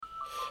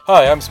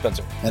Hi, I'm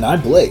Spencer, And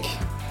I'm Blake.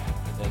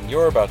 and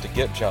you're about to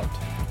get jumped.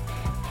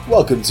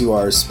 Welcome to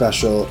our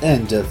special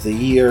end of the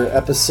year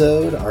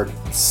episode, our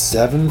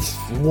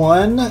 7th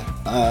one.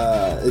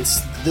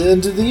 It's the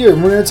end of the year,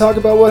 and we're going to talk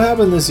about what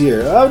happened this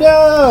year. Oh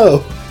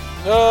no!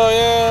 Oh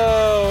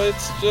yeah,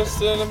 it's just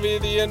gonna be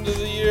the end of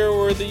the year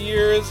where the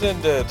year is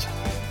ended.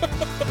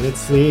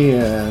 It's the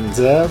end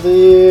of the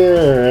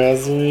year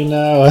as we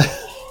know it.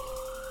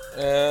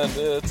 And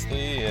it's the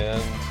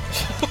end.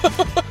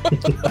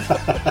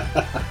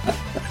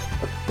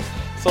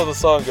 So the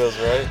song goes,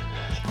 right?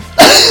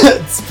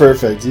 It's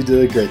perfect. You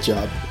did a great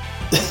job.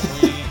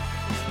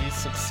 We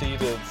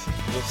succeeded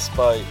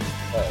despite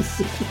us.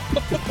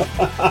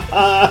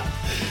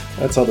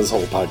 That's how this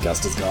whole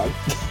podcast has gone.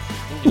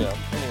 Yeah,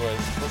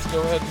 anyways, let's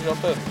go ahead and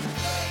jump in.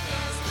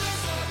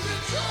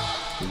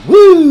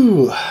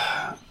 Woo!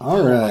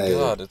 All right. Oh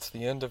my god, it's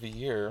the end of a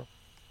year.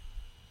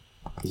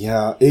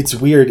 Yeah, it's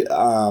weird.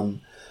 So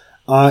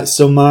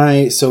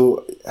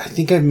I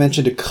think I've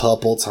mentioned a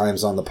couple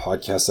times on the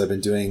podcast I've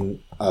been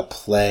doing a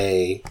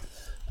play.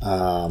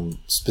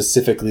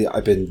 Specifically,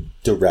 I've been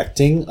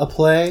directing a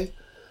play.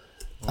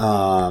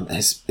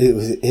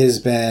 It has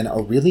been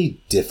a really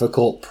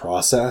difficult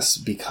process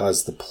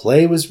because the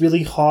play was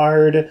really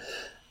hard.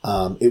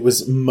 It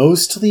was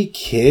mostly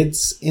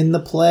kids in the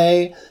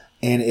play,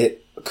 and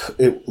it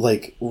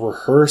like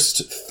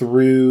rehearsed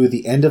through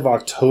the end of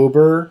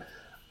October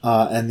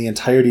and the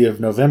entirety of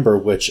November,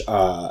 which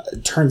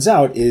turns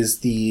out is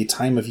the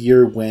time of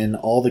year when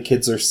all the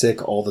kids are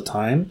sick all the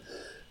time.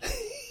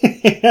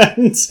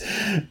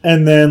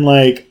 and then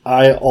like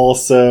I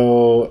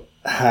also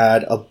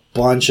had a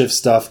bunch of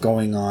stuff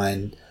going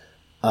on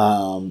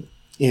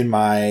in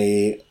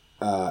my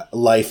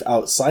life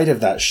outside of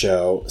that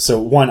show. So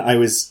one, I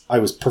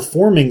was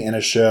performing in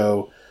a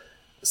show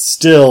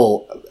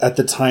still at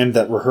the time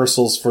that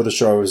rehearsals for the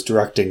show I was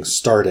directing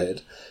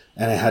started,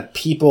 and I had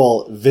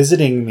people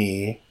visiting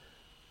me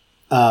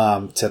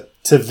to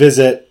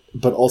visit,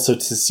 but also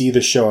to see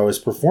the show I was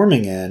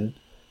performing in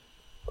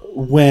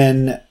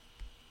when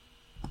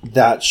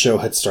that show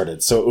had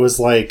started. So it was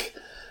like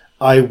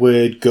I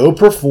would go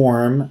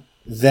perform,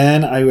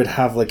 then I would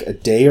have like a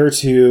day or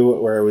two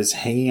where I was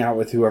hanging out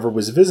with whoever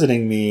was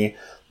visiting me.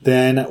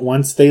 Then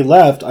once they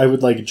left, I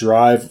would like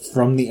drive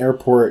from the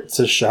airport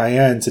to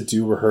Cheyenne to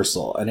do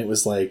rehearsal. And it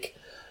was like,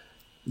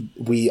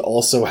 we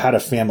also had a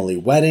family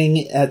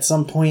wedding at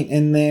some point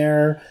in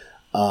there.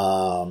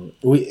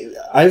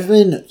 I've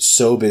been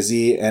so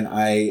busy, and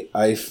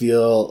I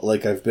feel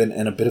like I've been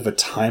in a bit of a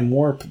time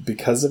warp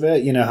because of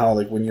it. You know how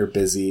like when you're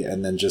busy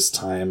and then just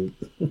time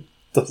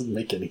doesn't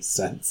make any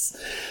sense.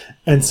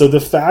 And so the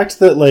fact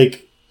that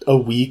like a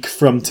week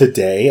from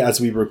today,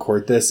 as we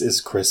record this, is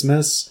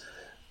Christmas,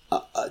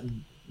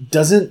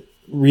 doesn't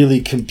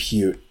really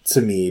compute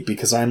to me,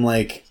 because I'm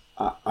like,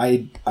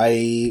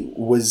 I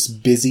was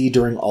busy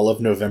during all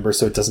of November,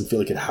 so it doesn't feel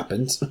like it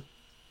happened.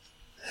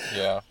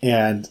 Yeah.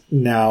 And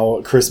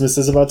now Christmas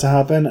is about to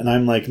happen, and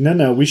I'm like,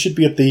 no, we should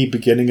be at the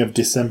beginning of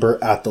December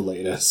at the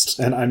latest.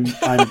 And I'm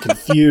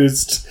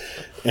confused,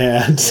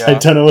 and yeah. I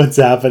don't know what's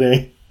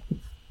happening.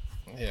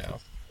 Yeah.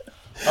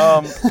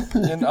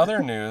 In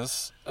other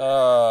news,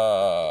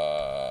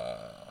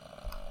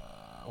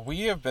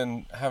 we have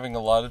been having a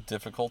lot of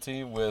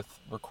difficulty with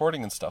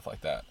recording and stuff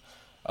like that.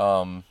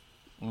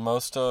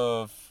 Most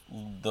of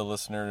the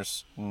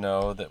listeners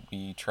know that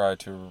we try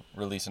to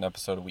release an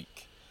episode a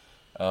week.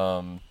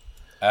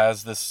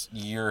 As this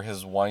year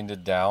has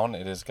winded down,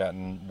 it has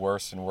gotten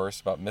worse and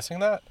worse about missing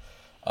that.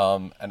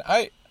 And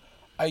I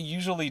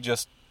usually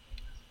just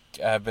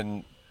have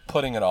been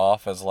putting it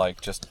off as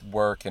like just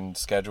work and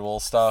schedule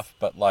stuff,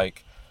 but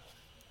like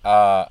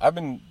I've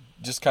been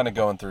just kind of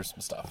going through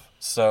some stuff.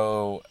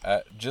 So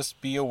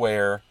just be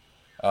aware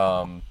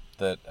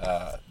that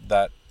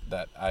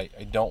I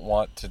don't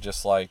want to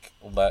just like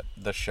let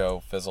the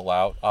show fizzle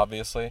out,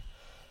 obviously.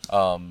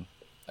 And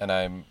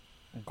I'm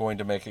going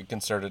to make a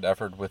concerted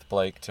effort with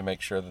Blake to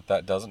make sure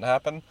that doesn't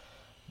happen.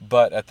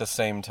 But at the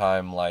same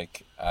time,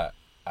 like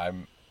I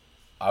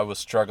was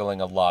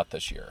struggling a lot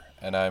this year,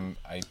 and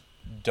I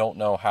don't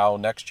know how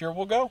next year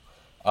will go.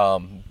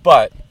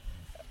 But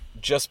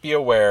just be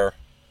aware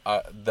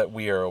that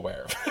we are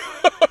aware.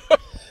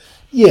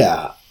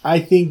 Yeah, I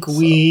think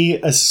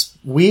we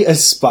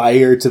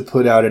aspire to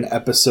put out an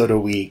episode a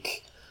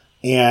week,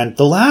 and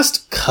the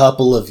last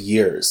couple of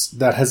years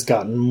that has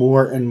gotten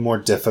more and more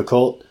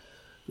difficult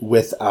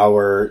with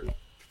our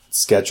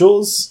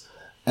schedules.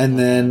 And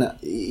then,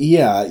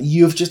 yeah,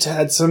 you've just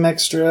had some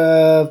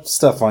extra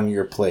stuff on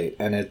your plate,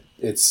 and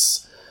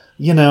it's,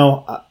 you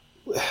know,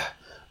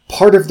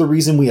 part of the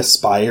reason we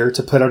aspire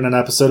to put out an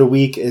episode a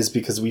week is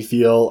because we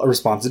feel a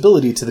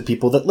responsibility to the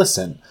people that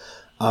listen.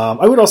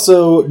 I would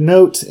also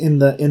note in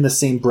the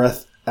same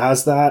breath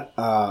as that,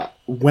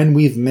 when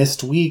we've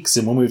missed weeks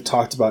and when we've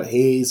talked about,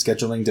 hey,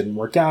 scheduling didn't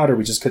work out, or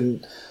we just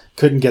couldn't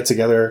get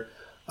together,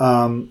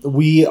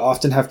 we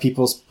often have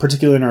people,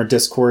 particularly in our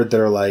Discord, that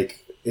are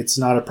like, it's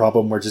not a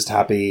problem. We're just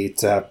happy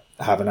to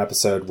have an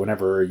episode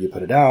whenever you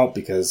put it out,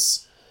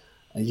 because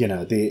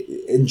they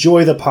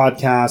enjoy the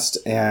podcast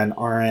and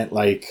aren't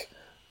like,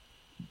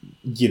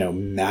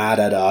 mad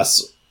at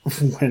us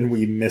when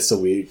we miss a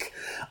week,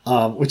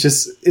 which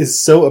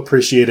is so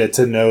appreciated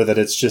to know that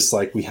it's just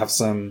like we have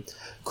some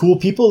cool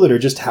people that are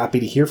just happy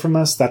to hear from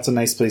us. That's a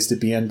nice place to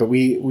be in. But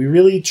we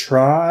really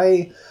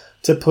try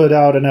to put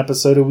out an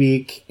episode a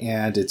week,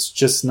 and it's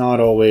just not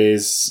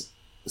always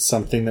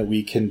something that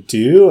we can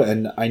do.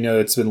 And I know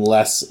it's been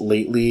less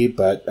lately,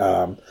 but,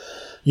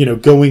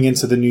 going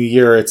into the new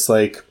year, it's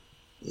like,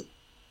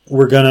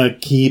 we're going to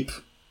keep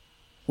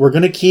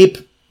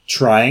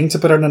trying to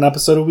put out an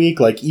episode a week.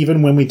 Like,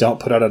 even when we don't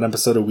put out an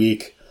episode a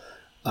week,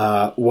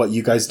 what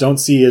you guys don't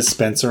see is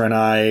Spencer and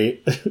I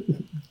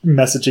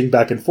messaging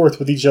back and forth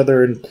with each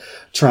other and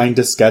trying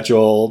to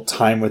schedule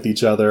time with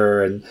each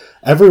other, and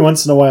every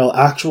once in a while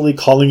actually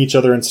calling each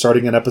other and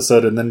starting an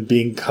episode and then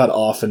being cut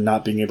off and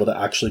not being able to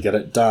actually get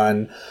it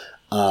done.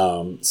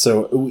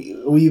 So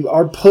we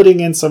are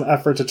putting in some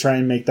effort to try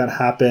and make that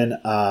happen.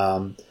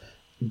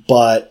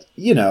 But,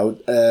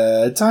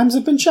 times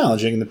have been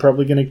challenging, and they're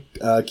probably going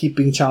to keep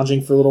being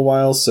challenging for a little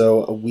while.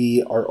 So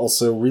we are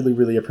also really,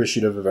 really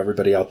appreciative of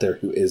everybody out there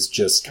who is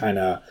just kind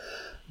of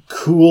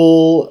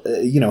cool,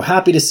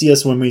 happy to see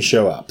us when we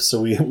show up.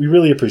 So we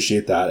really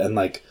appreciate that. And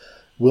like,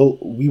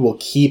 we will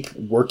keep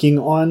working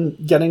on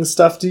getting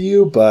stuff to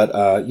you,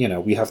 but,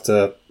 we have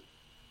to,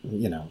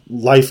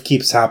 life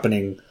keeps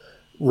happening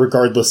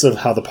regardless of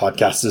how the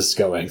podcast is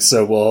going.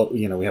 So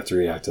we have to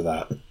react to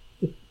that.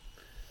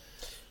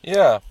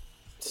 Yeah,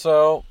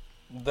 so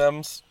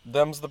them's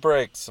the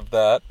breaks of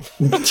that.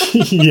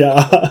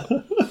 Yeah.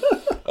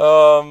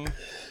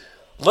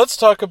 Let's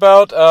talk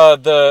about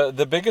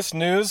the biggest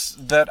news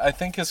that I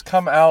think has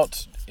come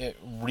out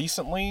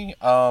recently.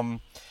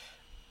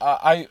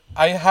 I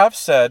have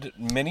said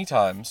many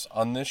times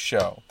on this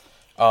show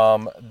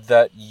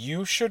that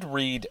you should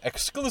read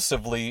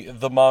exclusively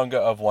the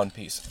manga of One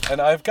Piece, and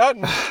I've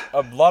gotten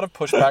a lot of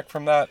pushback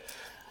from that.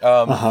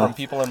 From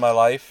people in my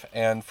life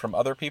and from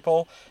other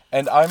people,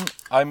 and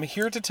I'm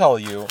here to tell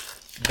you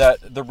that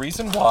the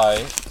reason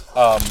why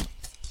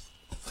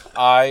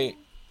I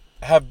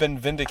have been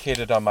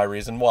vindicated on my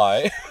reason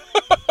why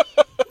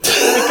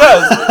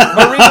because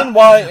my reason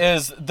why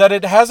is that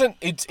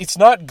it's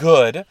not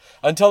good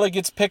until it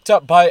gets picked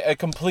up by a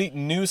complete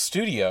new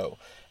studio,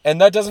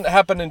 and that doesn't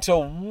happen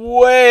until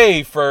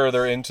way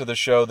further into the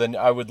show than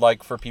I would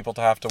like for people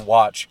to have to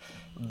watch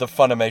the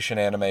Funimation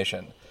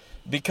animation.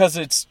 Because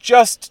it's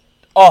just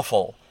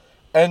awful.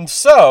 And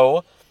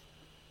so,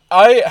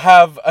 I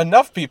have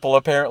enough people,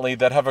 apparently,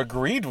 that have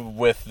agreed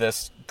with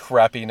this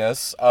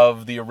crappiness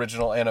of the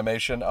original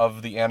animation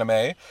of the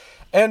anime.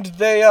 And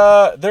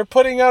they're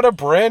putting out a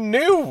brand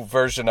new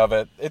version of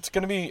it. It's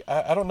going to be,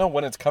 I don't know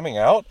when it's coming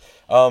out,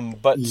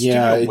 but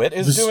Studio Wit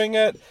is doing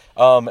it.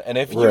 And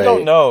if you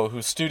don't know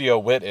who Studio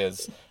Wit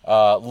is,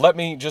 let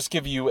me just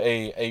give you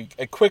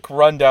a quick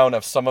rundown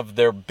of some of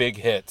their big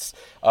hits.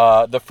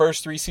 The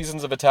first 3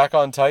 seasons of Attack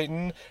on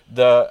Titan,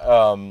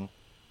 the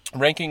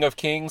Ranking of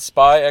Kings,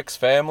 Spy X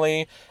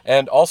Family,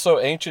 and also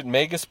Ancient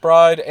Magus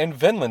Bride and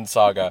Vinland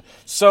Saga.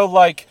 So,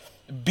 like,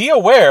 be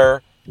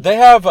aware,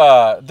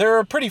 they're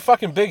a pretty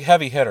fucking big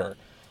heavy hitter.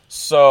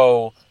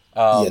 So,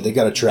 they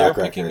got a track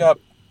record. Picking up,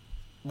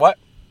 what?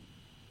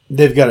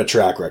 They've got a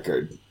track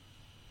record.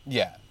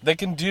 Yeah, they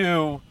can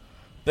do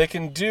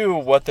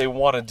what they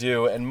want to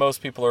do, and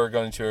most people are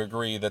going to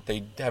agree that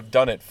they have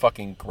done it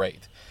fucking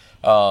great.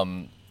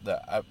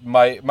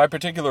 My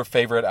particular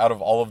favorite out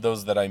of all of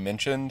those that I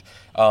mentioned,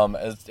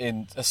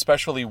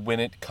 especially when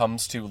it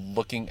comes to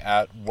looking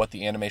at what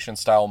the animation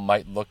style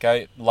might look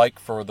like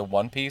for the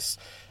One Piece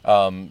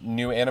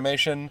new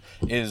animation,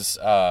 is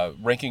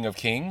Ranking of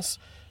Kings,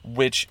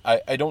 which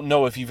I don't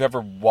know if you've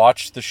ever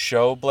watched the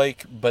show,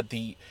 Blake, but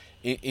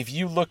if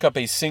you look up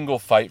a single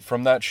fight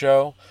from that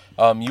show,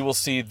 you will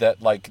see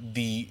that like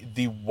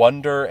the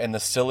wonder and the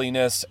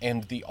silliness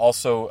and the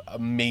also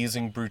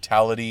amazing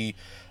brutality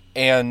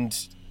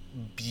and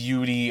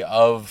beauty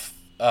of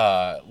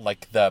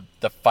like the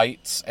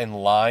fights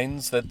and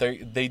lines that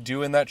they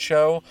do in that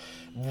show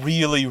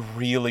really,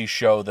 really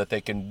show that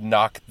they can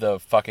knock the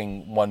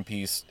fucking One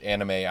Piece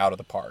anime out of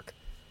the park.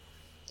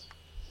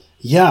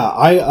 Yeah,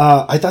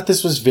 I thought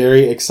this was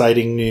very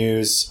exciting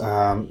news.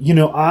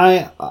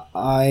 I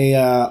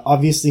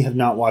obviously have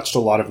not watched a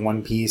lot of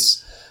One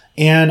Piece,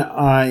 and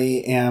I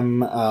am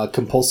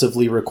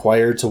compulsively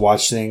required to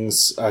watch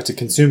things, to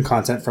consume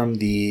content from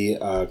the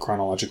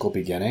chronological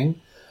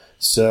beginning.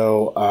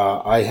 So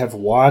I have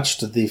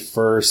watched the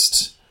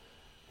first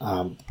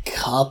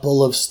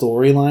couple of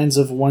storylines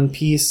of One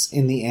Piece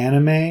in the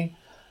anime.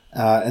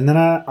 And then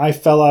I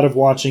fell out of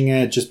watching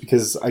it just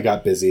because I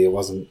got busy. It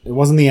wasn't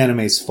the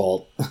anime's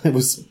fault. It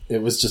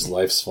was just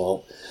life's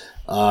fault.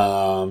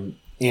 And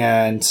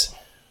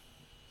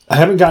I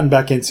haven't gotten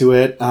back into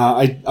it.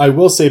 I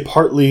will say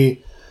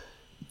partly,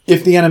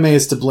 if the anime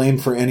is to blame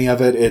for any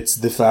of it, it's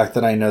the fact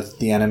that I know that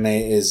the anime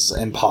is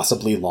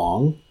impossibly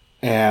long.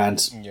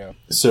 And Yeah.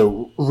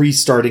 so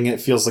restarting it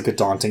feels like a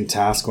daunting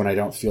task when I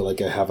don't feel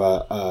like I have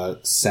a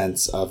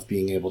sense of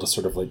being able to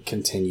sort of like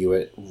continue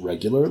it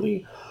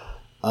regularly.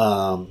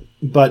 I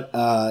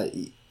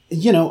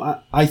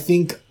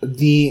think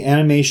the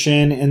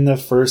animation in the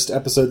first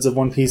episodes of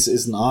One Piece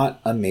is not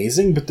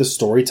amazing, but the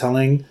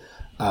storytelling,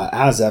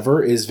 as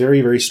ever, is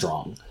very, very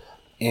strong.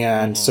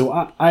 And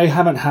so I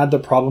haven't had the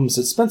problems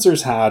that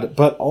Spencer's had,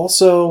 but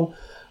also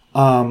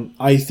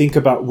I think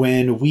about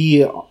when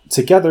we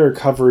together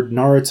covered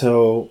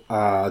Naruto,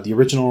 the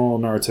original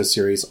Naruto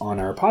series on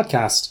our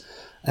podcast,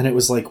 and it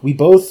was like we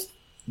both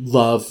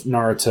love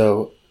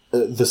Naruto,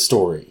 the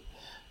story,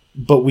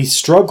 but we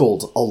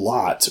struggled a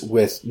lot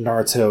with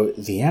Naruto,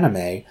 the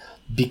anime,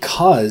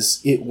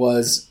 because it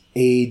was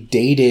a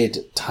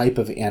dated type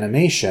of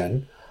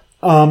animation,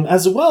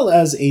 as well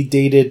as a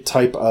dated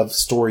type of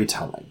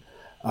storytelling.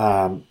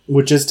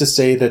 Which is to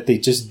say that they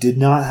just did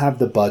not have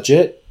the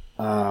budget.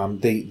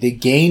 They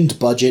gained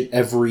budget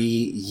every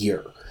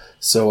year.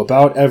 So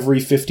about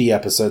every 50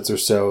 episodes or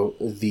so,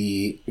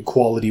 the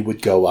quality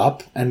would go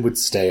up and would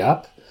stay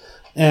up.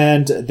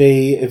 And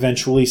they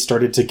eventually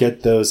started to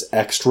get those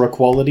extra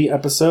quality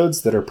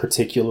episodes that are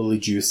particularly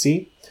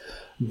juicy.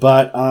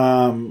 But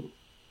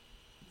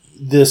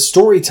the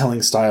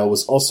storytelling style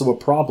was also a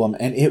problem,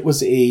 and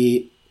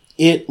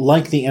it,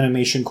 like the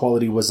animation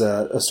quality, was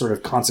a sort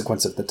of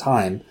consequence of the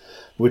time,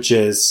 which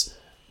is,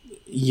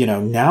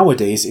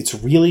 nowadays it's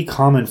really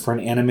common for an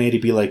anime to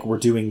be like, we're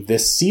doing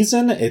this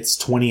season, it's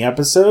 20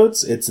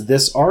 episodes, it's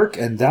this arc,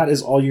 and that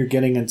is all you're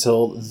getting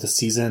until the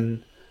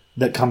season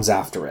that comes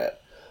after it.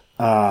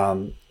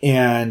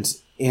 And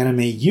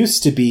anime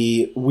used to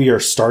be, we are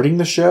starting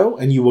the show,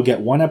 and you will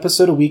get one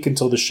episode a week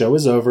until the show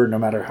is over, no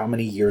matter how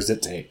many years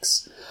it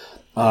takes.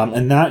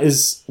 And that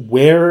is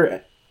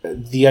where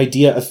the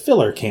idea of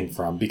filler came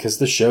from, because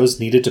the shows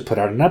needed to put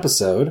out an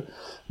episode,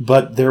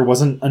 but there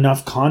wasn't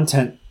enough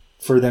content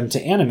for them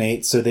to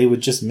animate, so they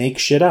would just make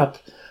shit up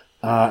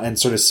and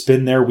sort of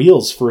spin their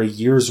wheels for a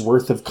year's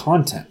worth of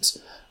content.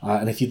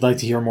 And if you'd like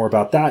to hear more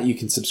about that, you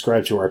can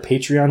subscribe to our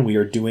Patreon. We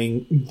are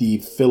doing the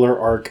filler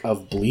arc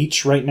of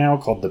Bleach right now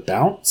called The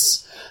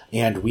Bounce,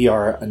 and we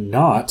are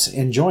not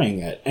enjoying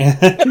it.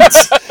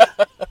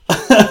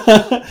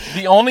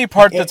 The only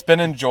part that's been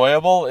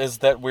enjoyable is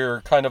that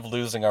we're kind of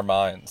losing our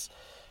minds.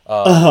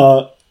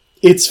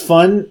 It's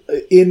fun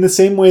in the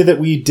same way that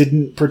we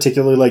didn't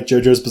particularly like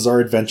JoJo's Bizarre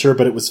Adventure,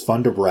 but it was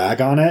fun to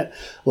brag on it.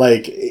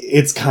 Like,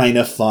 it's kind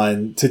of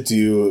fun to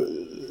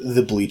do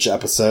the Bleach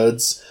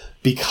episodes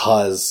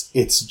because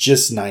it's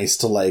just nice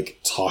to like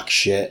talk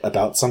shit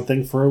about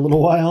something for a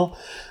little while.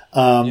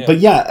 But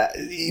yeah,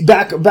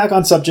 back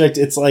on subject,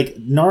 it's like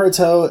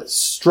Naruto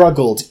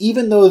struggled,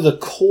 even though the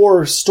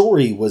core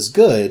story was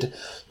good,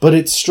 but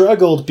it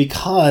struggled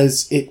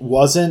because it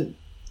wasn't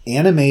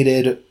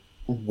animated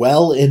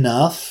well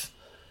enough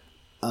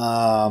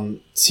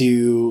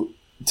to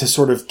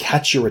sort of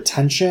catch your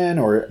attention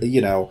or,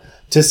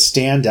 to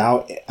stand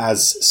out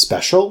as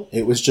special.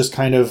 It was just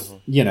kind of,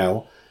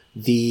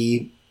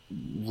 the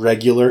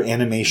regular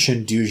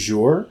animation du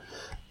jour.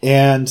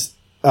 And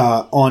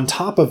on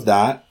top of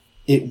that,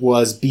 it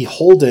was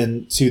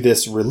beholden to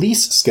this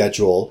release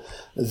schedule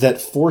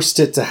that forced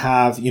it to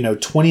have,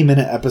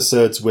 20-minute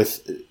episodes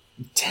with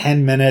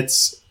 10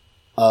 minutes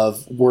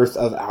of worth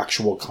of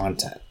actual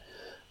content.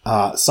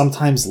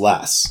 Sometimes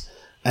less.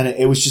 And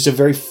it was just a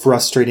very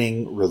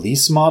frustrating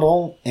release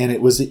model, and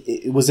it was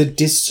a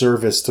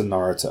disservice to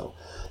Naruto.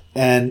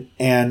 And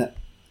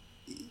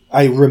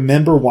I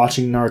remember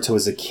watching Naruto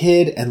as a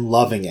kid and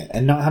loving it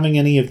and not having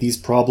any of these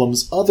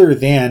problems other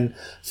than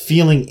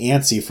feeling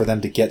antsy for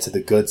them to get to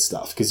the good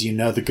stuff, because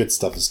the good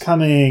stuff is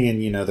coming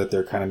and that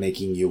they're kind of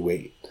making you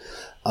wait.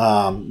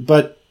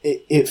 But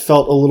it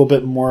felt a little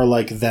bit more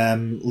like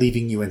them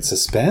leaving you in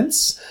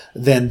suspense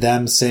than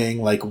them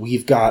saying, like,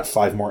 we've got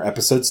 5 more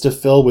episodes to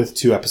fill with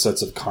 2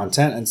 episodes of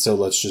content, and so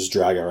let's just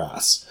drag our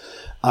ass.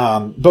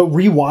 But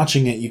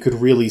rewatching it, you could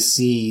really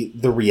see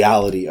the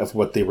reality of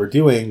what they were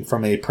doing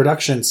from a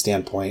production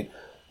standpoint.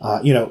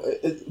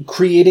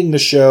 Creating the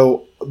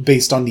show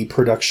based on the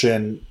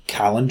production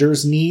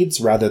calendar's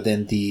needs rather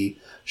than the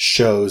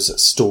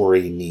show's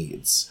story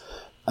needs.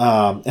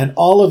 And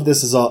all of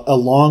this is a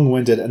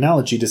long-winded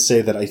analogy to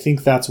say that I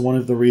think that's one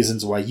of the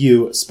reasons why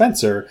you,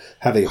 Spencer,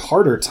 have a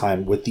harder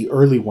time with the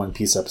early One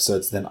Piece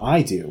episodes than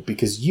I do,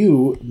 because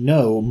you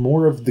know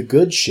more of the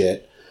good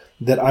shit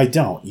that I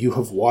don't. You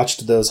have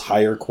watched those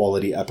higher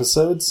quality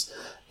episodes,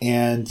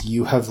 and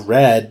you have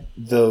read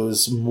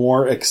those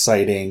more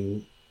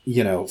exciting,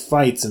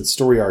 fights and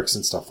story arcs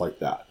and stuff like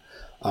that.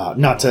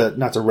 Not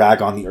to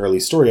rag on the early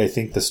story. I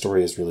think the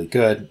story is really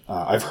good.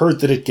 I've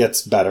heard that it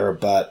gets better,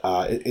 but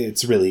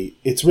it's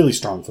really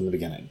strong from the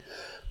beginning.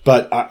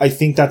 But I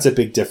think that's a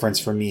big difference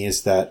for me,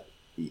 is that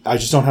I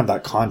just don't have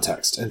that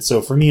context. And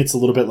so for me, it's a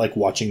little bit like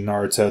watching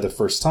Naruto the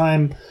first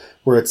time,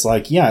 where it's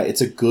like, yeah,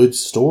 it's a good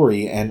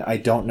story, and I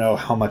don't know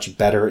how much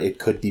better it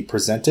could be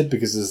presented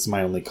because this is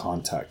my only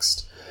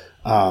context.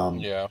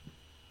 And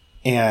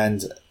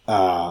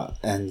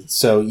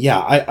so,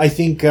 yeah, I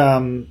think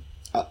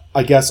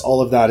I guess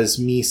all of that is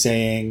me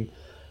saying,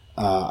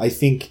 I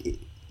think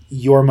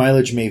your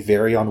mileage may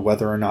vary on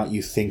whether or not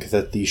you think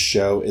that the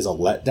show is a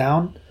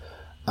letdown.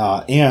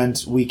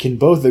 And we can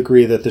both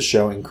agree that the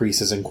show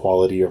increases in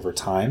quality over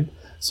time.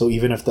 So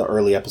even if the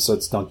early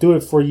episodes don't do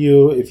it for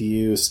you, if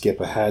you skip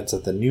ahead to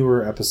the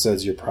newer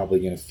episodes, you're probably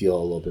going to feel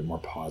a little bit more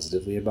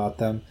positively about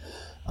them.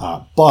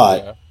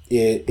 But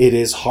it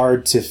is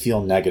hard to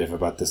feel negative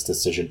about this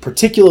decision,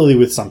 particularly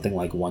with something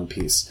like One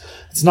Piece.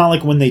 It's not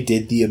like when they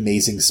did The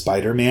Amazing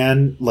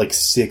Spider-Man, like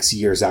 6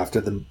 years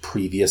after the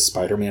previous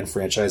Spider-Man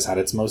franchise had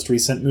its most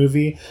recent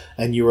movie,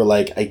 and you were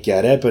like, I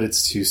get it, but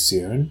it's too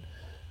soon.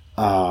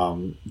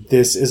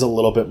 This is a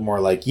little bit more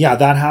like, yeah,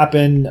 that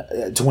happened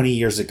 20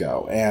 years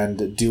ago,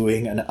 and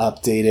doing an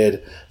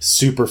updated,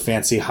 super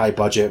fancy,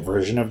 high-budget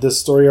version of this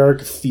story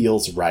arc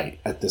feels right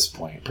at this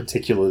point,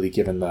 particularly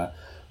given the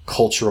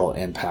cultural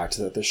impact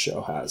that this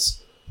show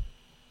has.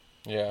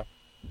 Yeah.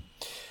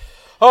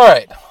 All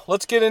right,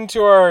 let's get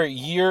into our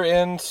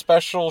year-end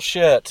special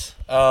shit.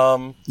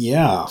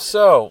 Yeah.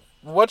 So,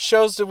 what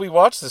shows did we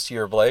watch this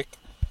year, Blake?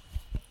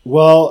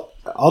 Well,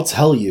 I'll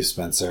tell you,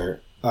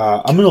 Spencer.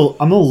 I'm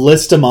gonna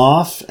list them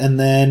off, and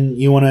then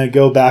you want to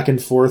go back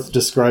and forth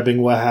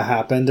describing what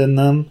happened in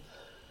them.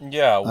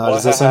 Yeah, what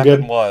does that sound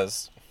good?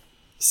 Was.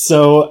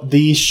 So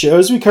the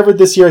shows we covered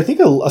this year, I think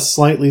a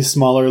slightly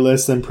smaller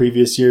list than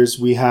previous years.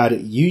 We had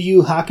Yu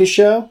Yu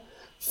Hakusho,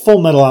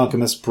 Full Metal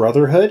Alchemist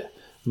Brotherhood,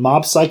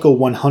 Mob Psycho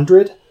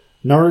 100,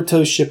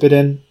 Naruto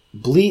Shippuden,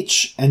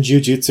 Bleach, and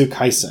Jujutsu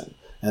Kaisen.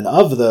 And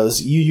of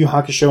those, Yu Yu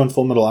Hakusho and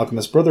Full Metal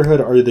Alchemist Brotherhood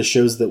are the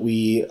shows that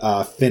we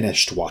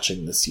finished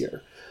watching this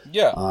year.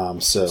 Yeah.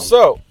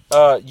 So,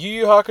 Yu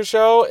Yu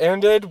Hakusho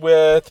ended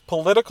with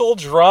political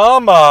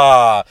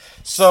drama.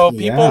 So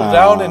people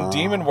down in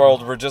Demon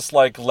World were just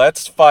like,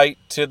 let's fight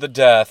to the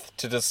death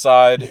to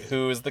decide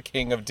who is the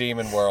king of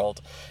Demon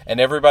World. And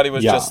everybody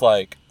was just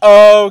like,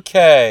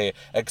 okay.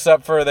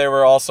 Except for they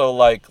were also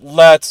like,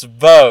 let's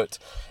vote.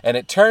 And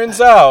it turns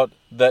out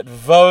that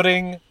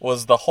voting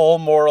was the whole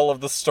moral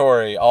of the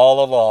story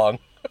all along.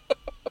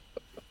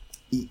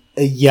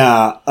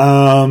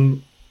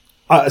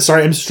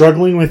 Sorry, I'm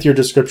struggling with your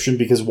description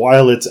because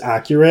while it's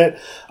accurate,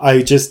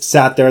 I just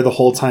sat there the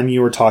whole time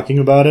you were talking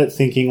about it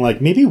thinking, like,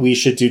 maybe we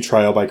should do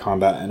Trial by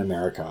Combat in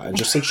America and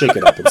just, like, shake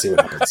it up and see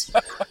what happens.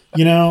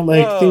 You know,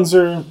 like, things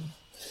are...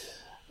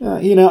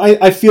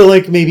 I feel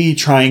like maybe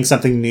trying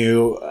something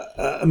new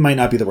might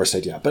not be the worst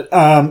idea. But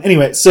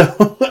anyway, so,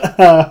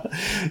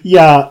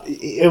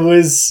 it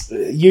was...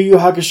 Yu Yu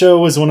Hakusho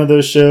was one of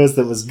those shows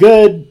that was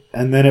good,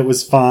 and then it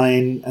was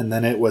fine, and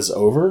then it was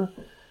over.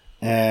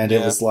 And it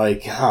was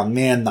like, oh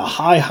man, the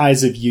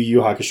highs of Yu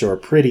Yu Hakusho are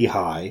pretty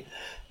high,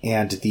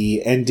 and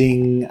the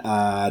ending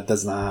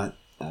does not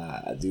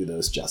do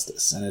those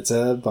justice, and it's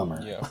a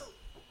bummer. Yeah.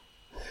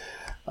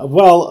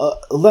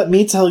 Let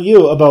me tell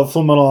you about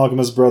Full Metal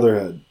Alchemist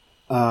Brotherhood.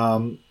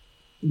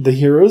 The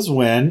heroes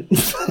win.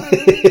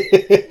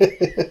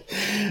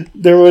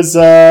 There was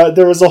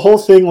a whole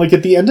thing, like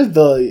at the end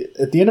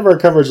of our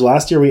coverage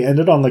last year, we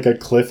ended on like a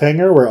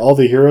cliffhanger where all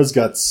the heroes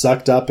got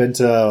sucked up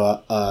into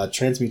a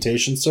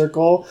transmutation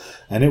circle,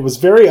 and it was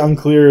very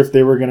unclear if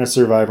they were going to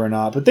survive or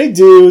not. But they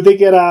do; they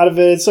get out of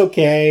it. It's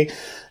okay,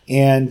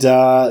 and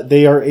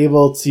they are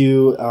able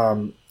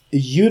to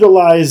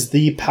utilize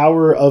the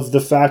power of the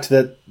fact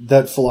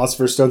that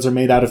Philosopher's Stones are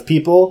made out of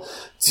people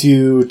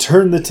to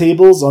turn the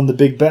tables on the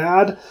big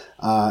bad.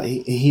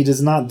 He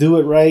does not do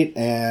it right,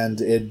 and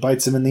it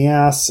bites him in the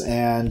ass,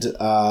 and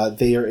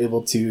they are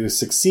able to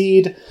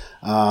succeed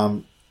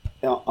on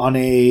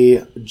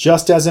a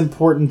just as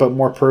important but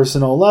more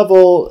personal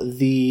level.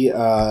 The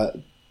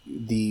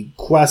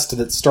quest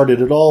that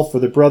started it all for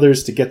the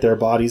brothers to get their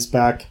bodies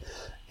back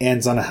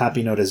ends on a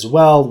happy note as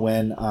well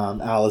when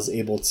Al is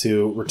able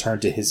to return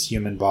to his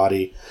human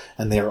body,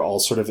 and they are all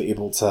sort of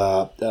able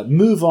to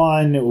move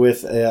on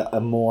with a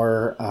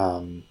more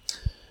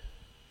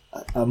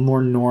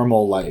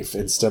normal life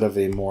instead of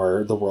the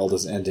world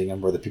is ending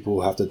and we're the people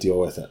who have to deal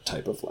with it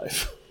type of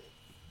life.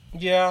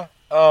 Yeah.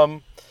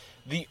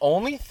 The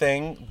only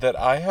thing that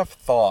I have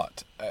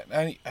thought,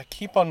 I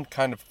keep on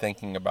kind of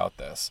thinking about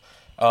this,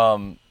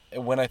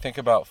 when I think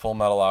about Full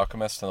Metal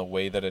Alchemist and the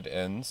way that it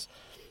ends,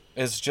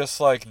 is just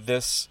like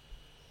this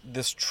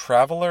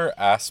traveler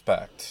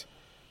aspect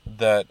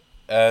that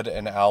Ed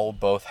and Al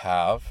both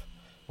have,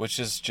 which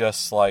is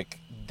just like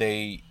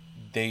they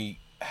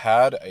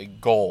had a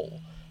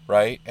goal,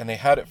 right? And they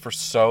had it for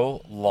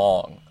so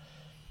long.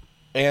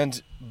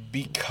 And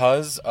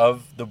because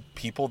of the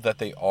people that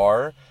they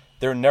are,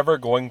 they're never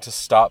going to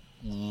stop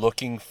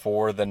looking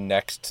for the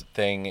next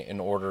thing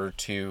in order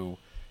to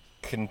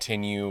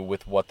continue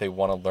with what they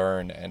want to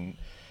learn. And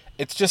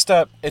it's just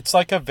it's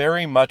like a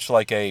very much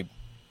like a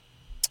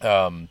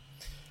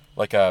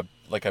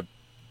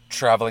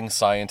traveling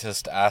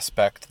scientist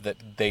aspect that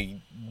they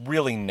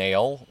really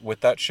nail with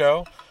that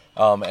show,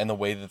 and the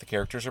way that the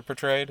characters are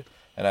portrayed.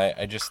 And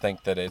I just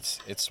think that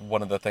it's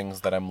one of the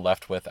things that I'm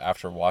left with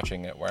after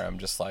watching it, where I'm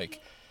just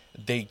like,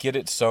 they get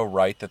it so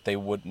right that they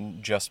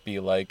wouldn't just be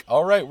like,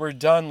 all right, we're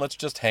done, let's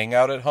just hang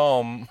out at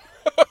home.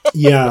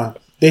 Yeah,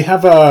 they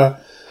have a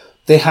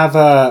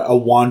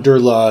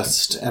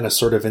wanderlust and a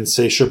sort of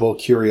insatiable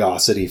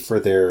curiosity for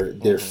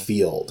their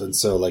field, and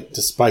so like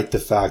despite the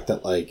fact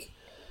that like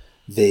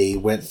they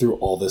went through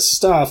all this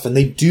stuff, and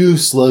they do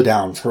slow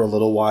down for a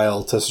little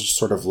while to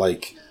sort of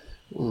like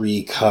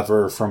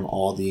recover from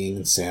all the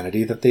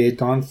insanity that they had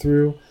gone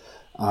through.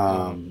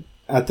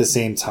 At the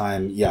same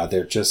time, yeah,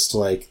 they're just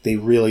like, they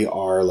really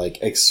are like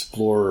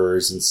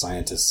explorers and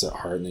scientists at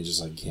heart, and they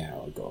just like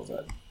can't let go of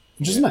it,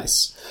 which is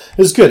nice.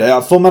 It was good.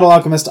 Full Metal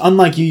Alchemist,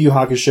 unlike Yu Yu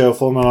Hakusho,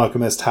 Full Metal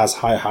Alchemist has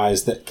high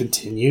highs that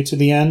continue to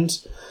the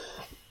end.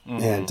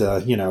 And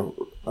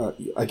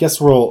I guess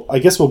we'll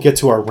get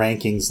to our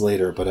rankings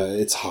later, but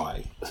it's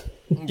high.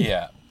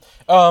 Yeah.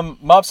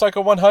 Mob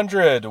Psycho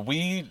 100.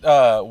 We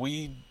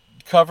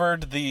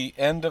covered the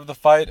end of the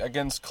fight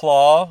against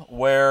Claw,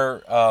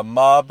 where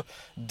Mob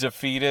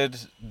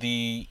defeated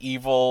the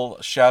evil,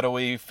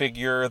 shadowy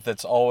figure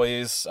that's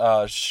always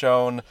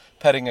shown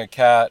petting a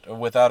cat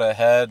without a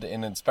head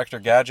in Inspector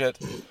Gadget.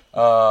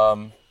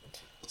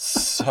 So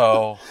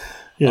I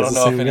don't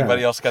know if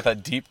anybody else got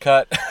that deep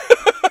cut.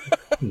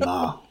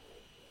 Nah.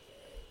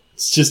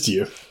 It's just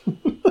you.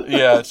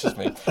 Yeah, it's just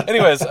me.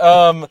 Anyways,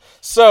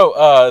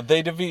 so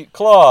they defeat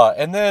Claw,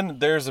 and then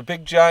there's a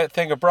big giant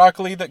thing of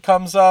broccoli that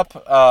comes up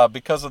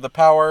because of the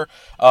power.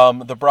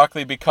 The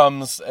broccoli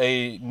becomes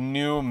a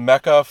new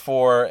mecca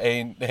for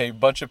a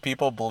bunch of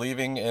people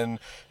believing in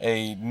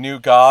a new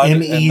god,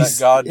 and that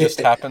god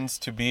just happens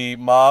to be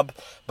Mob,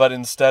 but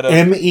instead of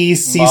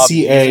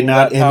MECCA,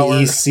 not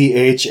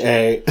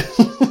MECHA.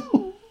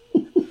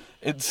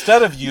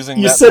 Instead of using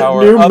you that said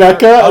power, new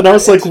mecha, and I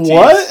was like,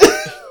 what?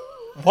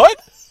 What?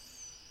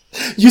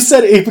 You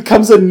said it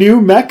becomes a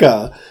new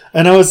mecha,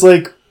 and I was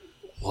like,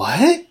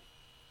 what?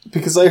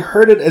 Because I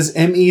heard it as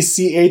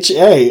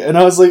MECHA, and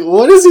I was like,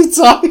 what is he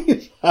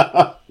talking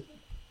about?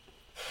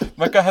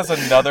 Mecha has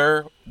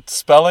another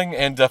spelling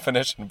and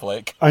definition,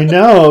 Blake. I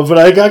know, but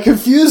I got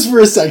confused for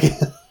a second.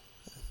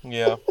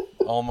 Yeah,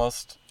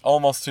 almost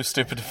too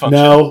stupid to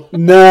function.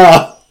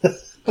 No.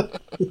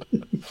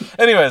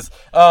 Anyways,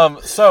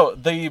 so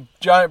the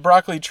giant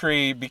broccoli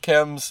tree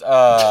becomes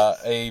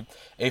a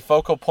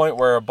focal point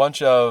where a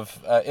bunch of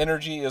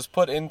energy is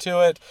put into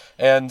it,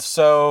 and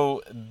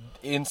so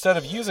instead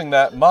of using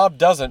that, Mob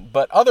doesn't,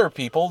 but other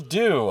people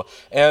do,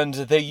 and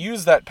they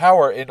use that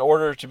power in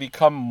order to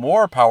become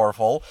more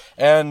powerful,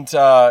 and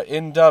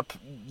end up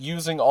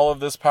using all of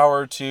this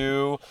power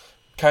to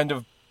kind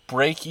of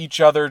break each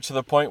other to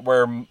the point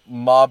where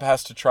Mob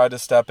has to try to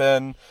step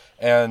in,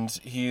 and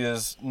he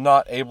is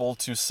not able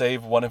to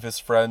save one of his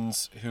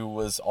friends who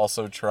was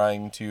also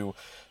trying to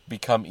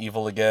become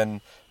evil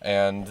again.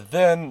 And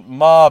then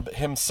Mob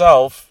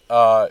himself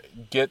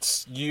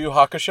gets Yu Yu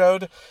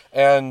Hakusho'd,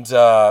 and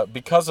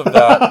because of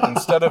that,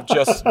 instead of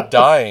just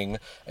dying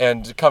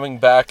and coming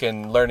back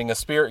and learning a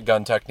spirit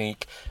gun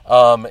technique,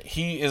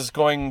 he is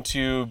going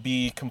to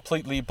be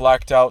completely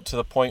blacked out to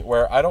the point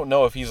where I don't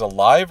know if he's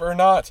alive or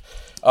not,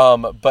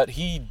 but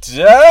he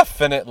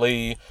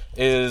definitely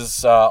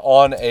is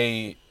on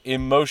a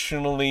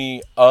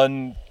emotionally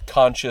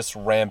unconscious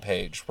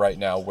rampage right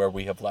now where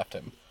we have left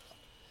him.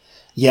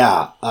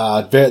 Yeah,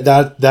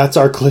 that's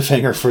our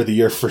cliffhanger for the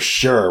year for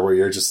sure, where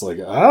you're just like,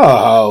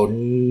 oh,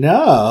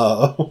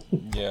 no.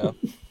 Yeah.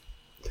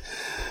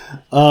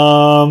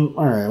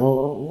 Alright,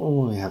 well,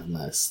 what do we have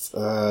next?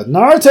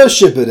 Naruto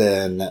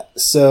Shippuden.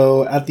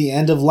 So, at the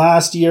end of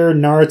last year,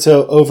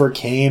 Naruto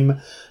overcame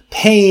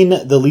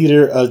Pain, the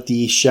leader of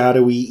the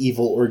shadowy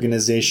evil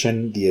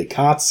organization, the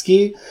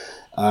Akatsuki.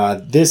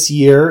 This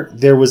year,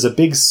 there was a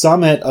big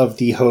summit of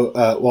the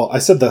I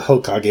said the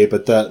Hokage,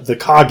 but the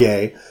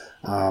Kage.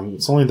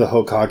 It's only the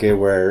Hokage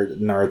where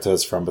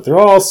Naruto's from, but they're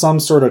all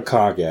some sort of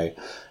Kage.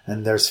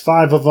 And there's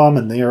 5 of them,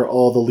 and they are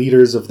all the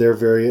leaders of their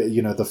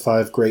the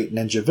 5 great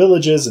ninja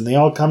villages, and they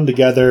all come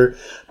together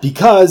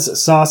because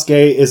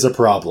Sasuke is a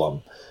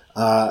problem.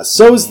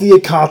 So is the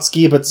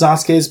Akatsuki, but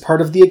Sasuke is part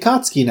of the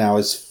Akatsuki now,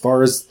 as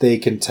far as they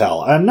can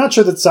tell. I'm not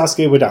sure that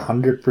Sasuke would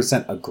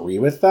 100% agree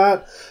with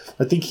that.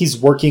 I think he's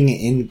working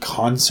in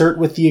concert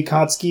with the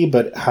Akatsuki,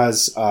 but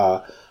has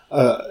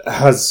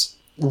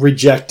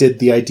rejected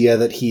the idea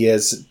that he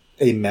is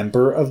a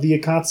member of the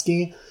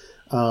Akatsuki.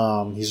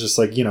 He's just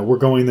like, we're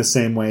going the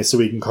same way so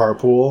we can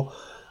carpool.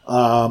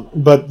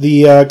 But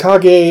the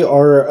Kage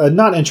are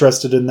not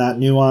interested in that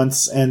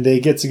nuance, and they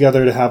get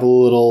together to have a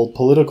little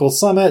political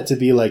summit to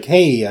be like,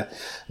 hey,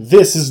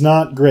 this is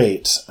not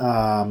great.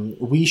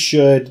 We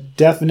should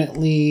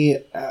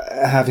definitely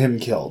have him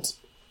killed.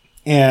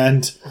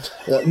 And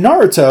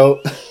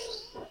Naruto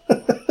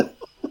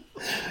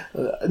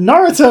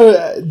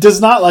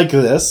does not like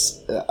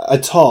this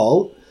at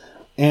all,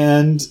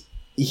 and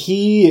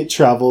he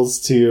travels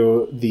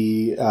to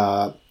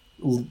the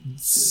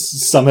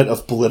summit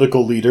of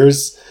political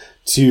leaders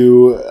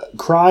to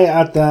cry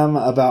at them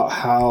about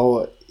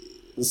how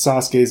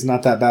Sasuke is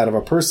not that bad of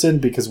a person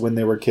because when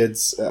they were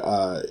kids,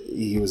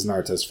 he was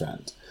Naruto's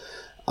friend.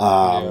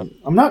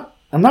 I'm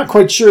not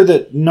quite sure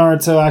that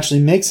Naruto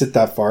actually makes it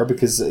that far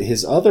because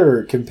his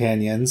other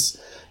companions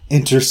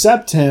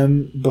intercept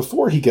him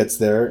before he gets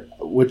there,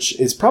 which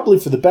is probably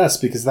for the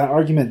best because that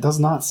argument does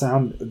not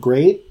sound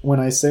great when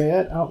I say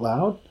it out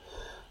loud.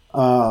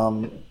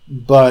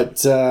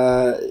 But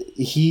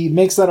he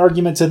makes that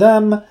argument to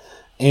them,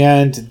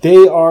 and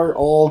they are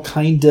all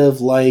kind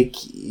of like,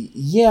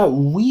 yeah,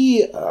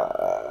 we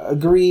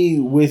agree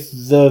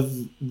with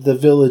the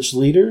village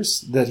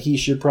leaders that he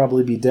should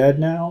probably be dead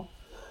now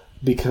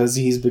because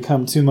he's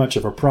become too much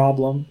of a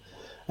problem.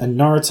 And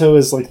Naruto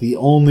is like the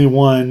only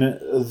one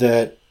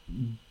that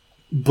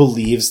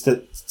believes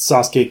that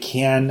Sasuke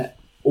can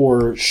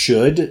or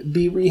should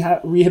be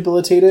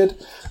rehabilitated.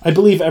 I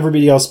believe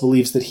everybody else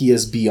believes that he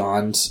is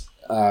beyond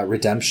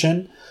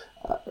redemption.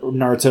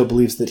 Naruto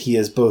believes that he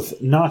is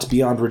both not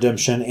beyond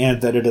redemption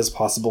and that it is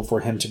possible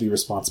for him to be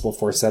responsible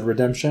for said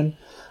redemption.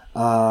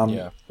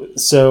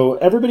 So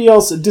everybody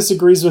else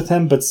disagrees with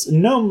him, but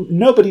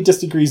nobody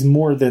disagrees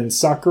more than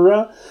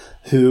Sakura,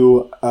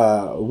 who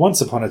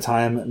once upon a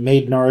time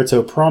made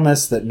Naruto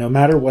promise that no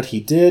matter what he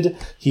did,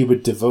 he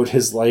would devote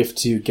his life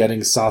to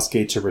getting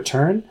Sasuke to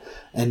return.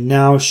 And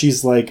now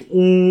she's like,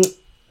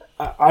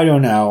 I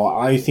don't know.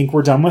 I think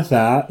we're done with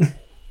that.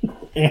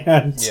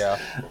 And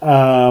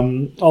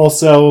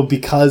also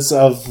because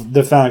of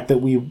the fact that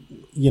we,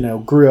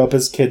 grew up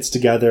as kids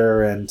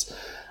together, and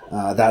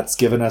that's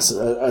given us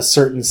a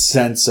certain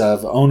sense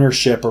of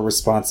ownership or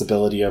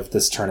responsibility of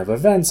this turn of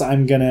events,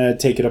 I'm going to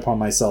take it upon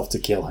myself to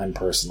kill him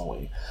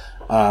personally.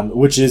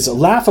 Which is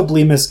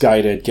laughably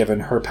misguided given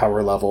her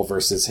power level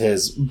versus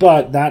his,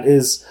 but that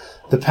is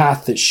the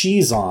path that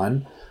she's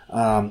on.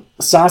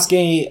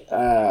 Sasuke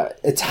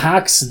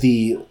attacks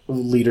the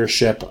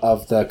leadership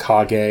of the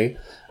Kage,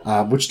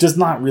 which does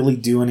not really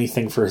do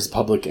anything for his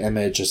public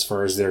image as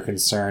far as they're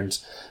concerned.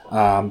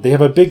 They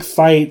have a big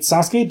fight.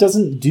 Sasuke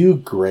doesn't do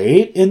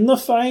great in the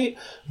fight,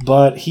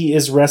 but he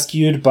is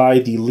rescued by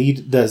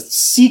the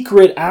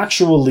secret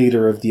actual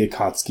leader of the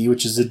Akatsuki,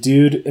 which is a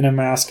dude in a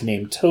mask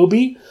named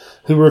Toby,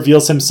 who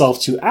reveals himself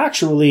to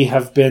actually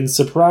have been,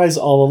 surprise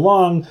all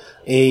along,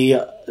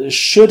 a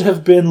should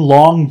have been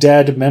long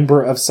dead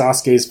member of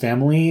Sasuke's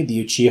family,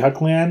 the Uchiha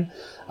clan,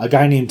 a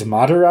guy named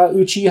Madara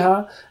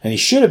Uchiha, and he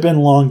should have been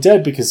long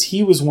dead because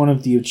he was one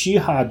of the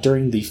Uchiha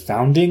during the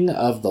founding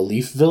of the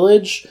Leaf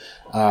Village,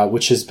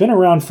 which has been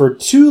around for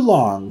too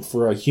long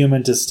for a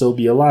human to still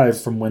be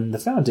alive from when the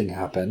founding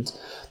happened.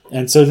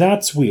 And so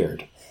that's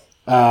weird.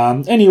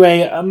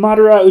 Anyway,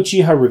 Madara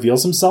Uchiha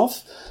reveals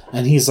himself,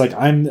 and he's like,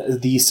 I'm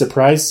the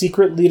surprise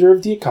secret leader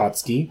of the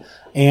Akatsuki,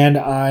 and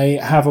I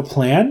have a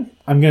plan.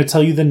 I'm going to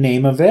tell you the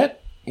name of it,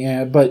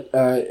 but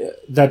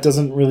that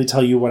doesn't really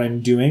tell you what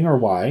I'm doing or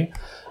why.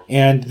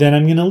 And then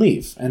I'm going to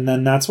leave. And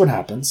then that's what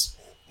happens.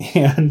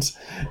 And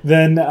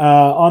then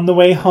on the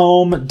way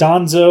home,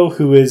 Danzo,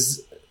 who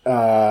is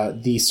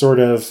the sort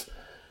of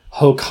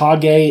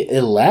Hokage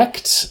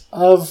elect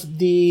of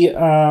the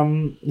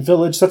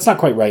village. That's not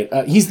quite right.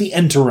 He's the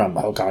interim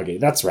Hokage.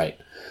 That's right.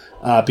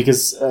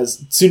 Because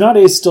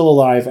Tsunade is still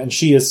alive and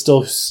she is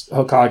still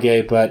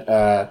Hokage,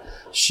 but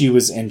she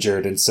was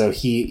injured. And so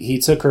he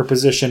took her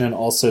position and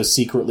also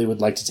secretly would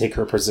like to take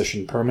her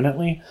position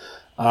permanently.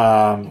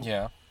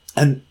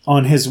 And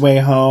on his way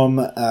home,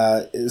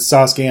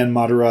 Sasuke and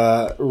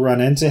Madara run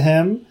into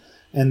him.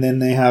 And then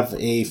they have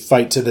a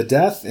fight to the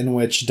death in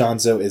which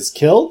Danzo is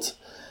killed.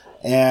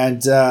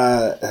 And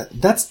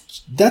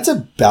that's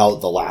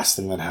about the last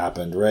thing that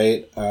happened,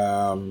 right?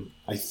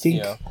 I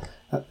think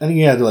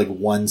he had like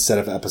one set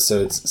of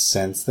episodes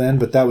since then,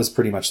 but that was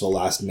pretty much the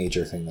last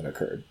major thing that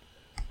occurred.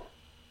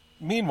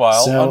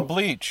 Meanwhile, on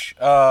Bleach,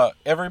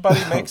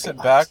 everybody makes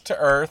it back to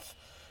Earth,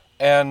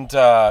 and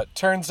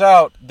turns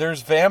out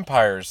there's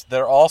vampires.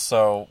 They're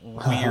also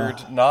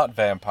weird, not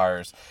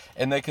vampires.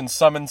 And they can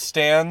summon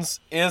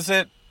stands. Is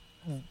it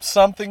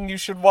something you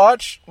should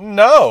watch?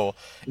 No.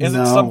 Is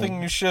it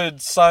something you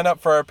should sign up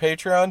for our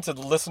Patreon to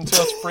listen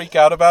to us freak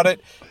out about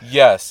it?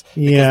 Yes.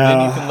 Because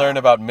then you can learn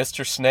about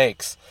Mr.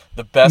 Snakes,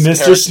 the best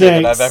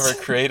character that I've ever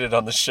created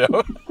on the show.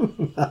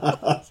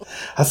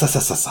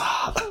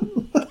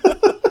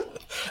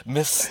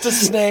 Mr.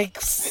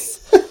 Snakes.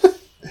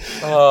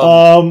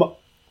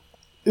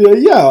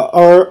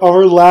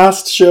 Our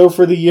last show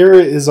for the year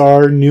is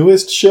our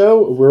newest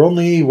show. We're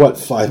only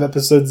 5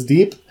 episodes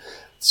deep.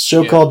 It's a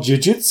show called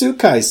Jujutsu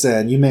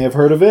Kaisen. You may have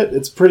heard of it.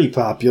 It's pretty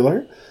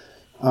popular.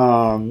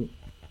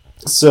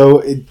 So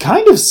it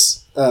kind of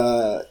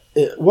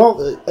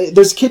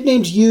there's a kid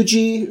named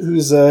Yuji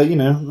who's a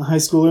high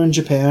schooler in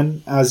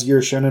Japan, as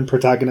your shonen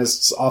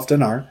protagonists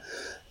often are,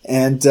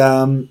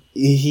 and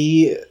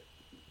he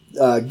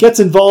gets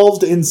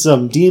involved in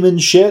some demon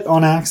shit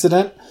on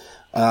accident.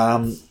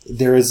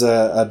 There is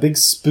a big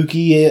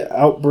spooky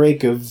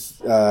outbreak of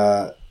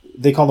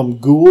they call them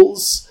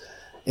ghouls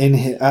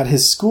at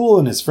his school,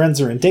 and his friends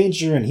are in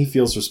danger, and he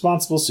feels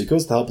responsible, so he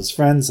goes to help his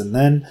friends, and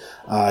then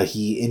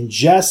he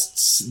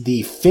ingests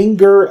the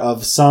finger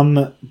of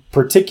some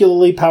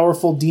particularly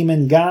powerful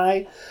demon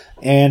guy,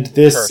 and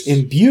this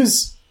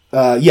imbues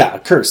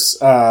curses.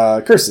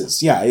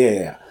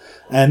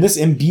 And this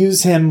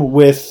imbues him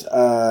with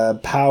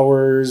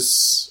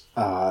powers,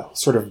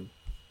 sort of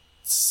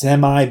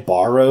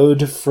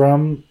semi-borrowed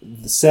from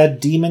said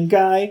demon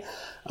guy.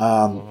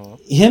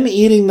 Him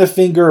eating the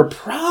finger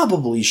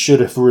probably should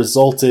have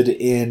resulted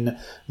in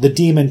the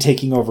demon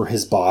taking over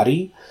his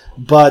body.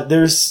 But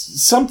there's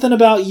something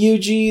about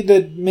Yuji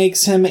that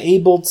makes him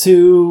able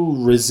to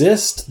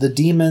resist the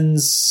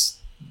demon's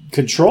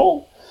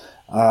control.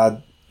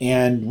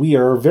 And we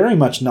are very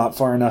much not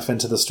far enough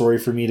into the story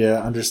for me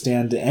to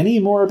understand any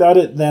more about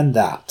it than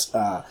that.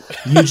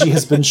 Yuji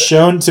has been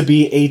shown to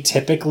be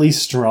atypically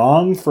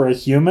strong for a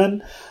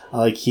human.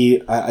 Like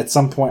at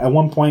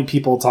one point,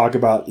 people talk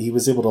about he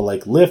was able to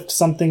like lift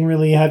something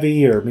really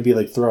heavy or maybe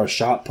like throw a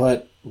shot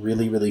put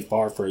really, really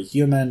far for a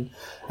human.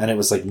 And it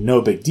was like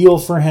no big deal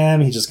for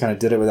him. He just kind of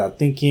did it without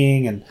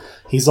thinking. And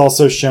he's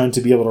also shown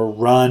to be able to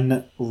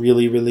run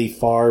really, really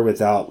far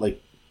without like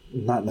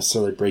not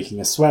necessarily breaking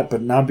a sweat,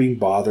 but not being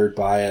bothered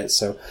by it.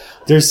 So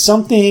there's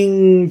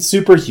something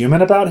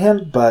superhuman about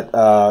him,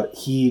 but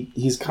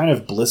he's kind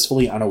of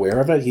blissfully unaware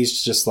of it.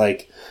 He's just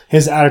like,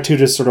 his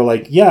attitude is sort of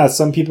like, yeah,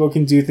 some people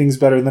can do things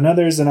better than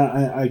others, and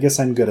I guess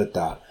I'm good at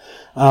that.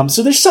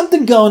 So there's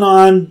something going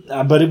on,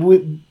 but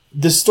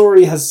the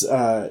story has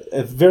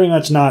very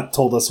much not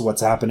told us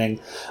what's happening.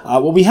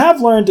 What we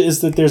have learned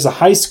is that there's a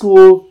high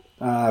school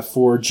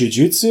for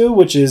jujutsu,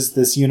 which is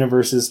this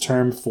universe's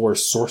term for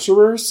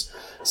sorcerers.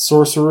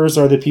 Sorcerers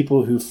are the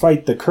people who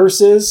fight the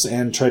curses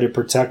and try to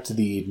protect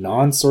the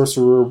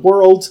non-sorcerer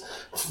world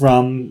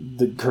from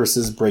the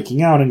curses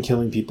breaking out and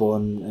killing people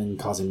and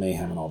causing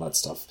mayhem and all that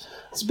stuff.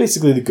 It's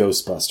basically the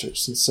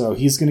Ghostbusters. And so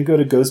he's going to go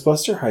to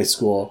Ghostbuster High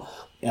School,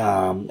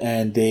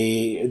 and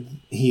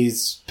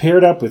he's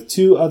paired up with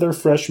 2 other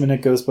freshmen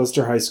at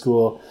Ghostbuster High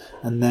School,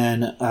 and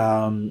then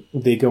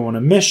they go on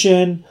a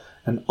mission,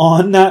 and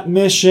on that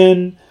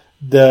mission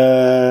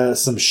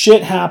some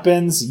shit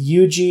happens.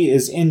 Yuji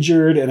is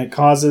injured and it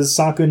causes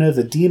Sakuna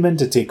the demon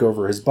to take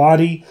over his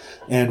body.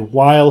 And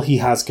while he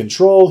has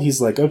control, he's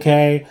like,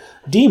 okay,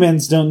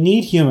 demons don't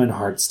need human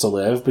hearts to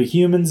live, but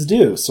humans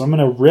do. So I'm going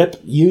to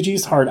rip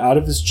Yuji's heart out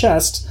of his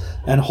chest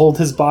and hold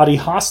his body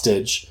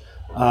hostage.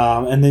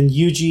 And then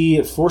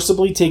Yuji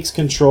forcibly takes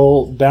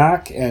control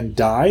back and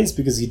dies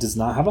because he does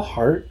not have a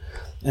heart.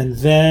 And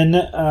then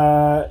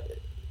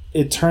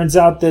it turns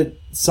out that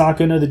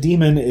Sakuna the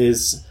demon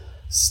is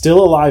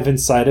still alive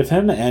inside of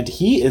him, and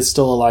he is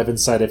still alive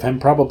inside of him,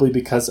 probably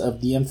because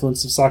of the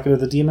influence of Sakuna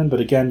the demon.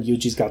 But again,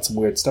 Yuji's got some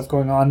weird stuff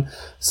going on,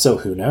 so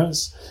who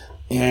knows?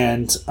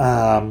 And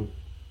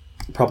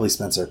probably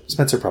Spencer.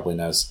 Spencer probably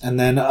knows. And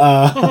then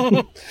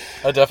I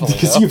definitely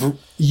because know.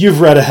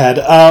 you've read ahead.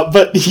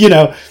 But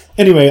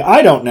anyway,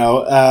 I don't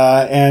know.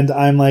 And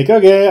I'm like,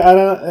 okay, I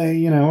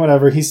don't,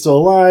 whatever. He's still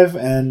alive,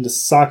 and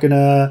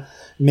Sakuna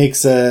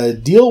makes a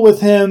deal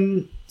with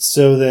him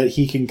so that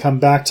he can come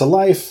back to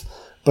life.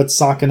 But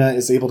Sakuna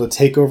is able to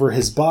take over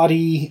his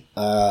body,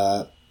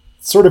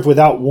 sort of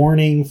without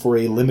warning for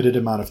a limited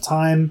amount of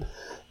time.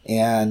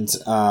 And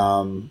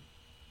so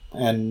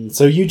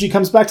Yuji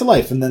comes back to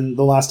life. And then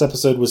the last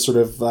episode was sort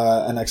of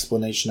an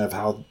explanation of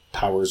how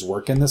powers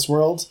work in this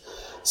world.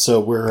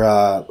 So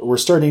we're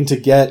starting to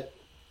get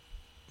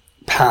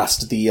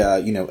past the,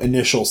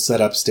 initial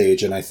setup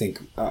stage. And I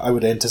think I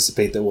would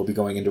anticipate that we'll be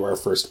going into our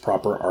first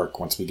proper arc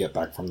once we get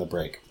back from the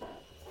break.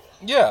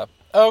 Yeah.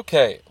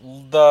 Okay,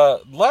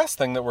 the last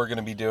thing that we're going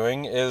to be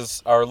doing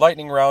is our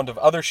lightning round of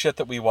other shit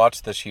that we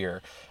watched this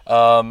year.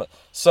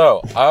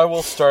 So I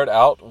will start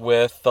out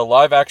with the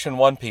live-action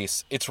One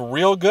Piece. It's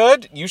real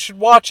good. You should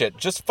watch it.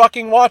 Just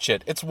fucking watch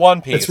it. It's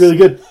One Piece. It's really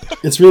good.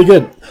 It's really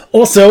good.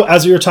 Also,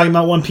 as we were talking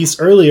about One Piece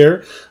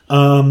earlier,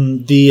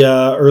 the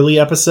early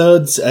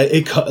episodes,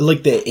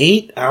 like the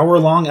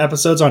 8-hour-long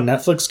episodes on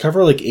Netflix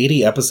cover like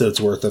 80 episodes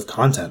worth of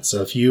content.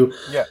 So if you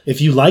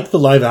like the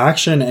live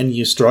action and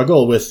you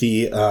struggle with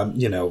the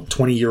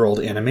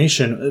 20-year-old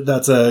animation,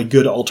 that's a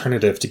good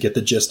alternative to get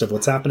the gist of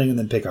what's happening and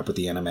then pick up with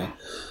the anime.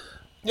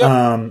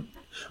 Yep.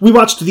 We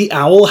watched The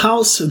Owl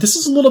House. This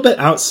is a little bit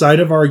outside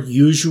of our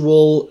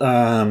usual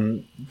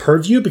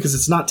purview because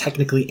it's not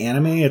technically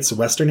anime, it's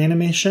Western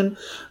animation.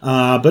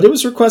 But it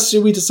was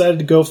requested, we decided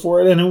to go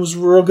for it, and it was a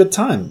real good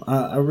time.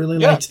 I really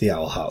liked The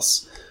Owl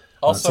House.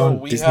 Also,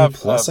 we have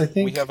Plus, I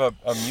think. We have a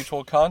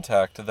mutual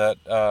contact that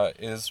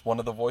is one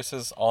of the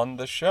voices on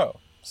the show.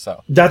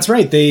 So that's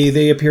right.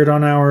 They appeared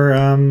on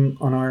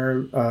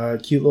our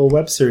cute little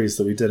web series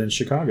that we did in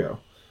Chicago.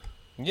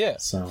 Yeah.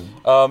 So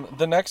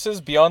the next is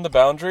Beyond the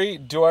Boundary.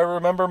 Do I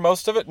remember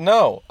most of it?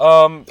 No.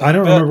 I don't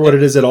remember what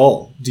it is at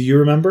all. Do you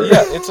remember?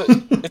 Yeah,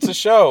 it's a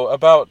show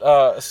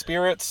about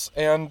spirits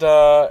and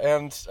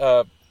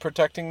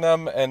protecting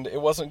them, and it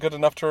wasn't good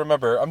enough to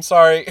remember. I'm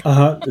sorry.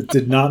 It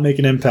did not make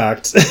an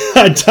impact.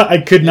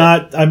 I could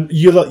not.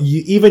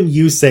 Even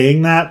you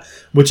saying that,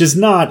 which is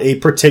not a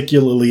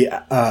particularly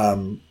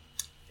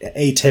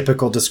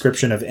atypical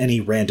description of any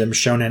random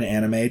shonen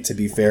anime, to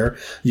be fair.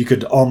 You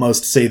could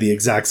almost say the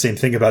exact same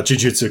thing about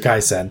Jujutsu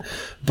Kaisen.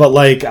 But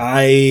like,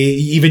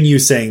 even you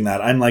saying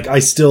that, I'm like, I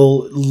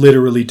still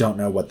literally don't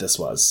know what this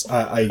was.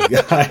 I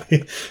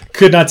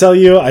could not tell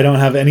you. I don't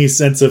have any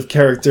sense of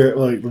character,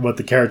 like what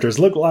the characters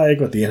look like,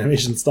 what the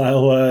animation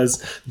style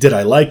was. Did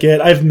I like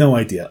it? I have no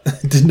idea.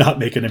 Did not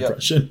make an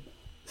impression.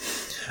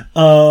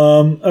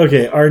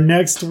 Okay, our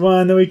next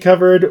one that we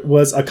covered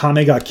was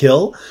Akame ga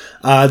Kill.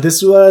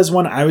 This was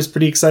one I was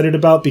pretty excited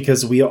about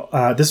because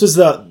this was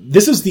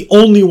the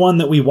only one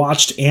that we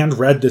watched and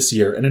read this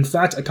year. And in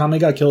fact, Akame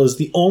ga Kill is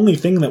the only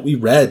thing that we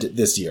read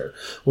this year,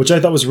 which I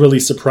thought was really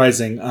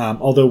surprising.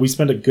 Although we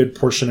spent a good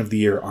portion of the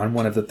year on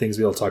one of the things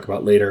we'll talk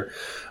about later.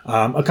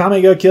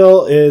 Akame ga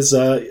Kill is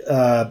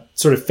a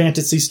sort of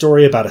fantasy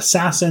story about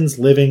assassins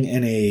living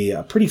in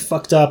a pretty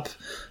fucked up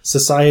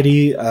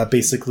society,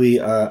 basically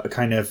a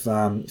kind of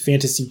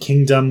fantasy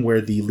kingdom where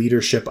the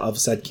leadership of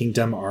said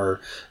kingdom are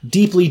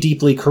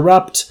deeply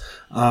corrupt,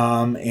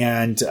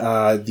 and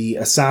the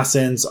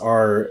assassins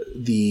are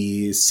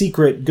the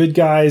secret good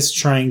guys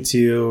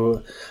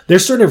they're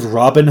sort of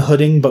Robin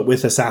Hooding but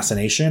with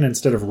assassination.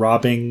 Instead of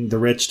robbing the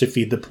rich to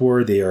feed the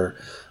poor, they are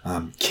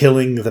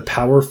killing the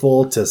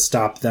powerful to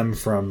stop them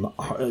from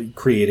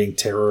creating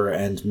terror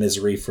and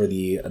misery for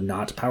the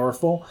not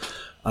powerful.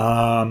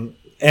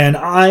 And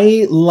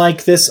I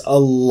like this a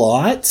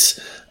lot.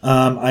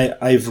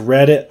 I've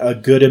read it, a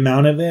good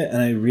amount of it, and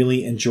I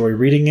really enjoy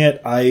reading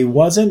it. I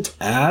wasn't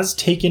as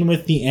taken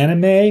with the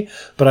anime,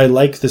 but I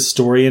like the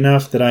story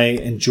enough that I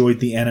enjoyed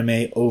the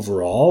anime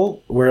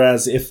overall.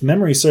 Whereas if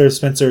memory serves,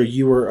 Spencer,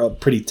 you were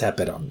pretty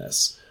tepid on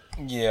this.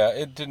 Yeah,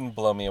 it didn't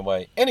blow me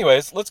away.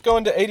 Anyways, let's go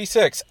into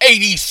 86.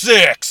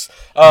 86!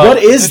 What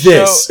is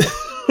this?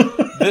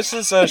 This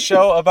is a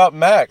show about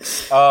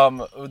mechs.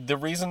 The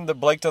reason that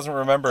Blake doesn't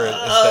remember it is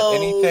that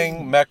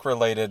anything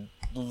mech-related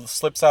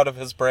slips out of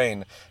his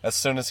brain as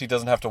soon as he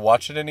doesn't have to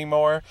watch it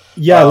anymore.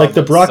 Yeah, like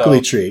the broccoli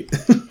treat.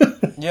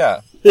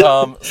 Yeah.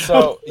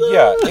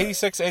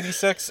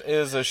 8686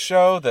 is a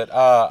show that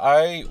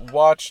I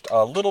watched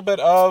a little bit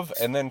of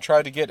and then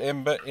tried to get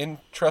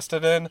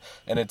interested in,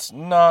 and it's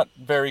not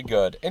very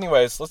good.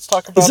 Anyways, let's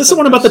talk about... Is this the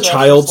one about the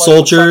child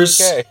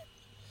soldiers?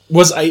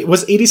 Was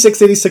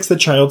 8686 the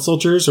child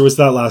soldiers, or was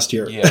that last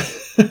year? Yeah.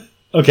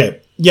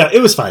 Okay. Yeah,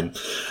 it was fine.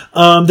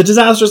 The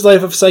Disastrous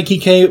Life of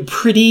Saiki K,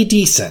 pretty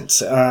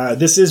decent.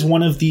 This is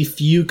one of the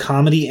few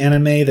comedy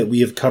anime that we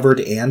have covered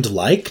and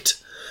liked.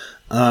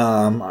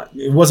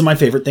 It wasn't my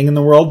favorite thing in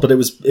the world, but it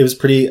was a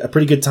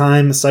pretty good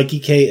time.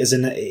 Saiki K is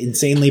an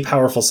insanely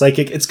powerful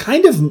psychic. It's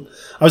kind of,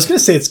 I was going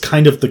to say it's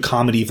kind of the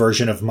comedy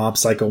version of Mob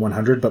Psycho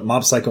 100, but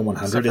Mob Psycho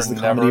 100 is the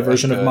comedy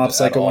version of Mob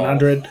Psycho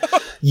 100.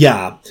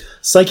 Yeah.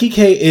 Saiki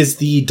K is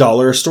the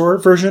dollar store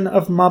version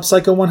of Mob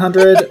Psycho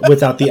 100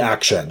 without the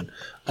action.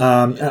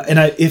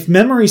 If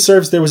memory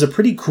serves, there was a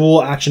pretty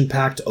cool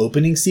action-packed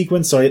opening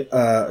sequence. So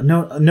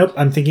nope,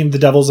 I'm thinking of The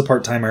Devil's a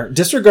Part-Timer.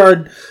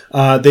 Disregard,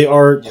 they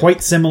are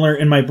quite similar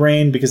in my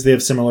brain because they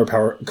have similar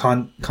power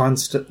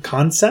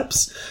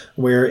concepts,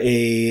 where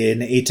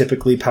an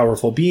atypically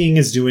powerful being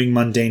is doing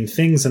mundane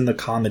things and the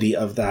comedy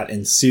of that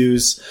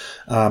ensues.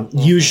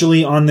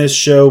 Usually on this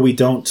show, we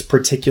don't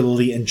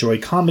particularly enjoy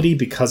comedy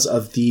because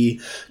of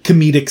the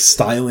comedic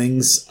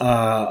stylings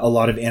a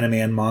lot of anime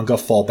and manga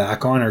fall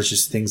back on, or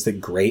just things that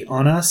grate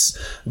on us.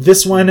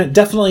 This one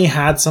definitely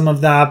had some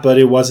of that, but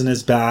it wasn't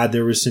as bad.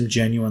 There was some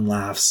genuine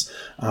laughs.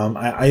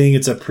 I think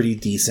it's a pretty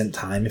decent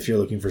time if you're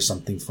looking for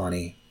something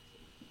funny.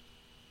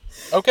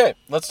 Okay,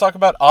 let's talk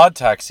about Odd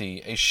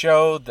Taxi, a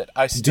show that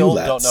I still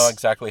don't know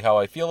exactly how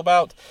I feel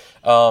about.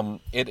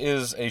 It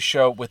is a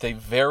show with a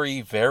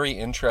very, very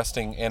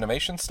interesting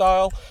animation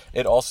style.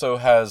 It also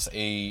has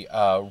a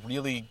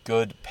really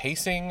good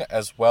pacing,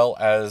 as well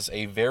as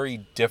a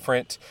very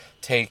different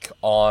take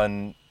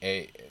on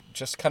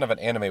just kind of an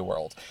anime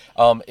world.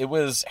 It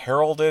was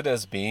heralded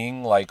as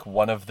being like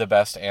one of the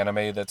best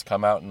anime that's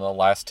come out in the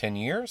last 10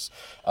 years.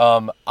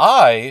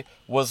 I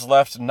was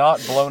left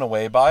not blown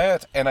away by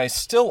it, and I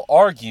still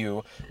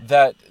argue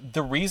that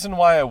the reason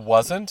why I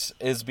wasn't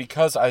is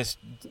because I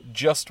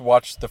just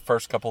watched the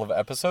first couple of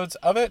episodes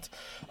of it,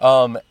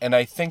 and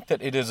I think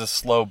that it is a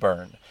slow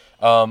burn.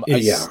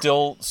 I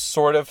still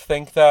sort of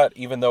think that,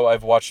 even though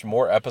I've watched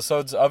more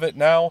episodes of it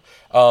now,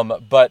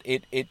 but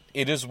it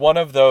is one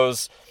of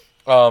those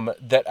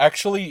that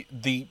actually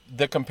the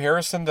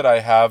comparison that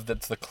I have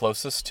that's the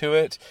closest to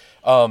it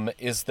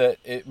is that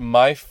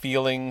my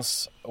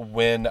feelings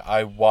when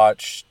I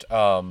watched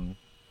why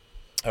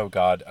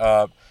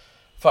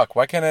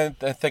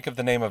can't I think of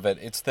the name of it?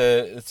 It's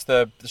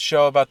the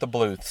show about the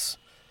Bluths.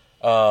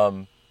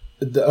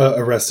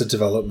 Arrested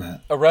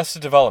Development.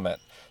 Arrested Development.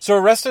 So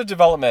Arrested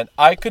Development,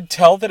 I could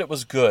tell that it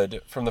was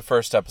good from the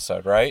first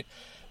episode, right?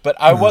 But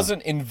I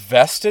wasn't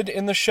invested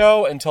in the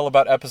show until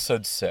about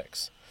episode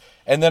 6.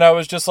 And then I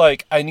was just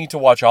like, I need to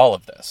watch all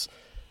of this.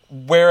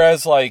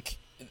 Whereas, like,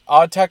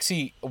 Odd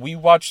Taxi,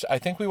 I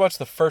think we watched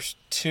the first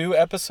 2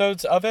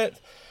 episodes of it.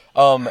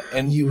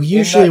 And you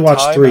usually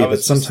watch 3,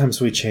 but sometimes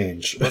we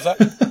change. Was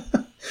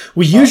that?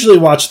 We usually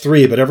watch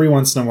 3, but every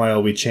once in a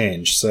while we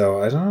change,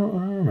 so I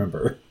don't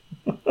remember.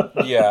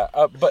 Yeah,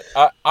 but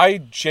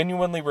I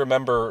genuinely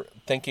remember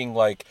thinking,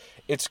 like,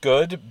 it's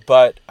good,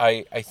 but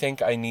I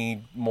think I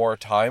need more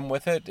time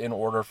with it in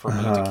order for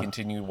me to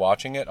continue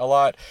watching it a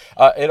lot.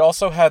 It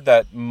also had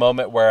that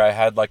moment where I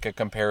had, like, a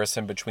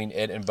comparison between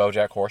it and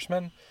BoJack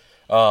Horseman.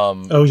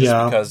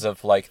 Because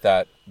of, like,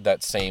 that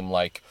same,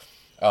 like...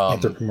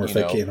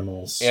 anthropomorphic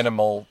animals.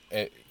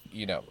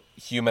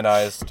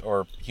 Humanized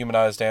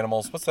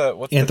animals. What's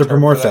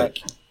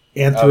anthropomorphic?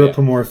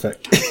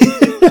 Anthropomorphic.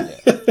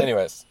 Yeah.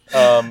 Anyways,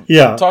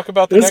 talk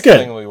about the next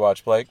thing we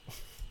watched, Blake.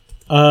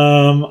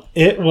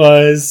 It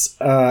was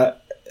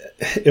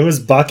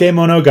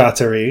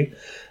Bakemonogatari,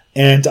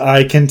 and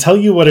I can tell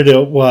you what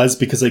it was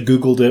because I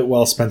googled it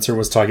while Spencer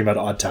was talking about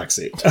Odd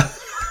Taxi.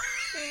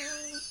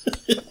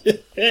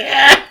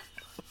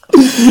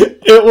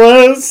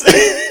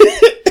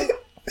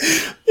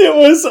 It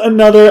was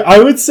another, I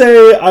would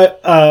say,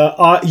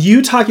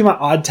 you talking about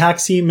Odd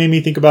Taxi made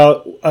me think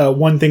about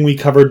one thing we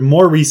covered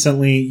more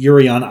recently,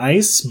 Yuri on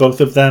Ice.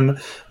 Both of them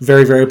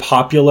very, very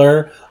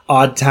popular.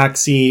 Odd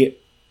Taxi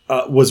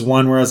was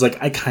one where I was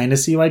like, I kind of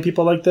see why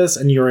people like this.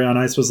 And Yuri on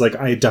Ice was like,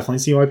 I definitely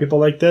see why people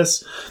like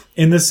this.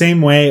 In the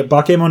same way,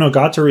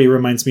 Bakemonogatari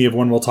reminds me of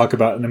one we'll talk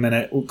about in a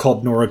minute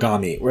called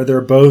Noragami, where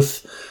they're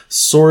both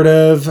sort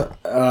of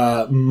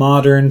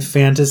modern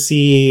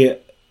fantasy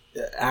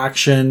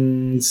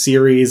action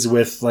series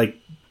with like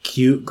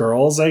cute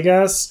girls, I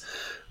guess.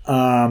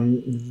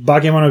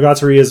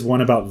 Bakemonogatari is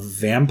one about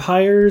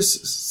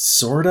vampires,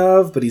 sort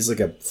of, but he's like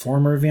a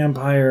former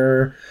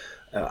vampire.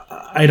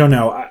 I don't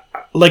know.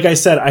 Like I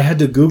said, I had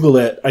to Google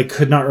it. I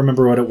could not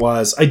remember what it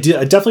was. I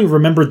definitely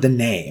remembered the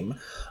name,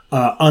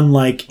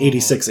 unlike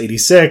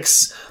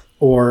 8686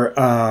 or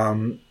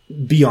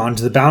Beyond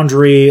the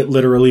Boundary.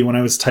 Literally, when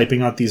I was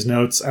typing out these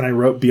notes and I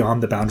wrote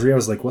Beyond the Boundary, I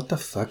was like, what the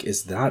fuck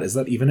is that? Is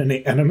that even an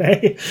anime?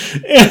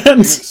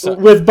 And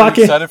with Bake... Are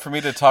you excited for me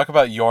to talk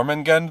about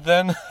Jormungand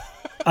then?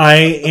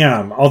 I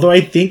am. Although I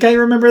think I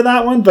remember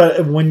that one,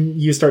 but when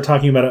you start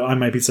talking about it, I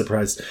might be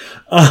surprised.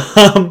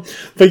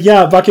 But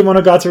yeah,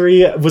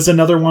 Bakemonogatari was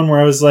another one where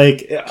I was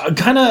like,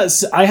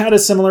 I had a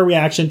similar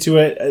reaction to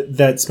it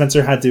that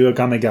Spencer had to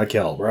Akame ga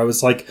Kill, where I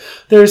was like,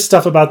 there's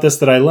stuff about this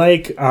that I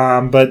like,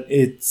 but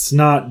it's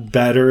not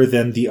better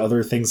than the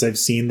other things I've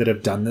seen that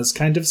have done this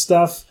kind of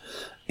stuff.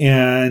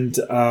 And,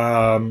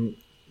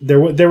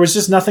 there was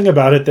just nothing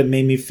about it that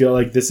made me feel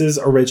like this is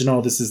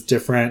original, this is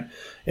different.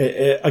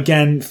 It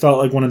again felt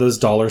like one of those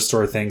dollar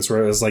store things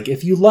where it was like,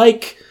 if you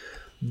like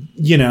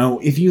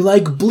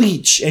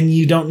Bleach and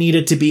you don't need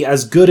it to be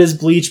as good as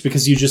Bleach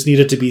because you just need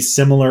it to be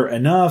similar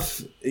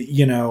enough,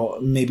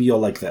 maybe you'll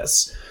like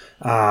this.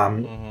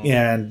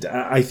 And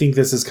I think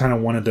this is kind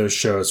of one of those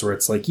shows where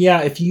it's like,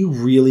 yeah, if you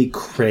really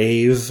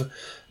crave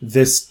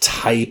this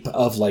type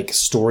of like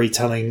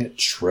storytelling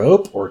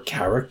trope or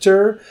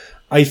character,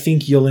 I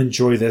think you'll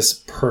enjoy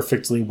this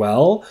perfectly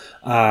well.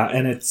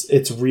 And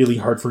it's really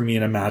hard for me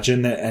to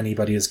imagine that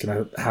anybody is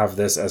going to have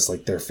this as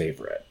like their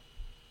favorite.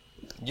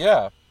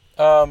 Yeah.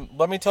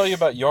 Let me tell you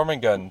about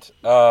Jormungand.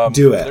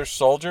 Do it. There's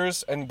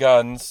soldiers and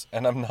guns,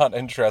 and I'm not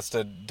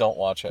interested. Don't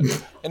watch it.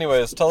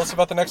 Anyways, tell us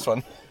about the next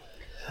one.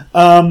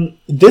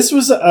 This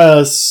was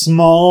a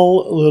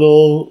small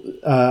little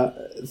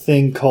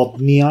thing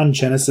called Neon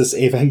Genesis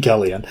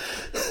Evangelion.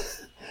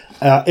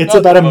 It's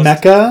about a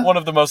mecha. One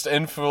of the most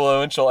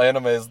influential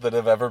animes that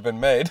have ever been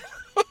made.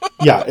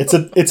 Yeah,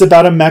 it's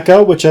about a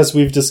mecha, which, as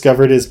we've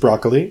discovered, is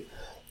broccoli.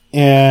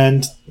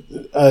 And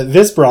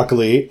this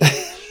broccoli...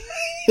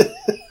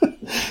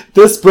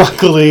 this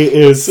broccoli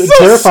is so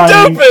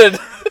terrifying. Stupid!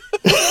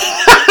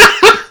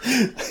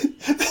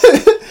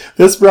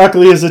 This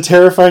broccoli is a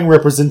terrifying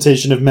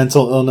representation of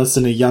mental illness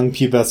in a young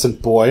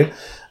pubescent boy.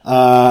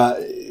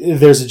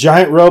 There's a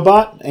giant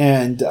robot,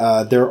 and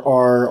there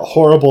are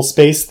horrible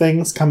space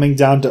things coming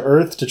down to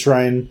Earth to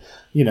try and,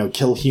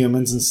 kill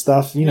humans and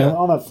stuff.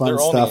 All that fun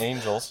stuff. They're only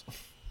angels.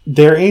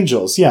 They're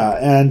angels, yeah.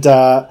 And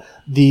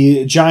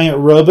the giant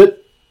robot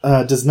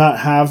does not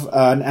have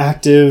an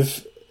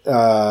active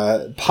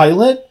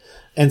pilot.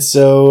 And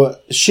so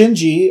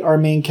Shinji, our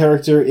main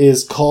character,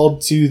 is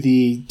called to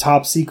the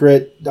top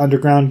secret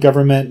underground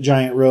government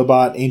giant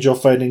robot angel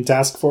fighting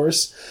task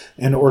force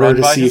in order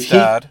to see if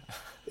dad.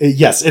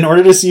 In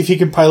order to see if he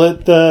can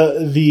pilot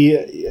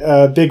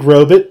the big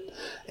robot,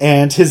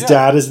 and his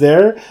dad is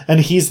there, and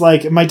he's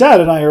like, my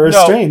dad and I are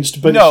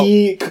estranged, but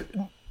he's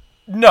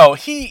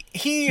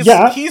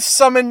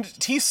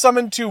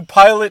summoned to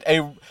pilot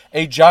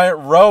a giant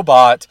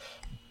robot,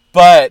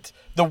 but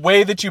the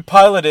way that you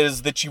pilot it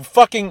is that you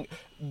fucking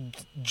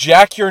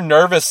jack your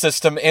nervous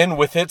system in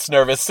with its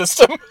nervous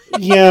system.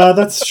 Yeah,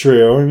 that's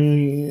true. I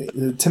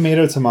mean,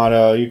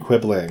 tomato, you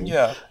quibbling.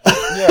 Yeah.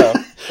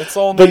 It's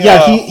only. But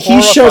yeah,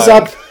 he shows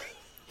up.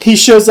 he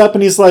shows up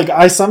and he's like,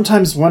 I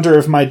sometimes wonder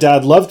if my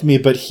dad loved me,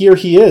 but here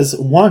he is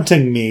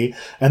wanting me.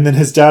 And then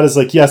his dad is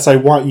like, yes, I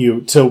want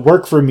you to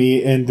work for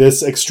me in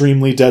this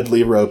extremely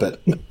deadly robot.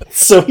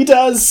 So he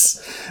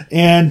does.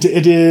 And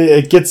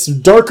it gets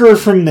darker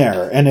from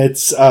there. And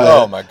it's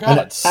oh my God,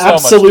 an so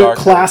absolute much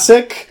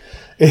classic.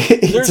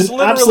 It's there's an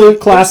absolute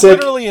classic. There's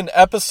literally an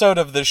episode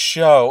of this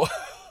show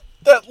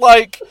that,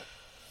 like,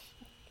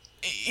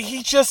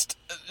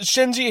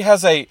 Shinji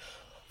has a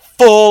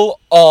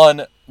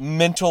full-on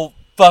mental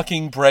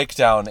fucking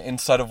breakdown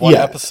inside of one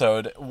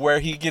episode where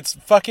he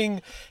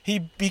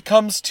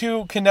becomes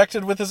too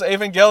connected with his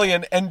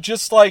Evangelion and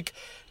just, like,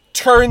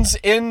 turns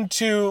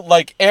into,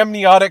 like,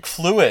 amniotic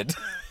fluid.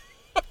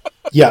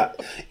 Yeah.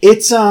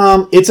 It's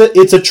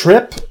a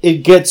trip.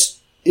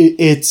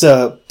 It's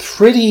a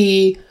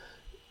pretty,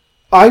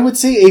 I would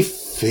say, a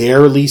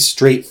fairly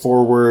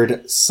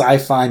straightforward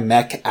sci-fi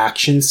mech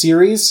action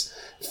series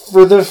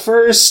for the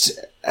first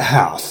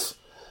half.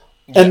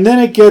 And then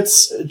it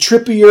gets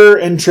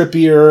trippier and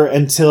trippier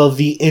until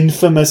the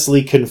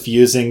infamously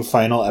confusing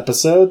final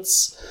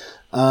episodes.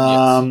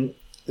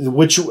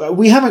 Which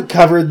we haven't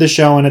covered the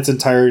show in its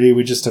entirety.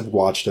 We just have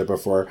watched it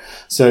before.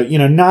 So,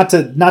 not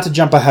to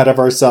jump ahead of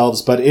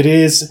ourselves, but it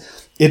is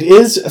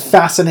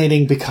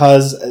fascinating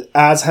because,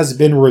 as has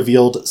been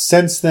revealed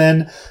since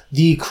then,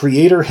 the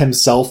creator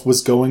himself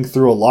was going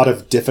through a lot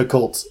of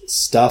difficult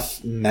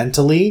stuff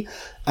mentally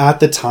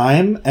at the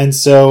time. And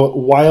so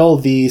while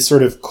the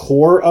sort of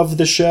core of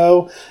the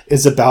show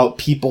is about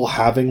people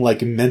having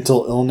like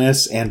mental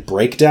illness and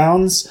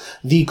breakdowns,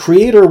 the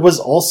creator was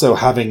also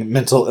having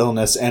mental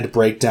illness and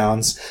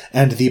breakdowns.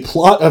 And the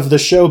plot of the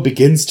show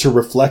begins to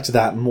reflect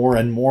that more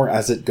and more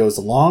as it goes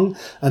along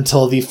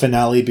until the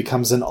finale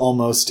becomes an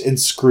almost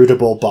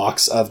inscrutable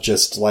box of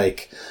just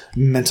like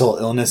mental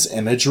illness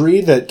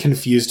imagery that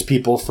confused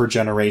people for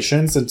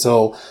generations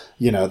until,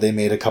 they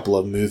made a couple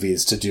of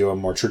movies to do a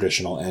more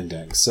traditional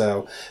ending.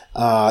 So,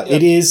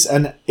 it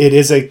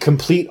is a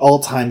complete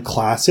all-time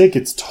classic.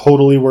 It's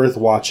totally worth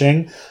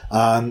watching.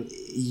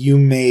 You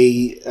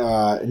may,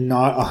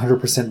 not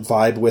 100%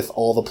 vibe with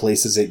all the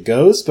places it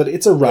goes, but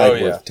it's a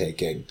ride worth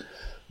taking.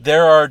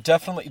 There are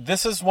definitely,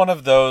 this is one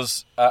of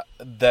those,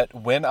 that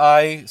when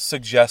I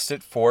suggest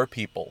it for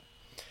people,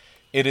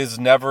 it is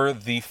never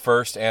the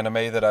first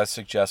anime that I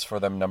suggest for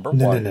them, number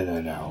one.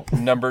 No.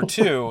 Number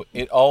two,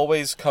 it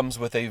always comes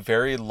with a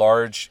very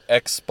large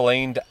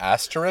explained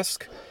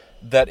asterisk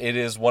that it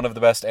is one of the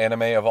best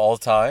anime of all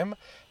time,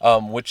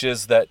 which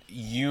is that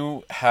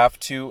you have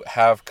to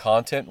have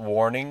content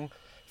warning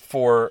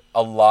for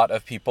a lot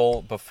of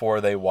people before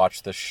they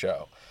watch the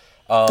show.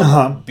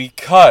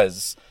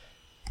 Because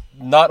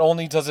not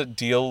only does it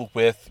deal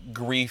with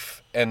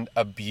grief and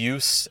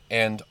abuse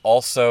and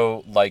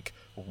also, like,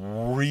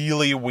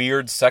 really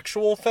weird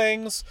sexual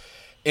things,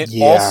 it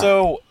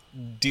also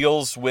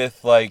deals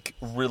with like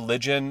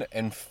religion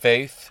and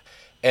faith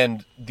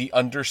and the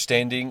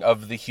understanding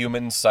of the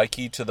human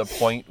psyche to the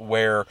point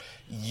where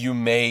you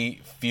may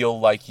feel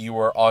like you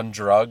are on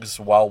drugs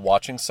while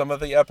watching some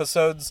of the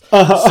episodes.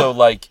 So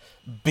like,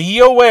 be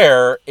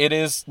aware, it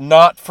is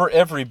not for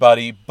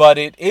everybody, but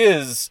it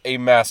is a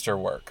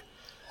masterwork.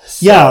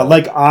 So, yeah,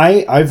 like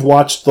I've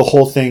watched the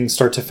whole thing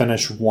start to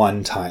finish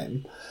one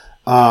time.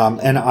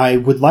 And I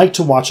would like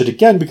to watch it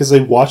again because I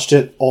watched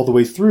it all the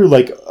way through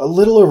like a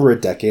little over a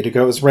decade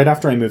ago. It was right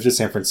after I moved to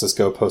San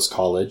Francisco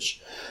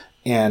post-college.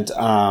 And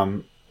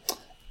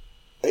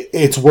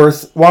it's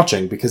worth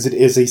watching because it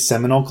is a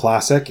seminal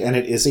classic and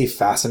it is a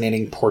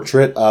fascinating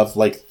portrait of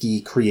like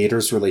the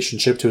creator's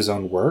relationship to his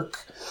own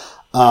work.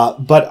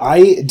 But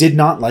I did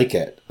not like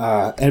it.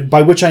 And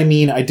by which I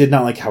mean I did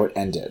not like how it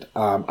ended.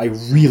 I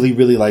really,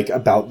 really like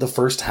about the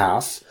first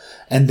half.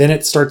 And then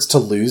it starts to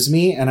lose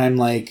me, and I'm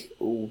like,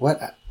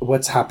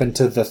 what's happened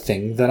to the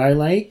thing that I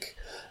like?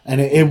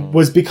 And it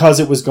was because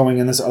it was going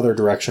in this other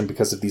direction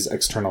because of these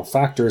external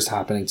factors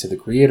happening to the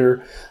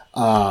creator.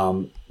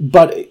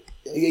 But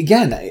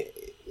again,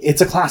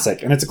 it's a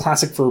classic, and it's a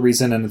classic for a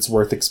reason, and it's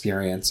worth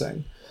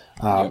experiencing.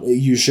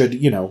 You should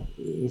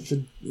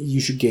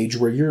gauge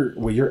where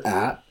you're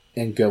at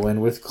and go in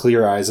with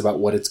clear eyes about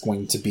what it's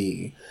going to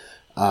be.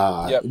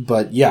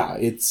 But yeah,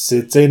 it's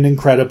an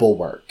incredible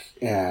work.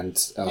 And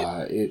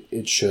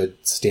it should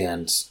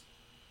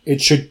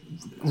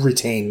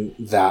retain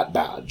that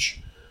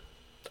badge.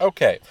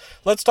 Okay,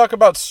 let's talk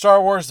about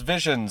Star Wars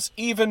Visions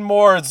even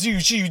more. And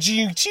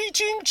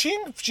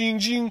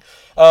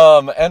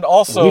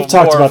also we've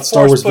talked about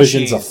Star Wars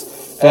Visions a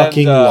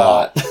fucking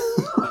lot.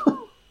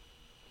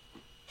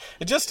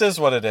 It just is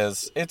what it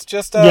is. It's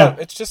just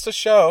a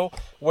show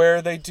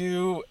where they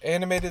do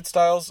animated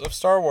styles of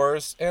Star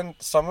Wars, and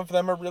some of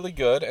them are really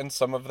good, and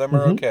some of them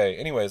are okay.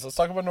 Anyways, let's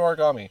talk about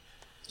Noragami.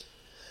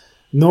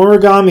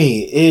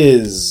 Noragami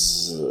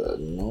is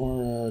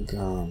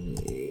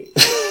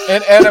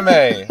an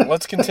anime.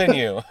 Let's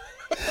continue.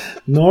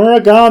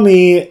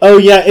 Noragami. Oh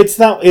yeah,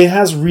 it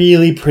has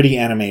really pretty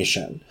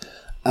animation.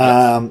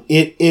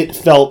 It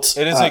felt.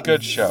 It is a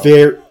good show.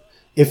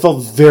 It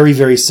felt very,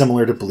 very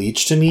similar to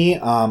Bleach to me.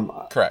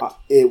 Correct.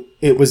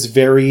 It was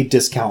very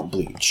discount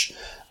Bleach.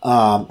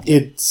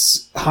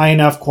 It's high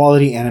enough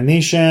quality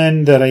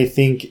animation that I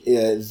think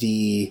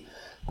the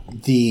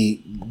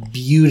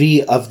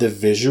beauty of the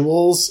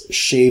visuals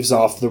shaves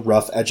off the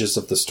rough edges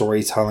of the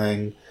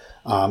storytelling.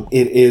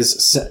 It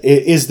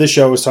is the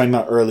show I was talking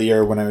about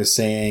earlier when I was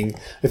saying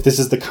if this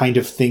is the kind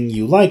of thing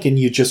you like and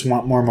you just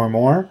want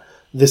more,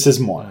 this is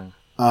more.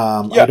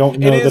 I don't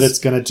know that it's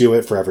going to do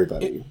it for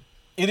everybody.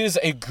 It is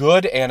a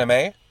good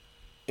anime.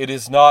 It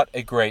is not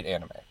a great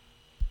anime.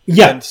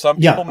 Yeah. And some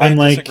people may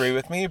disagree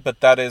with me, but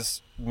that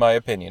is my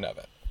opinion of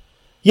it.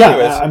 Yeah,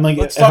 Anyways, I'm like,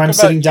 if I'm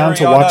sitting down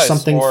to watch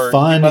something fun, it's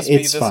fun. You must be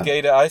this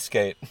gay to ice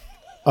skate.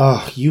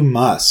 Oh, you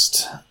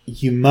must.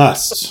 You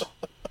must.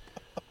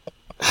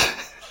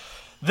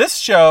 This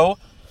show...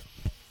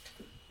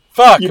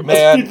 Fuck, you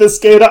man. Must be this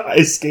gay to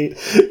ice skate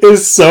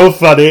is so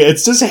funny.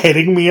 It's just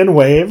hitting me in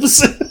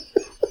waves.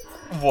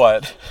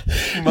 What?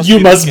 You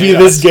must be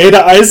this gay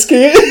to ice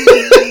skate?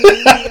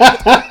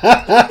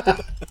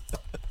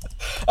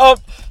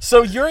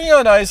 So Yuri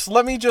on Ice,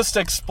 let me just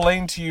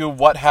explain to you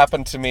what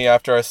happened to me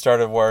after I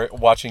started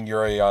watching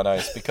Yuri on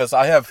Ice, because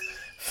I have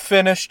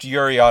finished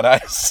Yuri on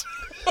Ice.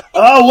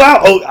 Oh,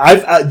 wow.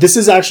 Oh, this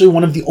is actually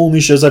one of the only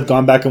shows I've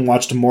gone back and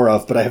watched more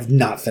of, but I have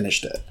not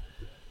finished it.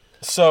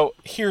 So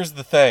here's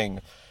the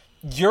thing.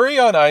 Yuri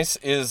on Ice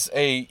is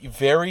a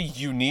very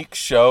unique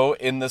show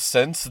in the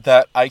sense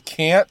that I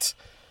can't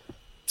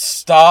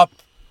stop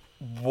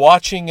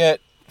watching it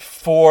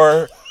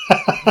for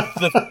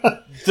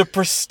the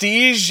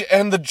prestige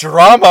and the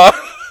drama.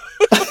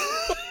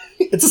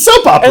 It's a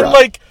soap opera. And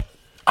like,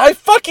 I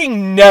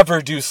fucking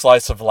never do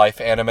slice of life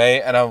anime,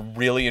 and I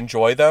really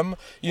enjoy them.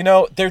 You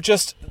know, they're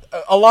just,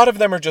 a lot of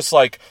them are just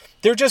like,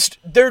 they're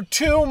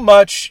too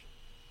much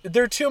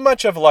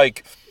of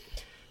like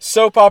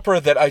soap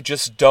opera that I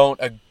just don't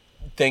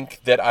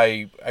think that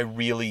I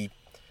really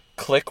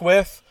click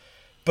with.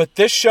 But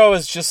this show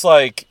is just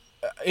like,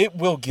 it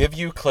will give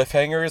you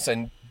cliffhangers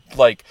and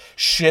like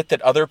shit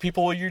that other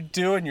people will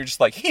do, and you're just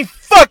like, he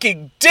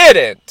fucking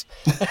didn't.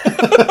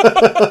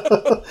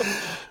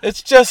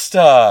 It's just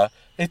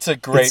it's a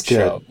great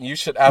show. You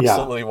should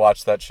absolutely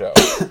watch that show.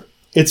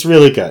 It's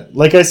really good.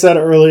 Like I said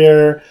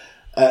earlier,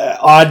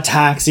 Odd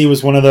Taxi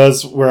was one of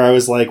those where I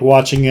was like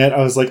watching it,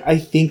 I was like, I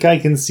think I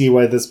can see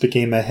why this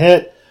became a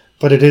hit,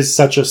 but it is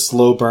such a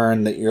slow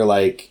burn that you're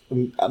like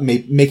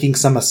making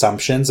some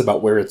assumptions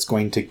about where it's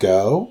going to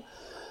go.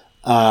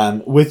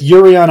 With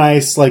Yuri on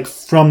Ice, like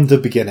from the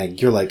beginning,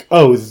 you're like,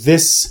 oh,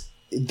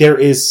 there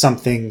is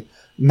something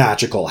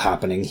magical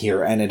happening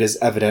here, and it is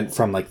evident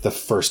from like the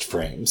first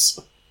frames.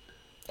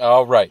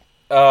 All right.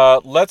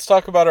 Let's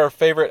talk about our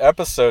favorite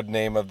episode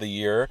name of the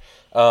year.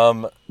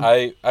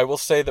 I will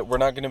say that we're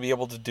not going to be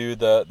able to do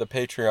the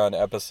Patreon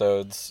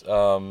episodes,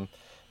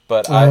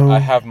 but I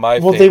have my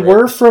favorite. Well, they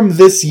were from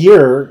this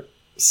year,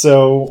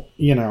 so,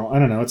 you know, I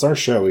don't know. It's our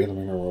show. We gotta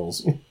make our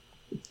rules.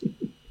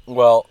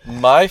 Well,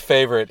 my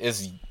favorite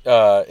is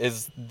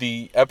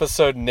the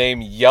episode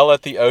name Yell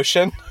at the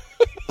Ocean.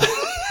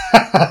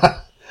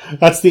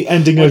 That's the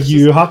ending of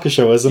Yu Yu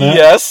Hakusho, isn't it?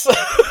 Yes.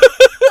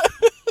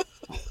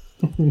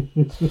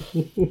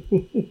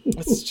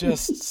 It's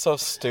just so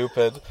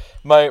stupid.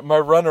 My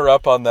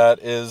runner-up on that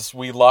is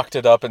We Locked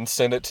It Up and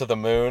Sent It to the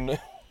Moon,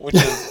 which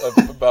is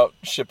about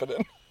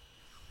Shippuden.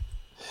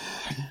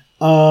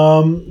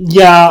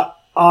 Yeah,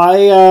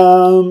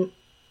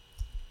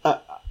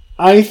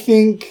 I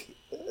think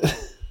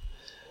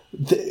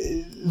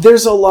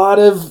there's a lot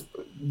of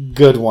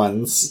good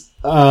ones.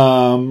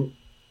 I'm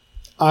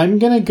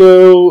gonna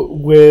go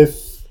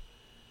with,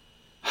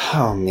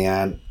 oh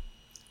man,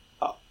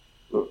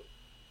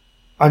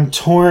 I'm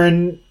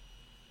torn.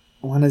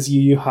 One is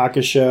Yu Yu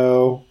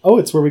Hakusho. Oh,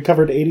 it's where we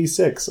covered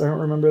 86. I don't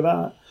remember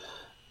that.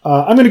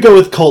 I'm gonna go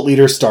with Cult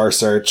Leader Star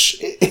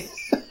Search.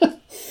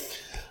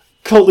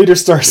 Cult Leader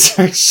Star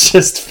Search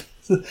just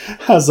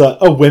has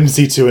a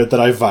whimsy to it that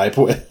I vibe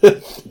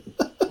with.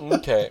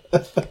 Okay.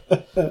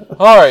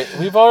 All right.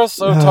 We've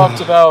also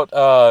talked about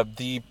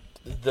the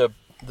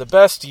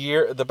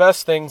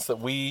best things that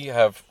we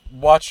have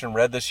watched and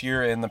read this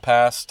year in the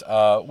past.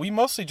 We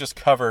mostly just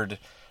covered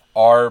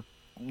our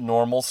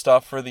normal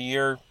stuff for the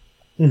year.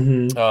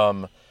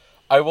 Mm-hmm.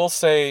 I will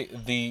say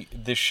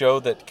the show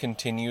that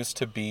continues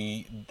to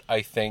be,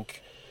 I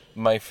think,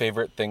 my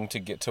favorite thing to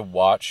get to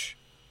watch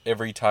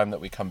every time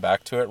that we come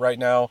back to it right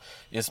now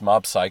is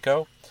Mob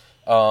Psycho.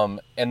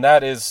 And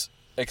that is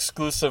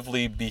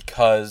exclusively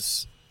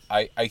because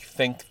I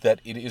think that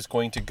it is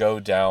going to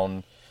go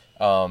down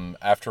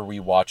after we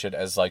watch it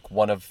as like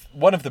one of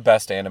the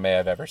best anime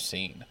I've ever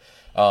seen.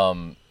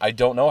 I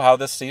don't know how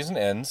this season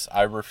ends.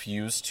 I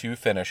refuse to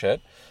finish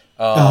it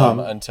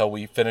until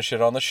we finish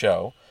it on the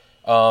show.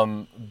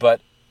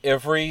 But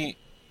every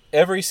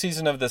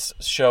season of this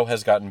show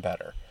has gotten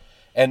better.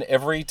 And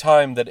every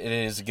time that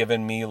it has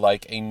given me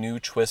like a new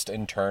twist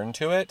and turn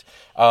to it,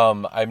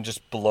 I'm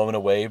just blown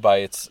away by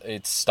its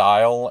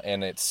style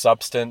and its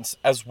substance,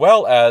 as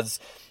well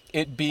as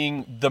it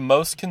being the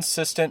most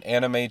consistent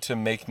anime to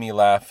make me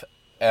laugh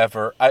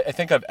ever. I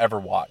think I've ever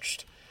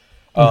watched.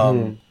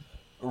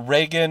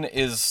 Reagan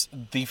is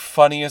the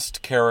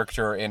funniest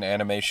character in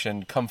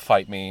animation. Come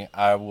fight me.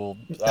 I will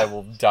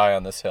die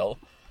on this hill.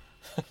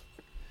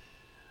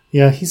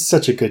 Yeah, he's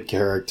such a good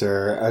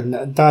character,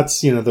 and that's,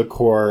 the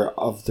core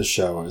of the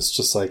show is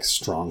just like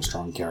strong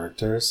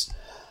characters.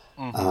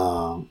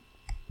 Mm-hmm.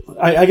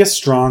 I guess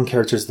strong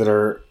characters that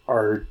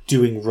are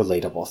doing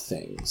relatable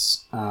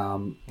things.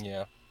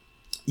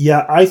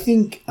 Yeah, I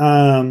think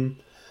Mob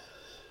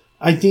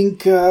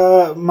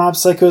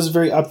Psycho is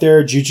very up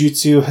there.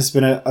 Jujutsu has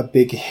been a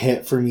big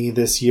hit for me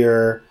this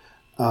year,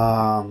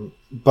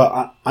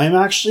 but I'm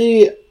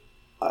actually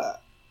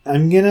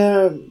I'm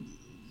gonna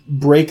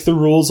break the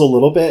rules a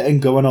little bit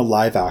and go in a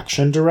live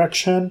action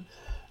direction.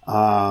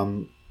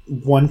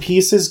 One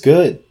Piece is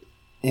good,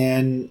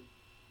 and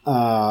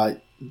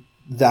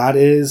that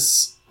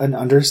is an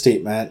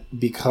understatement,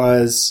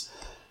 because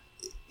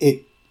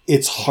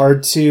it's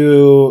hard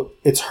to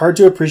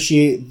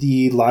appreciate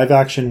the live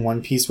action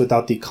One Piece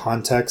without the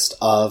context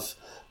of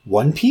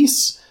One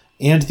Piece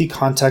and the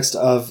context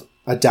of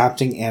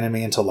adapting anime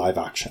into live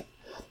action.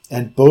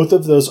 And both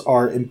of those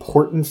are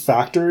important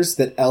factors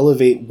that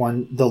elevate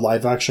the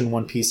live action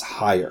One Piece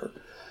higher.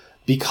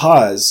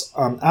 Because,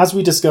 as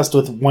we discussed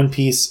with One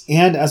Piece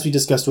and as we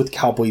discussed with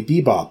Cowboy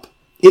Bebop,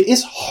 it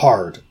is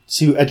hard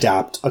to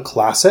adapt a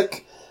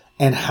classic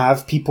and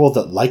have people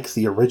that like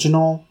the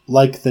original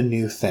like the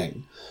new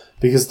thing.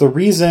 Because the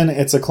reason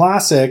it's a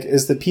classic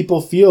is that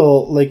people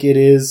feel like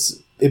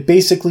it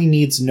basically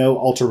needs no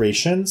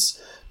alterations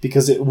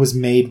because it was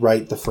made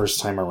right the first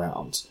time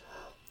around.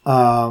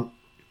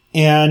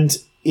 And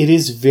it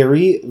is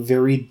very,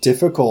 very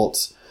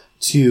difficult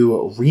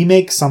to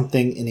remake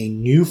something in a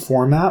new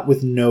format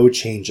with no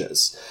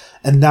changes.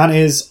 And that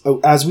is,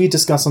 as we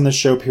discuss on the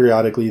show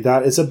periodically,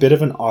 that is a bit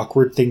of an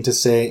awkward thing to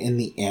say in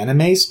the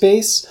anime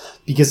space,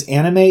 because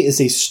anime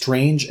is a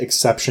strange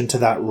exception to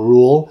that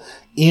rule,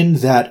 in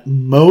that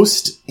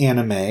most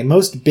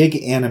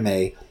big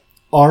anime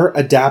are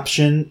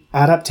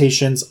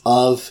adaptations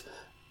of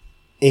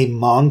a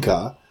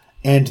manga,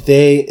 and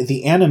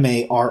the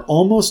anime are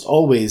almost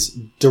always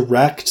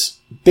direct,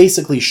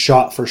 basically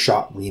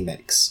shot-for-shot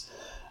remakes.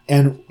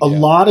 And a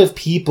lot of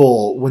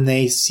people, when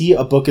they see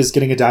a book is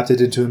getting adapted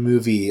into a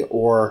movie,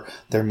 or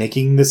they're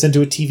making this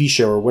into a TV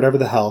show or whatever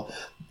the hell,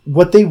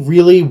 what they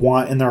really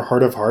want in their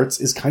heart of hearts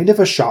is kind of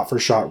a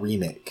shot-for-shot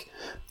remake.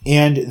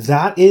 And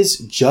that is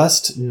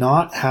just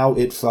not how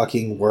it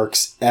fucking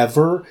works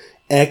ever,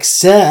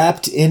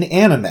 except in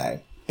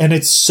anime. And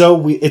it's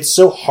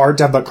so hard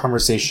to have that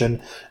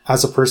conversation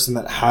as a person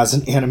that has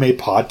an anime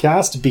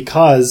podcast,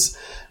 because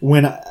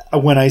when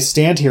I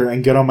stand here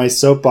and get on my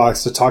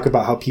soapbox to talk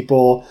about how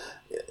people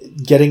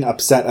getting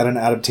upset at an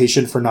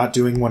adaptation for not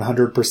doing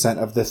 100%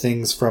 of the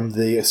things from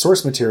the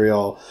source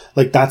material,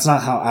 like, that's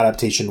not how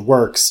adaptation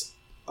works,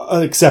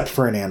 except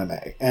for an anime.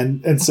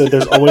 And so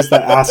there's always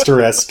that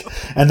asterisk,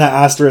 and that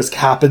asterisk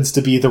happens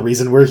to be the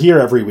reason we're here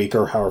every week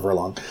or however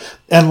long.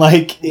 And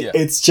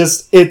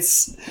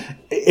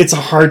it's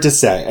hard to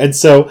say. And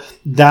so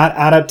that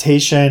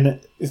adaptation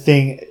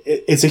thing,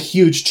 it's a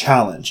huge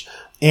challenge.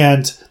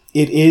 And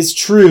it is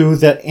true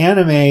that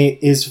anime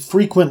is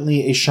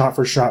frequently a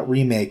shot-for-shot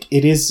remake.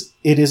 It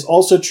is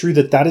also true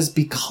that is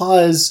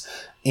because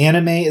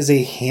anime is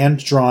a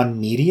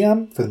hand-drawn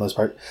medium, for the most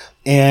part,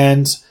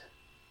 and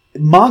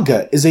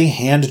manga is a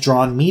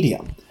hand-drawn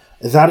medium.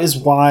 That is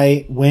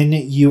why when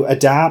you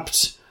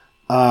adapt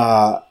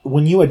an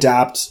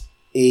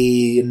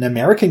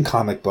American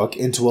comic book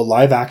into a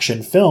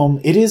live-action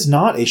film, it is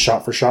not a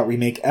shot-for-shot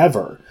remake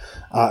ever,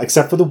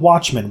 except for The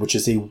Watchmen, which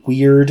is a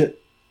weird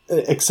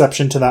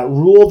exception to that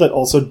rule that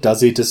also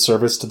does a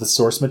disservice to the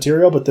source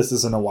material, but this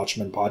isn't a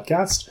Watchmen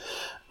podcast.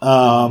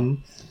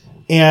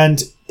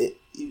 And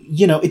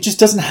it just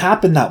doesn't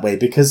happen that way,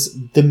 because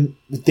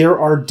there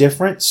are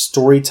different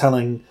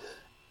storytelling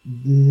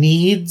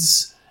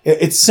needs.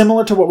 It's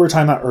similar to what we were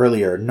talking about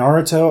earlier.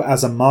 Naruto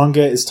as a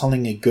manga is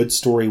telling a good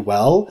story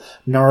well.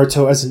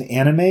 Naruto as an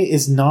anime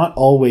is not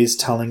always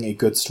telling a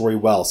good story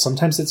well.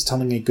 Sometimes it's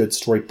telling a good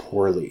story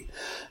poorly.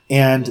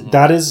 And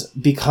that is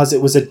because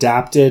it was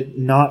adapted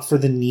not for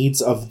the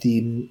needs of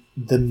the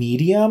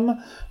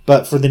medium,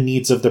 but for the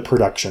needs of the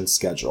production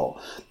schedule.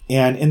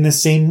 And in the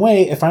same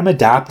way, if I'm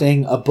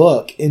adapting a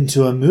book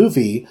into a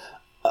movie,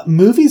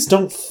 movies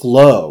don't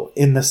flow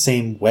in the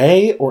same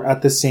way or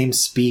at the same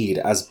speed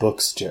as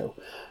books do.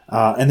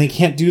 And they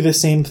can't do the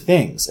same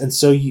things. And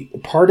so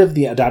part of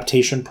the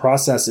adaptation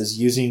process is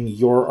using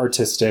your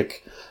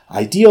artistic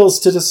ideals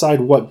to decide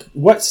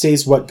what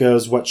stays, what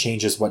goes, what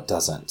changes, what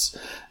doesn't.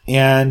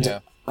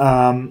 And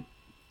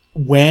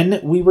when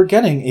we were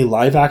getting a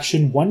live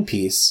action One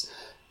Piece,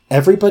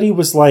 everybody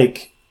was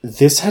like,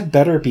 this had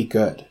better be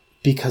good,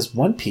 because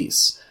One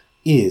Piece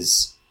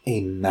is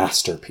a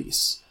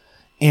masterpiece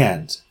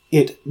and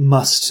it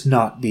must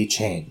not be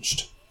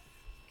changed.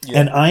 Yeah.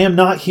 And I am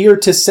not here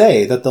to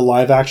say that the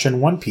live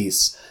action One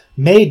Piece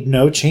made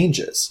no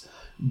changes,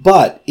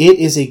 but it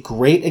is a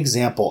great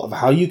example of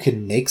how you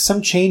can make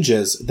some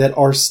changes that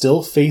are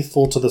still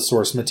faithful to the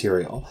source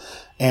material.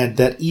 And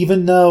that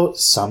even though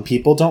some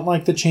people don't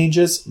like the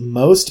changes,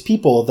 most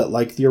people that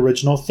like the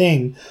original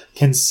thing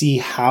can see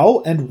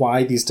how and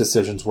why these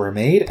decisions were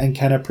made and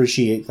can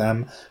appreciate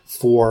them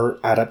for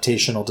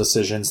adaptational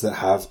decisions that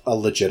have a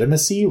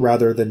legitimacy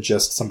rather than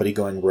just somebody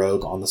going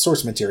rogue on the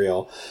source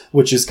material,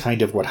 which is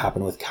kind of what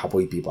happened with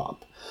Cowboy Bebop.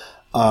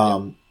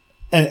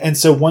 And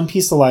so One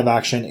Piece the live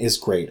action is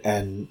great,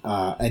 and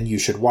you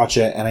should watch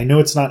it. And I know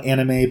it's not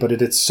anime, but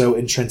it's so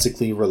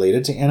intrinsically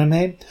related to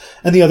anime.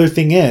 And the other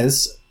thing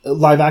is,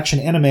 live action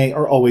anime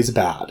are always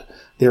bad.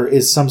 There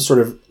is some sort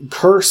of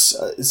curse.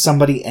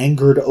 Somebody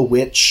angered a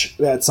witch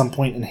at some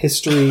point in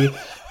history,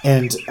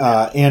 and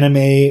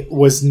anime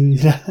was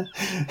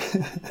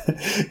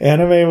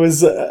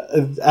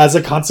as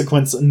a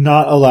consequence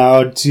not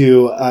allowed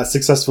to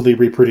successfully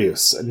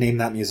reproduce. Name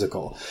that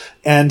musical.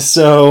 And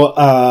so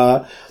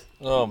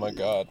oh my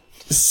god!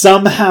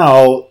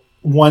 Somehow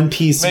One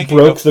Piece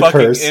broke the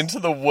curse. Into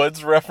the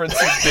Woods references,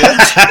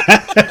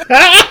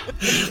 bitch.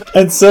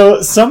 And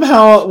so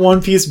somehow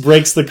One Piece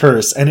breaks the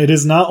curse, and it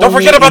is not. Don't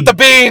forget about the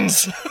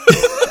beans.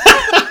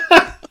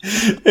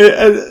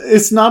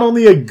 It's not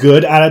only a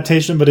good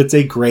adaptation, but it's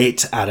a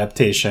great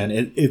adaptation.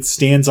 It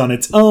stands on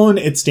its own.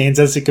 It stands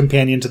as a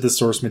companion to the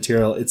source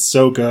material. It's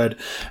so good.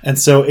 And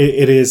so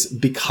it is,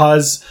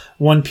 because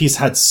One Piece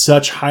had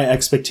such high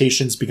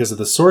expectations because of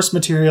the source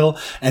material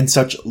and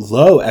such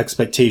low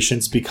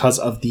expectations because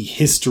of the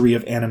history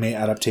of anime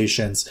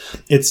adaptations.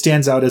 It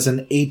stands out as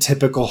an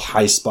atypical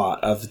high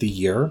spot of the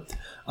year.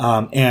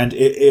 And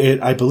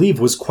it, I believe,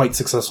 was quite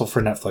successful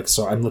for Netflix.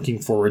 So I'm looking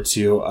forward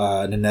to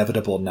an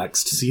inevitable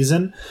next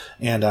season.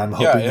 And I'm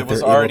hoping that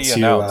they're able to...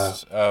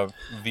 announced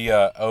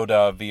via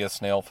Oda, via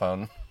snail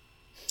phone.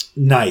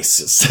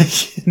 Nice.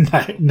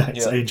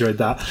 Nice. Yeah. I enjoyed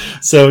that.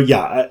 So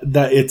yeah,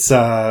 it's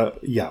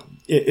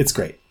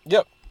great.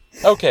 Yep.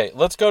 Okay,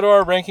 let's go to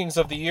our rankings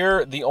of the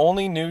year. The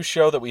only new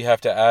show that we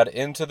have to add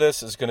into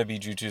this is going to be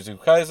Jujutsu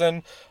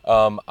Kaisen.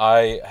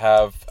 I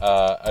have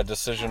a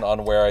decision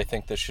on where I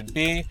think this should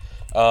be.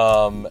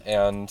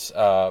 And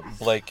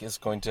Blake is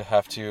going to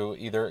have to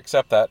either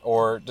accept that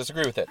or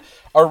disagree with it.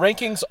 Our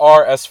rankings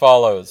are as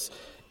follows.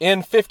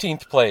 In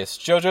 15th place,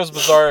 JoJo's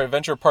Bizarre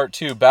Adventure Part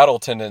 2, Battle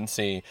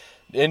Tendency.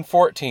 In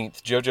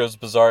 14th, JoJo's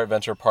Bizarre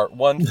Adventure Part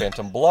 1,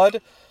 Phantom Blood.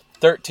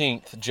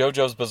 13th,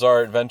 JoJo's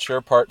Bizarre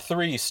Adventure Part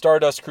 3,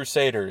 Stardust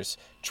Crusaders.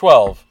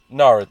 12,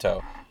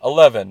 Naruto.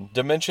 11,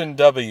 Dimension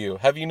W.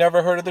 Have you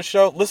never heard of the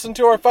show? Listen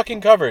to our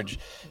fucking coverage.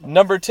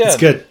 Number 10, it's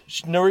good.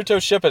 Naruto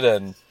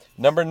Shippuden.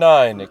 Number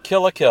 9,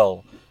 Kill la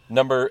Kill.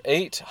 Number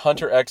 8,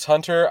 Hunter x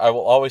Hunter. I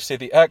will always say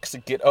the X.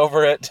 Get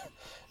over it.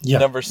 Yeah,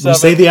 Number 7, we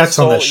say the X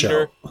Soul on this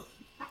Eater. show.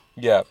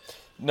 Yeah.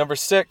 Number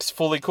 6,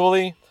 Fooly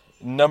Cooly.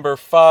 Number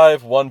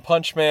 5, One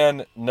Punch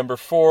Man. Number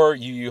 4,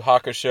 Yu Yu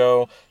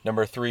Hakusho.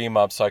 Number 3,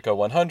 Mob Psycho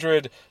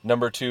 100.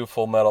 Number 2,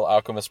 Full Metal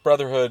Alchemist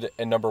Brotherhood.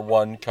 And number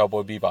 1,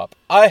 Cowboy Bebop.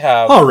 I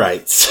have... All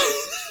right.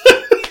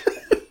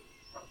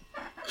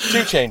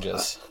 2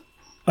 changes.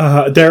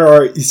 There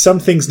are... Some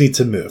things need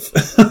to move.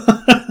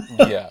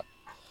 Yeah.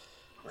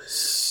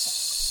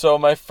 So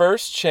my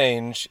first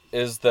change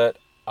is that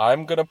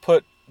I'm going to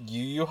put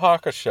Yu Yu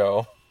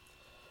Hakusho...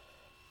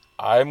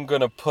 I'm going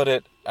to put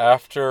it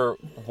after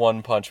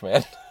One Punch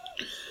Man.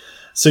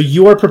 So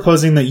you are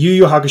proposing that Yu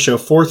Yu Hakusho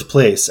 4th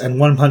place and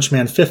One Punch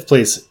Man 5th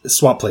place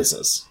swap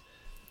places.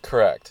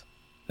 Correct.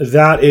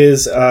 That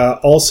is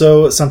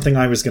also something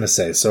I was going to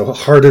say, so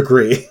hard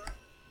agree.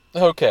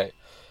 Okay.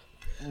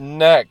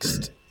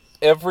 Next,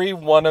 every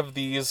one of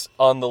these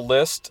on the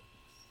list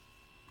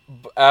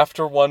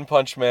after One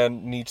Punch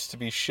Man needs to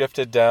be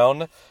shifted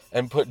down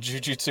and put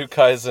Jujutsu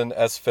Kaisen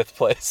as 5th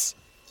place.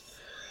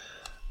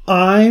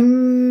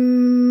 I'm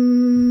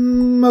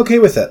okay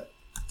with it.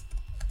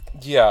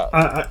 Yeah.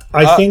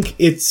 I think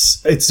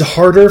it's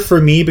harder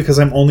for me because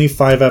I'm only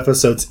 5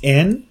 episodes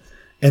in,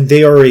 and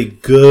they are a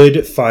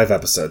good 5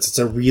 episodes. It's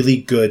a really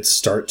good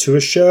start to a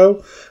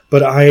show,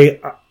 but I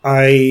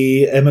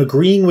am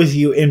agreeing with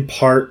you in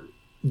part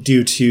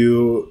due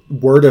to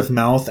word of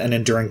mouth and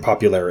enduring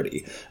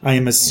popularity. I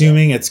am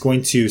assuming it's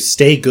going to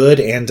stay good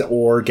and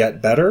or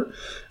get better,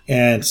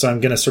 and so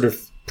I'm going to sort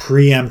of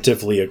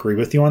preemptively agree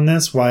with you on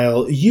this,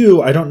 while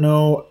you, I don't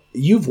know,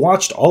 you've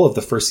watched all of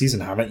the first season,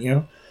 haven't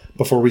you?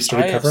 Before we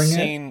started covering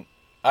it?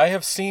 I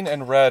have seen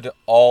and read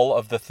all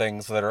of the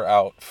things that are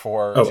out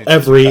for...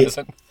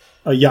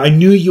 yeah, I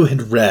knew you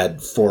had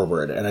read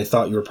Forward, and I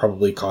thought you were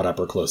probably caught up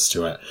or close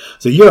to it.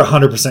 So you're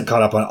 100%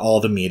 caught up on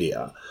all the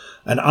media.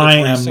 And I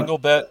am... single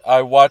bit.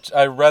 I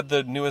read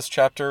the newest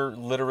chapter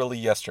literally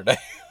yesterday.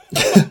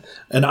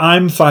 And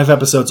I'm 5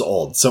 episodes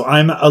old, so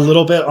I'm a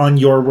little bit on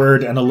your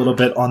word and a little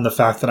bit on the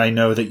fact that I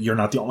know that you're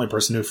not the only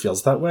person who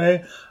feels that way.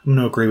 I'm going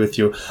to agree with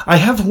you. I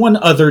have one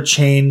other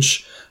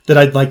change that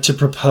I'd like to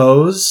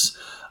propose,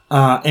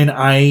 and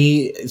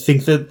I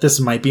think that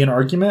this might be an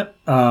argument,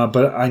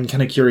 but I'm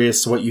kind of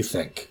curious what you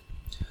think.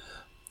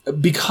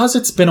 Because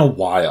it's been a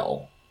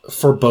while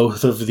for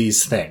both of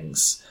these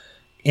things,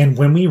 and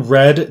when we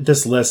read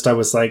this list, I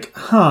was like,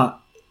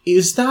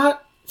 is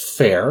that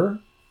fair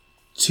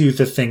to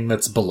the thing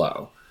that's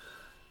below?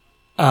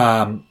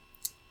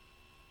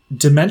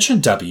 Dimension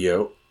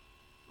W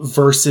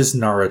versus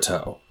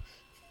Naruto.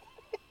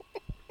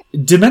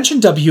 Dimension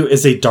W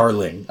is a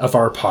darling of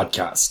our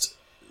podcast.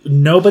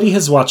 Nobody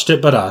has watched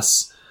it but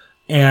us,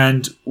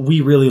 and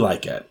we really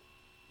like it.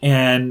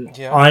 And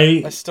Yeah,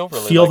 I still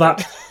really feel like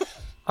that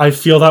I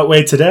feel that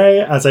way today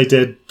as I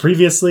did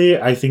previously.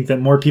 I think that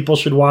more people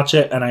should watch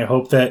it, and I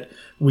hope that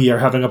we are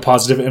having a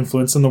positive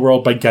influence in the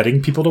world by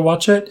getting people to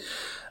watch it.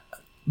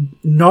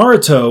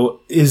 Naruto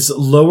is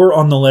lower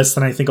on the list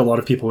than I think a lot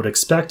of people would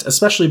expect,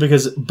 especially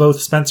because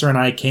both Spencer and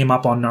I came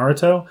up on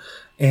Naruto,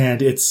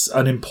 and it's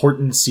an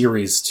important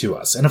series to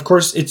us. And of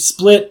course, it's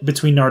split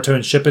between Naruto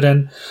and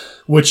Shippuden,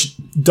 which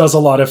does a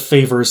lot of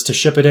favors to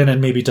Shippuden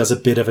and maybe does a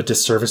bit of a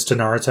disservice to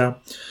Naruto.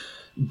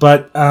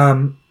 But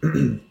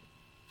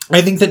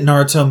I think that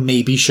Naruto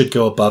maybe should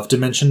go above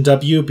Dimension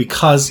W,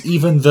 because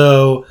even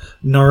though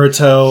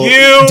Naruto...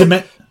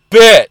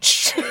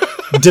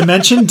 Bitch!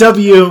 Dimension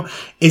W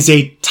is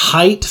a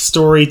tight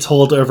story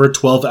told over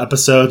 12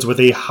 episodes with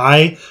a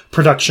high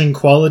production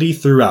quality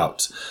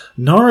throughout.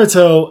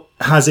 Naruto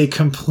has a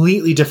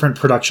completely different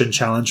production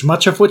challenge,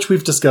 much of which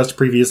we've discussed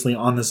previously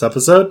on this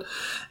episode.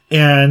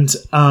 And,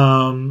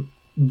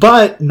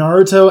 but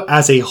Naruto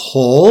as a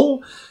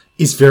whole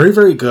is very,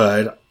 very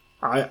good.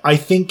 I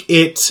think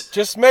it...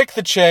 Just make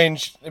the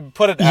change,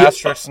 put an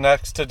asterisk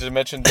next to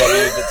Dimension W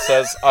that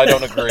says, I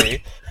don't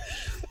agree.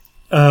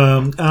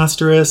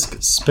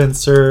 Asterisk,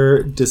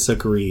 Spencer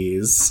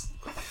disagrees.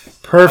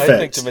 Perfect. I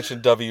think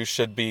Dimension W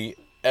should be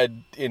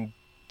in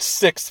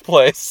 6th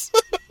place.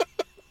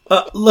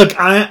 Look,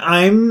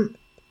 I'm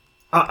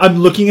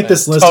looking at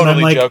this list totally and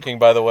I'm like... joking,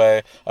 by the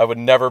way. I would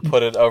never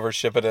put it over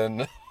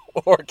Shippuden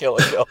or Kill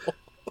la Kill.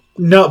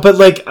 No, but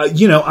like,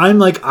 I'm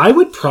like, I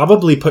would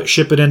probably put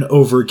Shippuden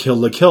over Kill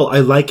la Kill. I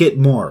like it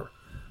more.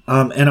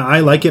 And I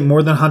like it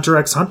more than Hunter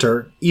x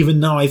Hunter, even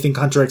though I think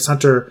Hunter x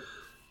Hunter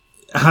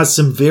has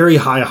some very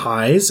high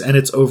highs and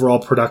its overall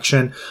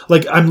production.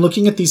 Like, I'm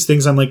looking at these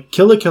things, I'm like,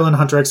 Kill la Kill and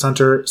Hunter x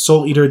Hunter,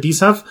 Soul Eater, these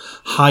have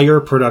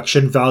higher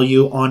production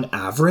value on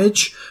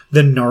average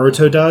than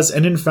Naruto does,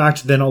 and in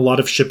fact, than a lot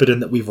of Shippuden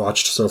that we've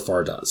watched so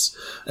far does.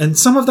 And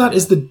some of that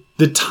is the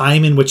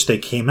time in which they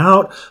came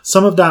out.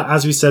 Some of that,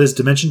 as we said, is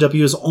Dimension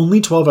W is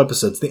only 12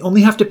 episodes. They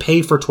only have to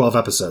pay for 12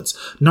 episodes.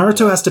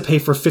 Naruto has to pay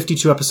for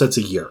 52 episodes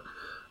a year.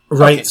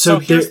 Right? Okay, so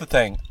here's the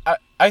thing.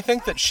 I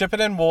think that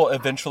Shippuden will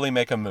eventually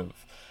make a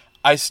move.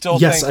 I still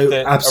think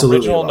that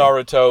original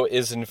Naruto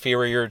is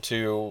inferior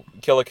to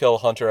Kill la Kill,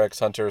 Hunter x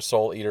Hunter,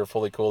 Soul Eater,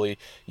 Fully Cooley,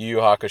 Yu Yu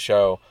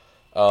Hakusho.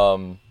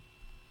 Right,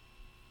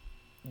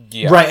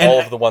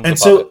 all of the ones above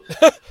so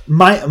it.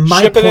 my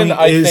Shippuden, point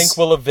I think,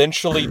 will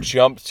eventually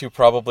jump to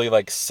probably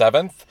like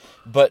 7th,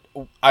 but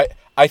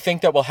I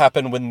think that will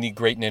happen when the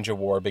Great Ninja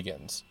War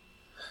begins.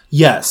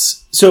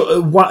 Yes. So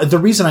the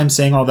reason I'm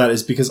saying all that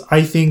is because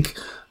I think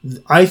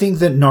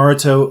that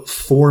Naruto,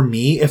 for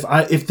me,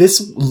 if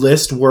this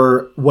list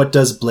were what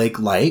does Blake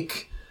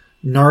like,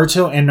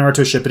 Naruto and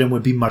Naruto Shippuden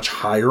would be much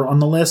higher on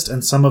the list,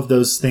 and some of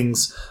those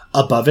things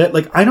above it.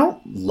 Like, I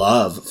don't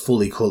love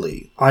Fully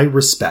Cooley. I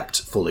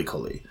respect Fully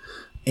Cooley.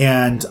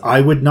 And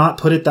I would not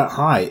put it that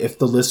high if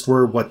the list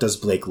were what does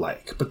Blake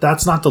like. But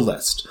that's not the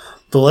list.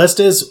 The list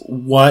is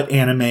what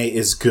anime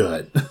is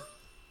good.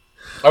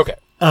 Okay.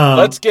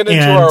 Let's get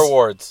into our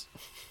awards.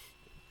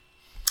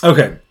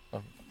 Okay.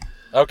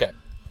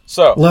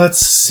 So, let's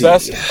see.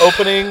 Best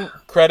opening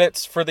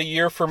credits for the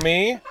year for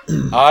me,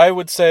 I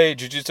would say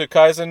Jujutsu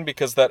Kaisen,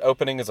 because that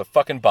opening is a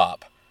fucking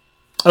bop.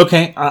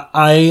 Okay,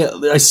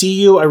 I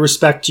see you. I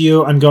respect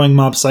you. I'm going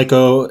Mob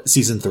Psycho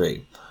season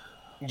 3.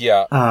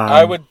 Yeah,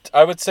 I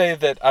would say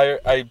that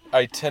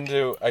I tend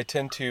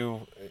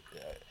to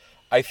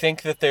I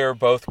think that they are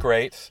both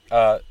great.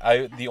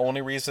 The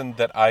only reason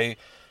that I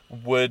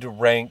would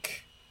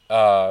rank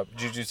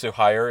Jujutsu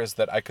higher is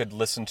that I could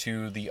listen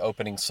to the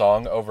opening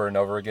song over and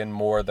over again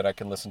more than I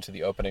can listen to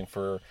the opening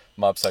for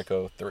Mob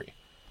Psycho 3.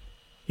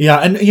 Yeah,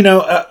 and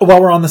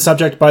while we're on the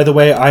subject, by the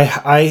way,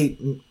 I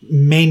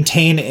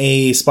maintain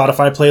a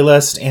Spotify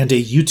playlist and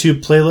a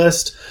YouTube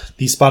playlist.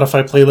 The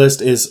Spotify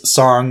playlist is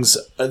songs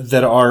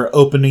that are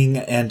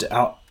opener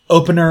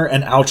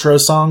and outro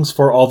songs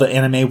for all the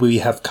anime we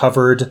have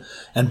covered.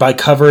 And by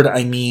covered,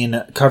 I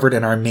mean covered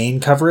in our main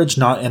coverage,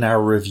 not in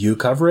our review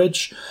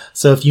coverage.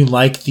 So if you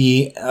like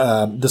the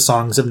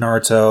songs of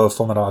Naruto,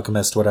 Fullmetal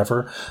Alchemist,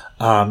 whatever,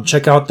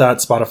 check out that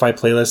Spotify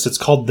playlist. It's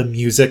called The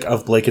Music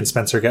of Blake and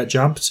Spencer Get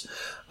Jumped.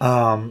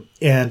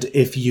 And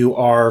if you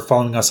are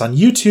following us on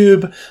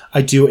YouTube,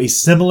 I do a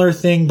similar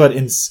thing, but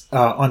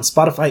on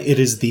Spotify, it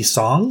is the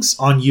songs.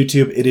 On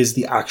YouTube, it is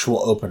the actual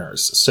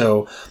openers.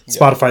 So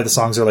Spotify, the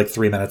songs are like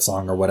 3 minutes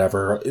long or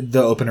whatever.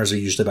 The openers are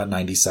usually about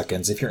 90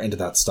 seconds. If you're into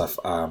that stuff,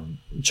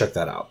 check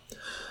that out.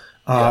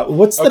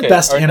 What's the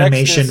best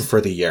animation for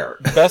the year?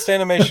 Best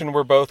animation,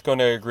 we're both going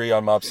to agree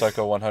on Mob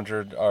Psycho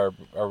 100. Are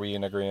we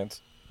in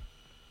agreement?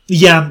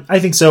 Yeah, I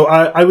think so.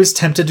 I was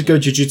tempted to go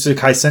Jujutsu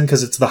Kaisen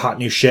because it's the hot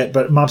new shit,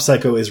 but Mob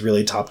Psycho is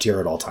really top tier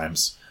at all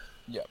times.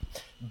 Yeah.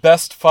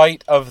 Best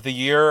fight of the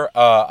year,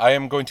 I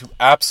am going to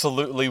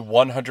absolutely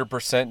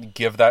 100%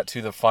 give that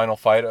to the final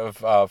fight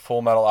of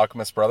Full Metal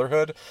Alchemist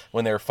Brotherhood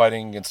when they were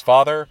fighting against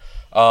Father.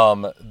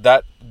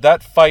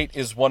 That fight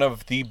is one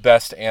of the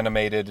best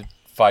animated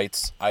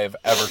fights I have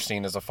ever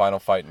seen as a final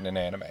fight in an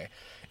anime.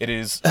 It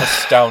is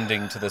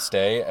astounding to this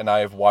day, and I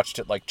have watched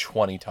it like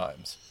 20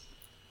 times.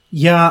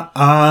 Yeah,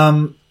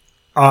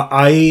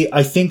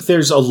 I think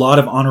there's a lot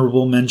of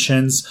honorable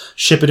mentions.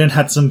 Shippuden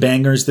had some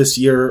bangers this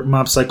year.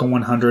 Mob Psycho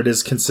 100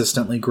 is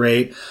consistently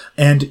great.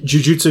 And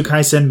Jujutsu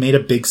Kaisen made a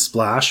big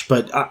splash,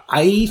 but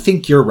I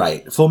think you're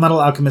right. Full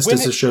Metal Alchemist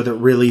is a show that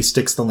really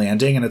sticks the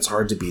landing, and it's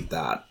hard to beat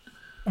that.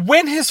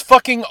 When his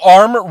fucking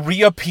arm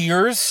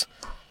reappears,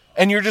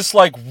 and you're just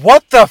like,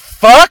 what the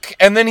fuck?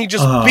 And then he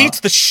just beats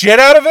the shit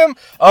out of him?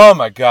 Oh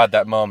my god,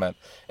 that moment.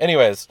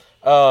 Anyways,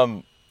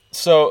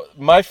 so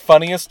my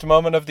funniest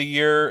moment of the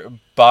year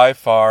by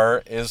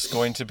far is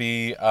going to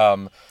be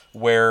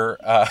where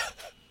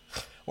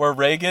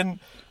Reigen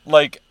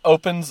like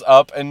opens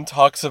up and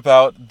talks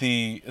about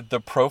the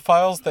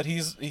profiles that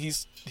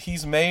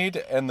he's made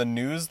and the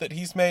news that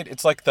he's made.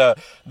 It's like the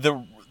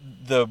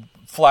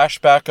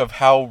flashback of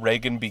how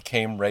Reigen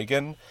became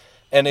Reigen,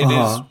 and it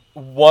is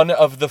one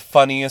of the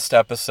funniest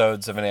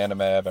episodes of an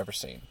anime I've ever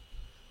seen.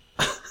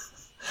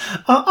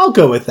 I'll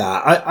go with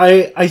that.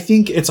 I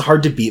think it's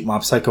hard to beat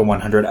Mob Psycho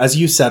 100. As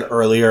you said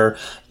earlier,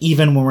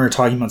 even when we were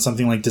talking about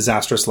something like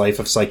Disastrous Life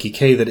of Psyche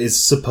K that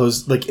is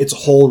supposed, like, its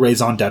whole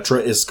raison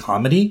d'etre is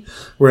comedy,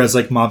 whereas,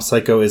 like, Mob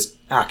Psycho is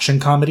action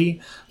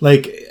comedy.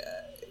 Like,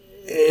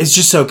 it's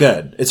just so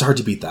good. It's hard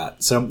to beat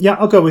that. So, yeah,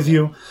 I'll go with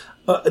you.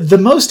 The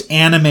most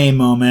anime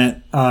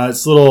moment,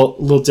 it's a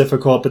little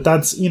difficult, but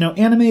that's,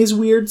 anime is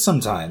weird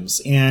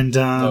sometimes.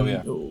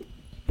 And,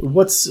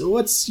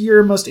 What's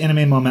your most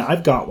anime moment?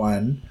 I've got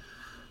one.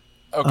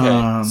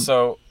 Okay,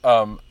 so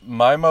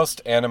my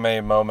most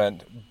anime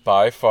moment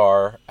by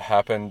far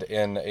happened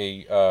in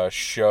a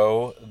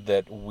show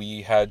that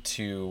we had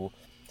to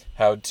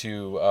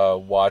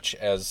watch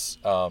as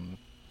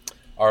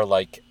our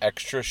like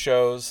extra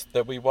shows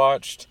that we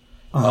watched,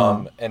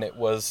 and it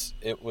was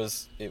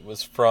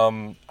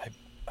from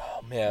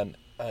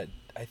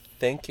I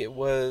think it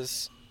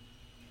was.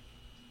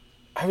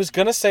 I was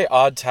gonna say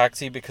Odd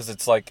Taxi because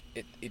it's like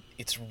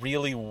it's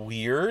really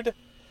weird,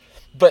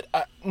 but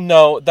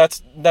no,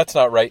 that's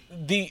not right.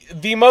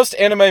 The most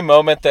anime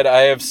moment that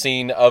I have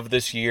seen of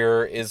this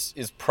year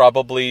is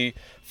probably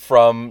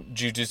from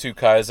Jujutsu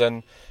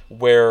Kaisen,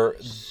 where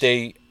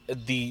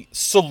the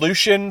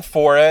solution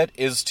for it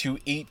is to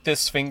eat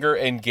this finger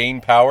and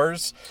gain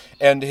powers,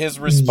 and his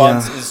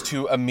response is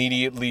to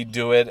immediately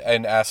do it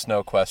and ask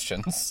no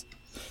questions.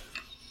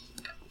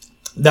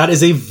 That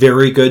is a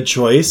very good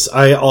choice.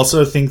 I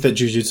also think that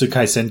Jujutsu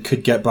Kaisen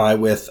could get by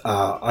with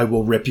I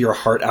will rip your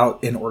heart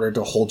out in order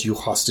to hold you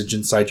hostage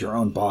inside your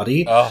own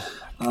body. Oh,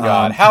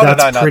 God. How did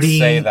I not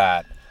say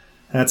that?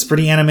 That's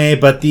pretty anime,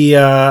 but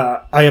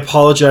I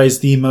apologize,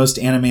 the most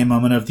anime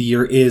moment of the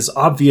year is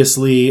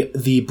obviously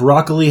the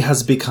broccoli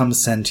has become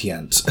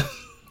sentient.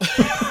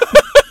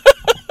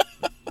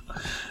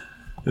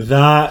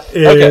 That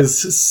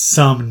is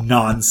some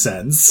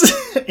nonsense.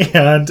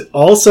 And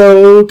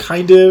also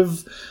kind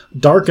of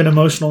dark and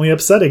emotionally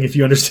upsetting if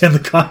you understand the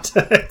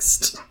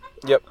context.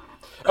 Yep.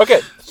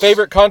 Okay,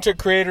 favorite content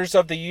creators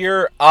of the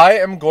year. I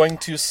am going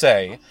to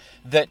say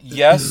that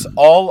yes,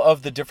 all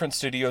of the different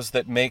studios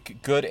that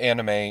make good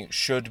anime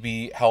should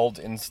be held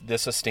in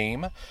this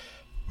esteem,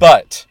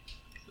 but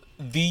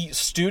the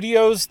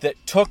studios that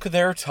took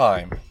their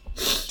time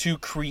to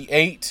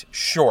create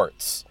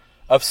shorts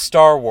of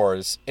Star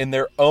Wars in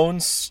their own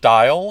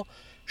style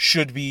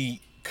should be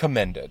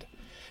commended.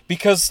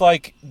 Because,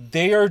 like,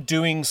 they are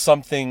doing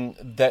something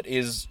that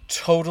is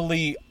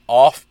totally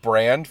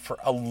off-brand for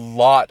a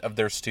lot of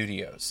their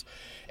studios.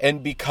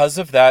 And because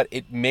of that,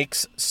 it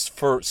makes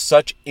for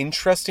such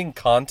interesting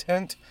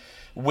content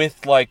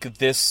with, like,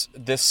 this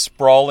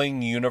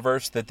sprawling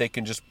universe that they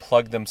can just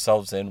plug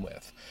themselves in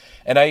with.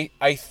 And I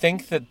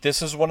think that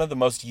this is one of the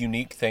most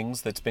unique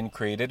things that's been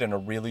created in a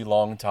really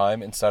long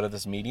time inside of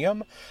this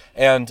medium.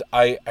 And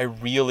I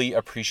really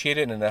appreciate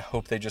it, and I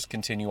hope they just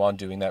continue on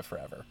doing that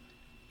forever.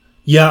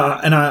 Yeah,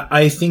 and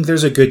I think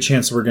there's a good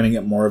chance we're going to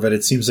get more of it.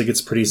 It seems like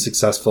it's pretty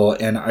successful,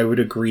 and I would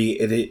agree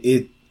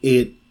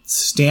it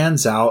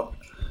stands out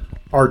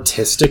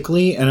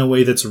artistically in a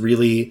way that's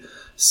really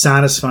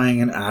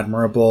satisfying and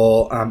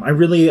admirable. I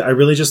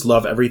really just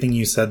love everything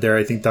you said there.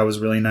 I think that was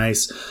really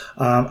nice.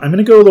 I'm going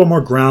to go a little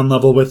more ground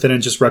level with it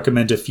and just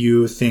recommend a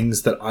few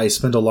things that I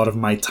spend a lot of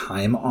my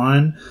time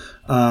on.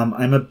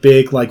 I'm a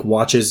big, like,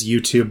 watches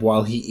YouTube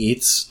while he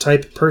eats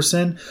type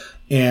person,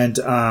 and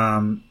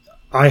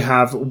I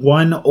have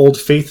one old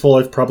faithful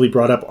I've probably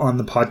brought up on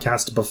the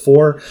podcast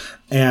before,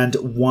 and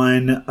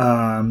one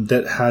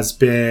that has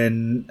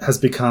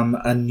become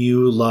a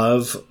new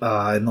love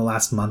in the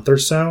last month or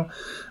so.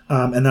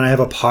 And then I have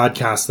a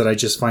podcast that I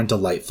just find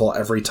delightful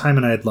every time,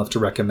 and I'd love to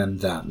recommend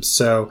them.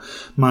 So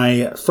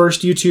my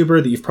first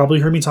YouTuber that you've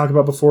probably heard me talk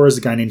about before is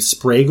a guy named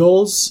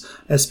Spraggles,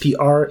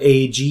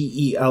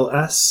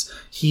 Sprageels.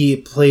 He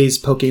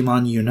plays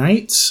Pokemon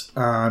Unite.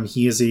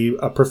 He is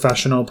a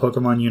professional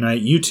Pokemon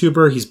Unite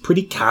YouTuber. He's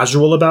pretty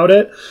casual about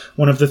it.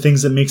 One of the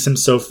things that makes him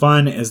so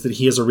fun is that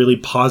he has a really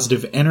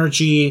positive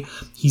energy.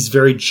 He's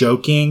very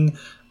joking.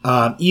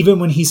 Even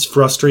when he's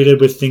frustrated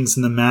with things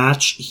in the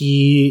match,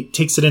 he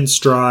takes it in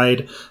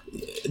stride.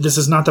 This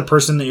is not the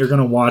person that you're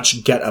going to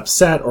watch get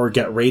upset or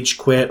get rage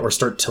quit or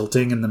start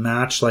tilting in the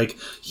match. Like,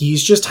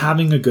 he's just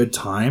having a good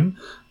time.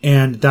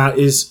 And that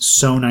is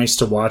so nice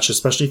to watch,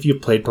 especially if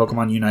you've played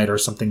Pokemon Unite or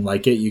something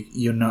like it.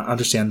 You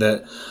understand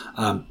that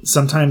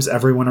sometimes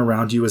everyone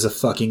around you is a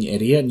fucking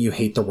idiot and you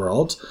hate the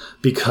world,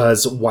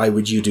 because why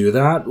would you do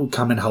that?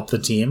 Come and help the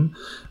team.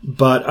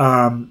 But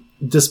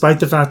despite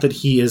the fact that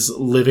he is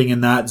living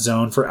in that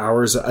zone for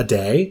hours a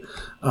day,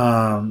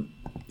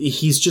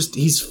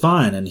 he's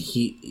fun, and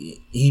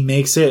he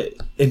makes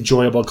it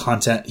enjoyable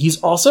content.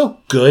 He's also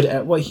good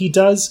at what he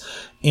does.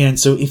 And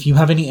so if you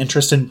have any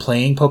interest in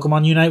playing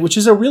Pokemon Unite, which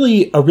is a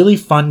really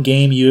fun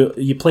game,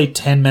 you play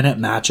 10-minute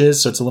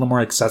matches, so it's a little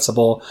more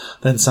accessible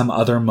than some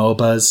other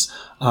MOBAs.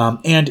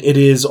 And it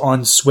is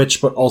on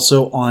Switch, but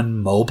also on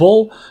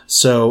mobile.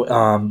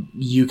 So,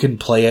 you can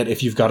play it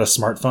if you've got a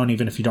smartphone,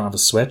 even if you don't have a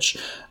Switch.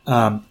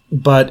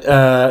 But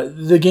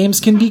the games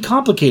can be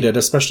complicated,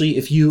 especially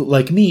if you,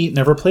 like me,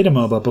 never played a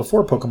MOBA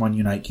before Pokemon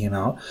Unite came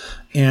out.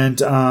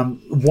 And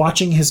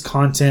watching his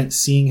content,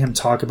 seeing him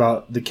talk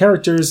about the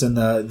characters and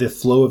the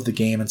flow of the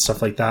game and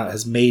stuff like that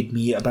has made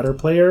me a better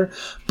player.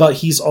 But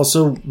he's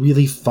also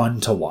really fun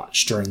to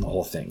watch during the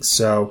whole thing.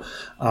 So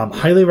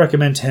highly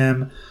recommend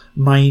him.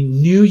 My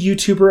new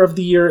YouTuber of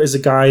the year is a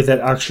guy that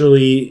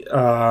actually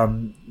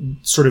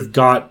sort of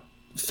got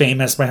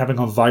famous by having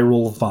a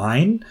viral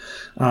Vine.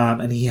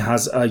 And he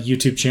has a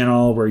YouTube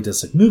channel where he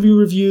does like movie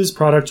reviews,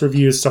 product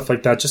reviews, stuff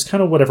like that. Just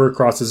kind of whatever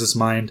crosses his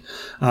mind.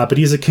 But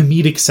he has a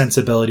comedic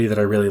sensibility that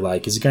I really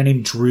like. He's a guy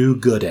named Drew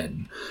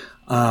Gooden.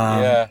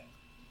 Yeah.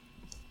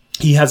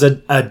 He has a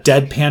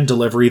deadpan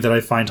delivery that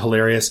I find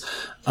hilarious.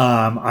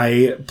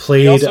 I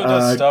played... He also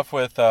does stuff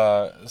with...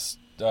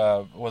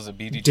 was it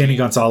BDT? Danny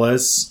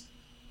Gonzalez.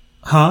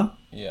 Huh?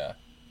 Yeah.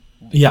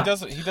 Yeah.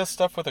 He does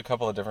stuff with a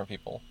couple of different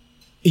people.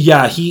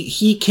 Yeah,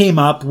 he came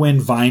up when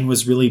Vine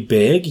was really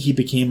big. He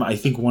became, I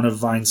think, one of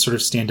Vine's sort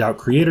of standout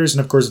creators. And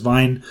of course,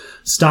 Vine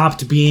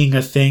stopped being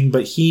a thing,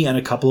 but he and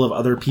a couple of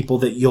other people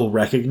that you'll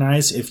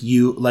recognize if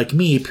you, like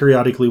me,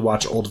 periodically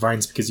watch old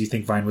Vines because you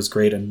think Vine was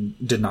great and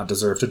did not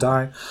deserve to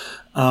die.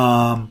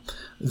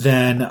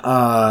 Then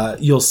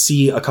you'll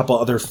see a couple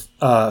other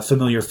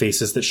familiar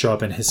faces that show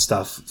up in his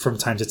stuff from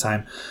time to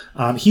time.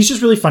 He's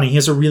just really funny. He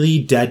has a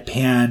really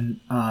deadpan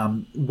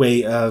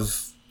way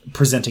of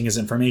presenting his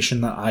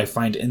information that I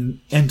find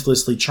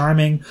endlessly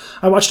charming.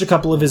 I watched a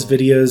couple of his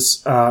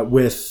videos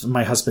with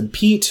my husband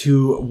Pete,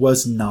 who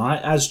was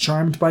not as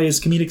charmed by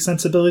his comedic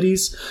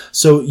sensibilities.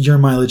 So your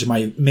mileage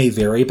may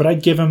vary, but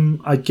I'd give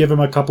him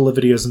a couple of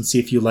videos and see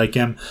if you like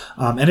him.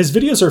 And his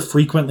videos are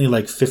frequently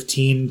like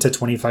 15 to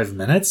 25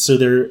 minutes, so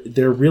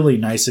they're really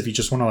nice if you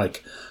just want to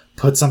like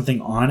put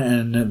something on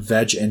and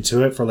veg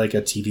into it for like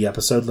a TV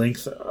episode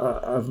length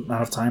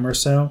amount of time or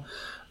so.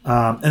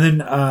 And then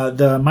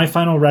my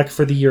final rec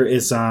for the year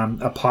is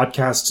a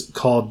podcast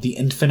called The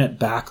Infinite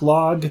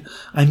Backlog.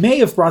 I may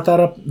have brought that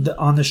up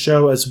on the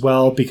show as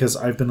well because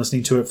I've been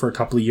listening to it for a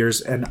couple of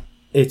years, and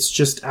it's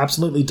just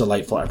absolutely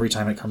delightful every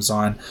time it comes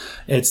on.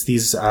 It's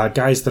these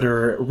guys that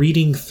are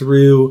reading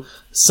through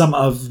some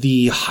of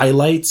the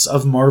highlights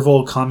of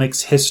Marvel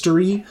Comics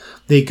history.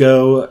 They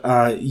go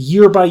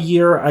year by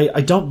year. I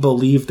don't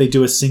believe they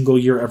do a single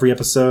year every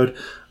episode.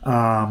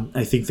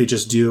 I think they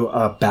just do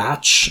a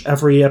batch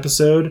every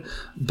episode,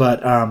 but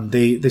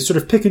they sort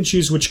of pick and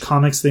choose which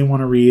comics they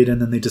want to read,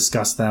 and then they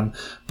discuss them.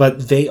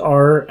 But they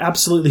are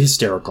absolutely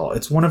hysterical.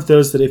 It's one of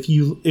those that if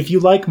you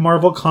like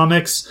Marvel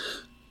Comics,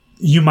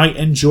 you might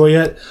enjoy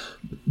it,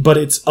 but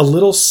it's a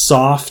little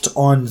soft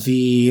on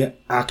the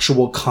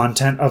actual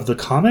content of the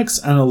comics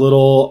and a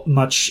little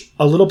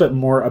bit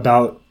more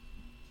about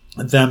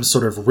them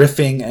sort of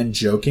riffing and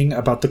joking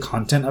about the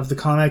content of the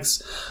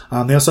comics.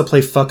 They also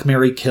play Fuck,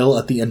 Marry, Kill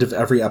at the end of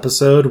every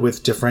episode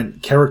with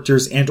different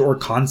characters and or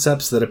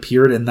concepts that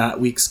appeared in that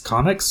week's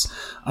comics.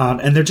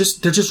 And they're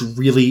just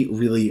really,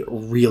 really,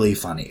 really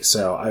funny.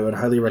 So I would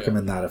highly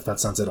recommend that if that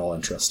sounds at all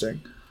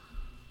interesting.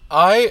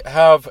 I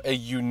have a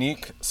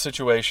unique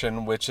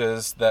situation, which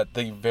is that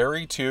the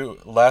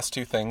last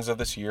two things of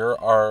this year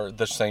are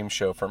the same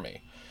show for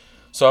me.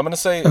 So I'm going to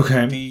say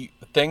the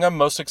thing I'm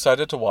most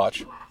excited to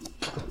watch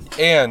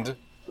and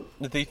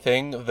the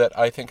thing that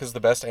I think is the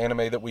best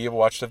anime that we have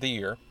watched of the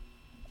year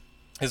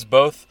is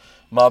both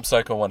Mob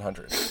Psycho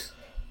 100.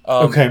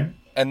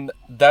 And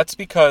that's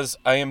because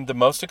I am the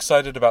most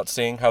excited about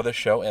seeing how this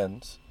show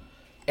ends.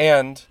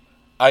 And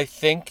I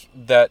think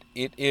that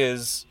it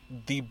is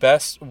the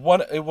best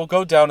one. It will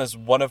go down as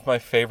one of my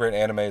favorite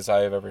animes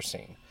I have ever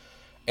seen.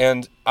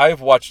 And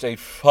I've watched a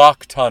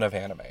fuck ton of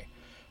anime.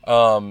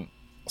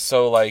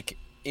 So, like,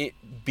 it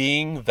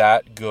being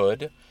that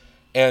good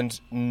and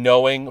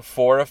knowing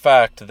for a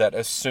fact that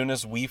as soon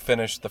as we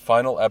finish the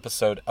final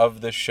episode of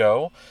this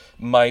show,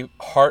 my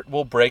heart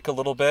will break a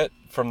little bit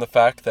from the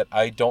fact that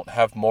I don't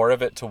have more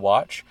of it to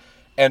watch.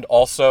 And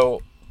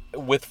also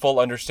with full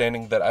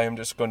understanding that I am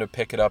just going to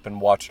pick it up and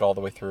watch it all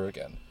the way through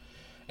again.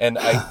 And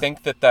I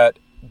think that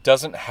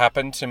doesn't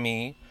happen to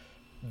me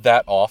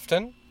that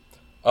often.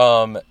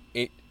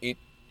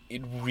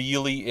 It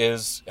really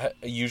is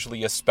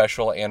usually a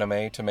special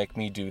anime to make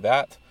me do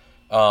that.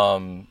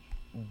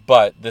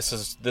 But this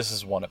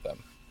is one of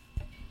them.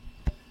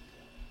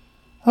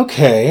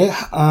 Okay.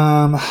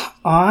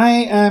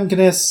 I am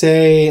gonna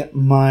say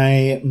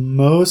my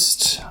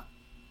most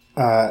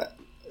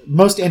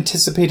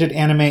anticipated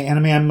anime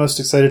I'm most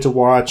excited to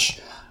watch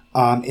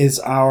is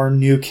our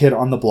new kid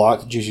on the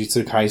block,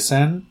 Jujutsu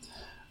Kaisen.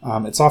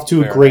 It's off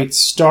to a great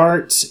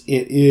start.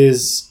 It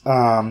is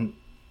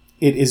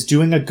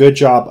doing a good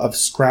job of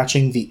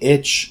scratching the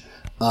itch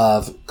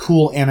of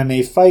cool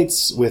anime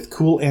fights with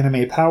cool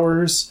anime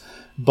powers,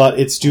 but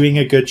it's doing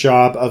a good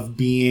job of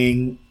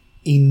being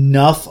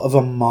enough of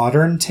a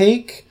modern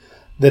take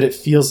that it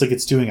feels like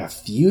it's doing a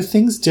few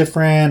things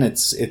different.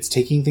 It's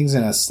taking things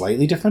in a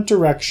slightly different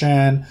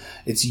direction.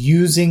 It's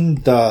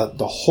using the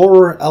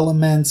horror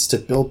elements to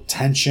build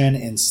tension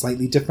in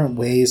slightly different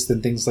ways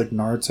than things like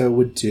Naruto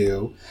would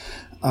do.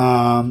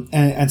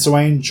 And so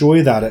I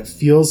enjoy that. It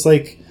feels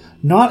like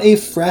not a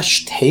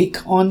fresh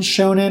take on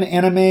shonen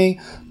anime,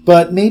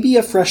 but maybe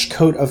a fresh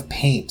coat of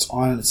paint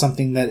on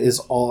something that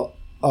is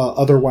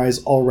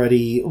otherwise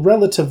already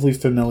relatively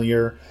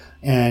familiar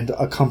and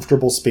a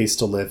comfortable space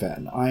to live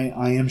in.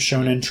 I am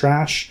shonen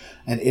trash,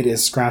 and it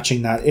is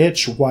scratching that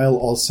itch while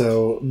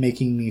also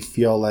making me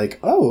feel like,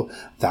 oh,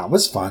 that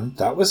was fun,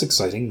 that was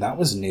exciting, that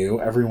was new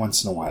every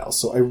once in a while.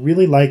 So I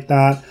really like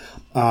that,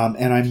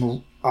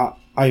 and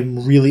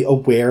I'm really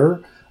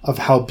aware of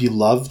how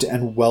beloved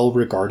and well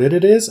regarded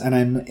it is, and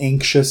I'm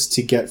anxious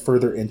to get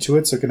further into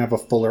it so I can have a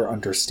fuller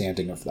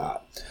understanding of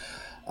that.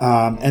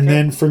 And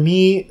then for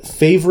me,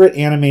 favorite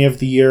anime of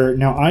the year.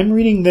 Now I'm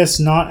reading this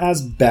not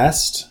as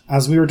best,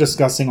 as we were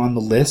discussing on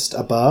the list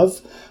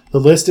above. The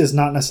list is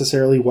not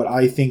necessarily what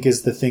I think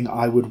is the thing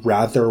I would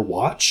rather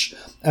watch,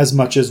 as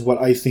much as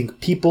what I think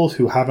people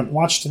who haven't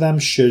watched them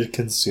should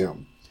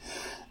consume.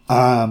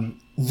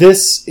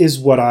 This is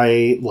what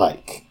I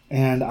like.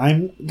 And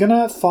I'm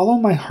gonna follow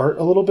my heart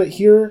a little bit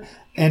here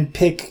and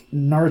pick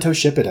Naruto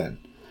Shippuden.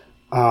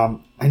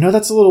 I know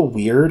that's a little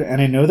weird,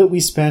 and I know that we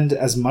spend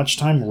as much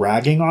time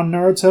ragging on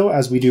Naruto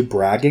as we do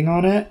bragging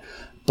on it,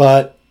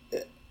 but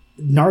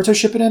Naruto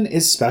Shippuden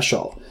is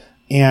special,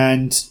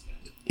 and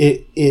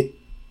it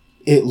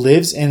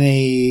lives in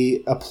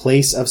a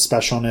place of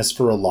specialness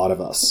for a lot of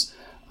us.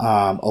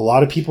 A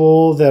lot of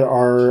people that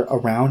are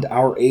around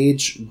our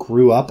age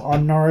grew up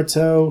on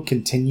Naruto,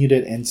 continued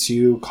it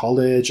into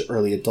college,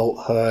 early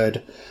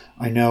adulthood.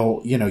 I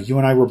know, you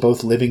and I were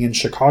both living in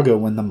Chicago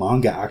when the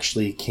manga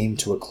actually came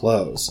to a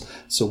close.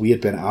 So we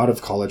had been out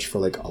of college for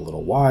like a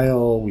little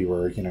while. We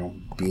were,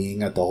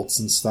 being adults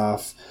and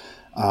stuff.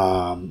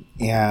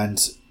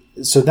 And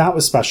so that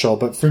was special.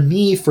 But for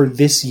me, for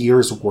this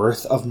year's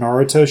worth of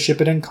Naruto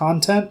Shippuden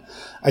content,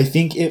 I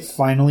think it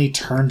finally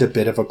turned a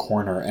bit of a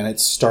corner, and it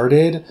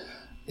started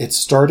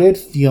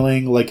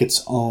feeling like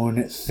its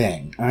own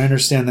thing. I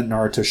understand that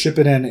Naruto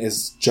Shippuden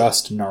is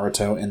just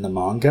Naruto in the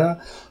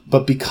manga,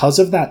 but because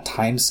of that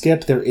time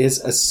skip, there is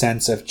a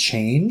sense of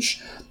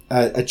change,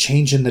 a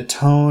change in the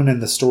tone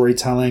and the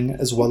storytelling,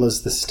 as well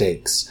as the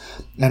stakes.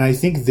 And I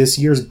think this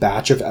year's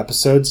batch of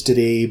episodes did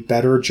a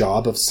better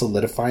job of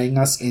solidifying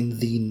us in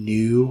the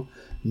new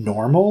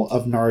normal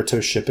of Naruto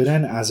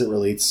Shippuden as it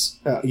relates,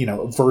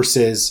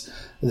 versus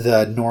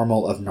the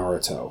normal of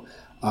Naruto.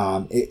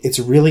 It's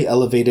really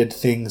elevated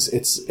things.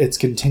 It's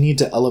continued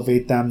to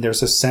elevate them.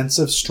 There's a sense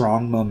of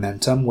strong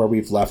momentum where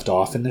we've left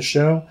off in the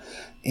show.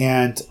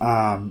 And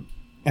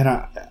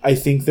I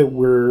think that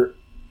we're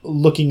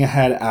looking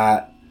ahead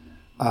at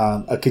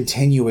a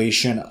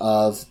continuation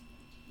of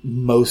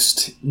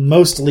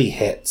mostly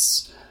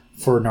hits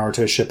for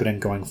Naruto Shippuden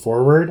going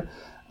forward.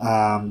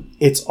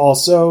 It's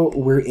also,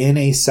 we're in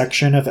a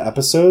section of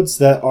episodes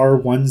that are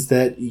ones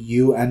that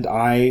you and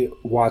I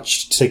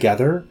watched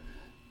together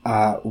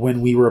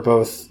when we were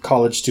both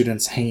college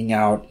students hanging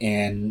out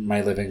in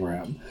my living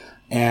room.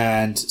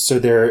 And so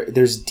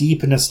there's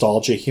deep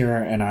nostalgia here,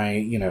 and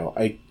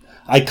I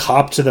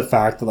cop to the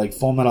fact that like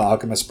Full Metal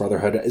Alchemist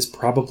Brotherhood is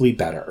probably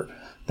better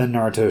than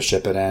Naruto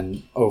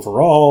Shippuden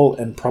overall,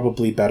 and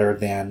probably better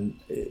than,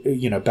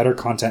 better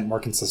content,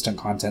 more consistent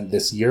content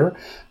this year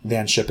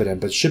than Shippuden.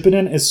 But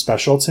Shippuden is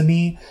special to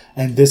me,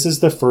 and this is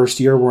the first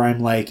year where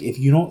I'm like, if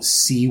you don't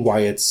see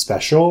why it's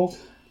special,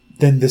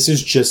 then this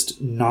is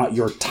just not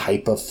your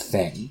type of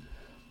thing.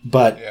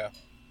 But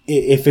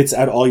if it's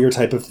at all your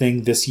type of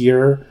thing this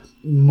year,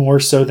 more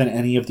so than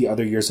any of the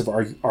other years of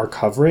our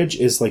coverage,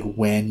 is like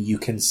when you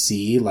can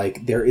see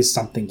like there is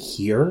something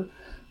here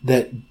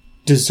that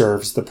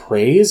deserves the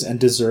praise and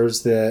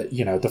deserves the,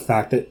 you know, the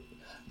fact that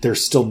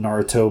there's still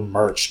Naruto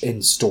merch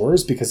in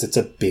stores, because it's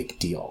a big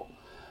deal.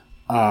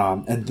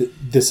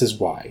 This is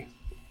why.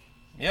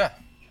 Yeah.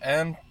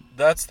 And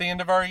that's the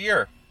end of our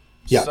year.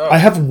 Yeah. So, I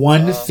have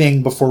one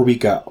thing before we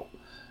go.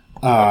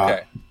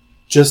 Okay.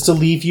 Just to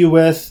leave you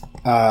with,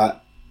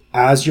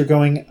 as you're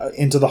going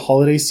into the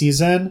holiday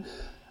season,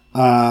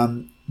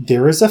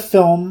 there is a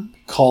film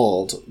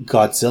called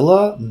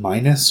Godzilla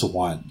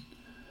 -1.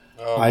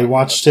 Oh I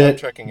watched God, I'm it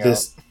checking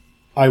this.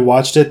 I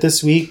watched it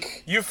this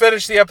week. You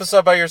finished the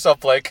episode by yourself,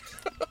 Blake.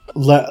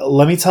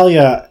 Let me tell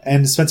you,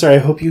 and Spencer, I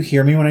hope you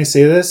hear me when I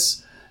say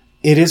this.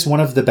 It is one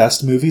of the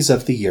best movies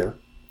of the year.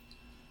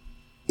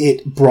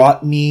 It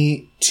brought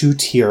me to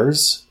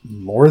tears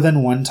more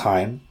than one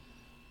time.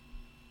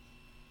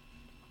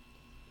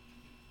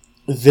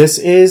 This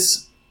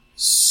is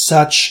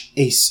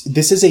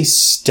a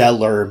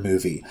stellar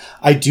movie.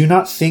 I do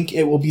not think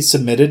it will be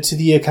submitted to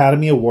the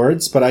Academy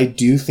Awards, but I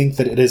do think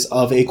that it is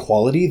of a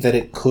quality that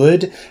it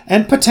could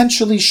and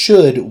potentially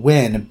should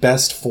win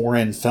Best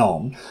Foreign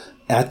Film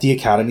at the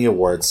Academy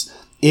Awards.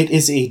 It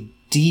is a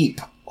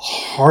deep,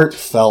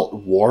 heartfelt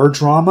war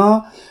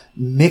drama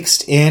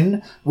mixed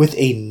in with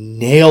a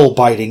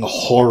nail-biting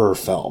horror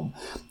film.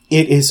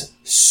 It is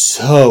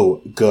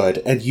so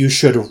good, and you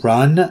should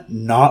run,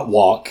 not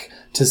walk,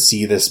 to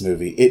see this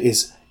movie. It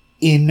is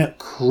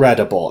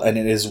incredible, and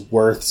it is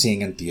worth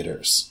seeing in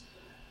theaters.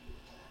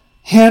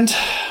 And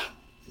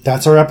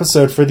that's our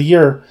episode for the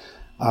year.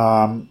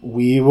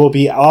 We will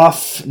be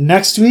off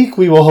next week.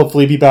 We will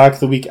hopefully be back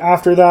the week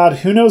after that.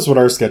 Who knows what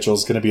our schedule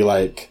is going to be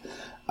like.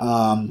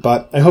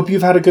 But I hope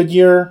you've had a good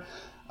year.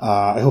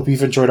 I hope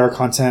you've enjoyed our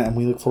content, and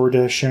we look forward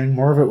to sharing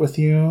more of it with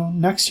you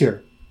next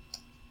year.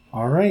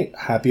 All right.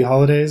 Happy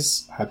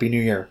holidays. Happy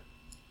New Year.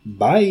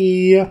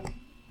 Bye.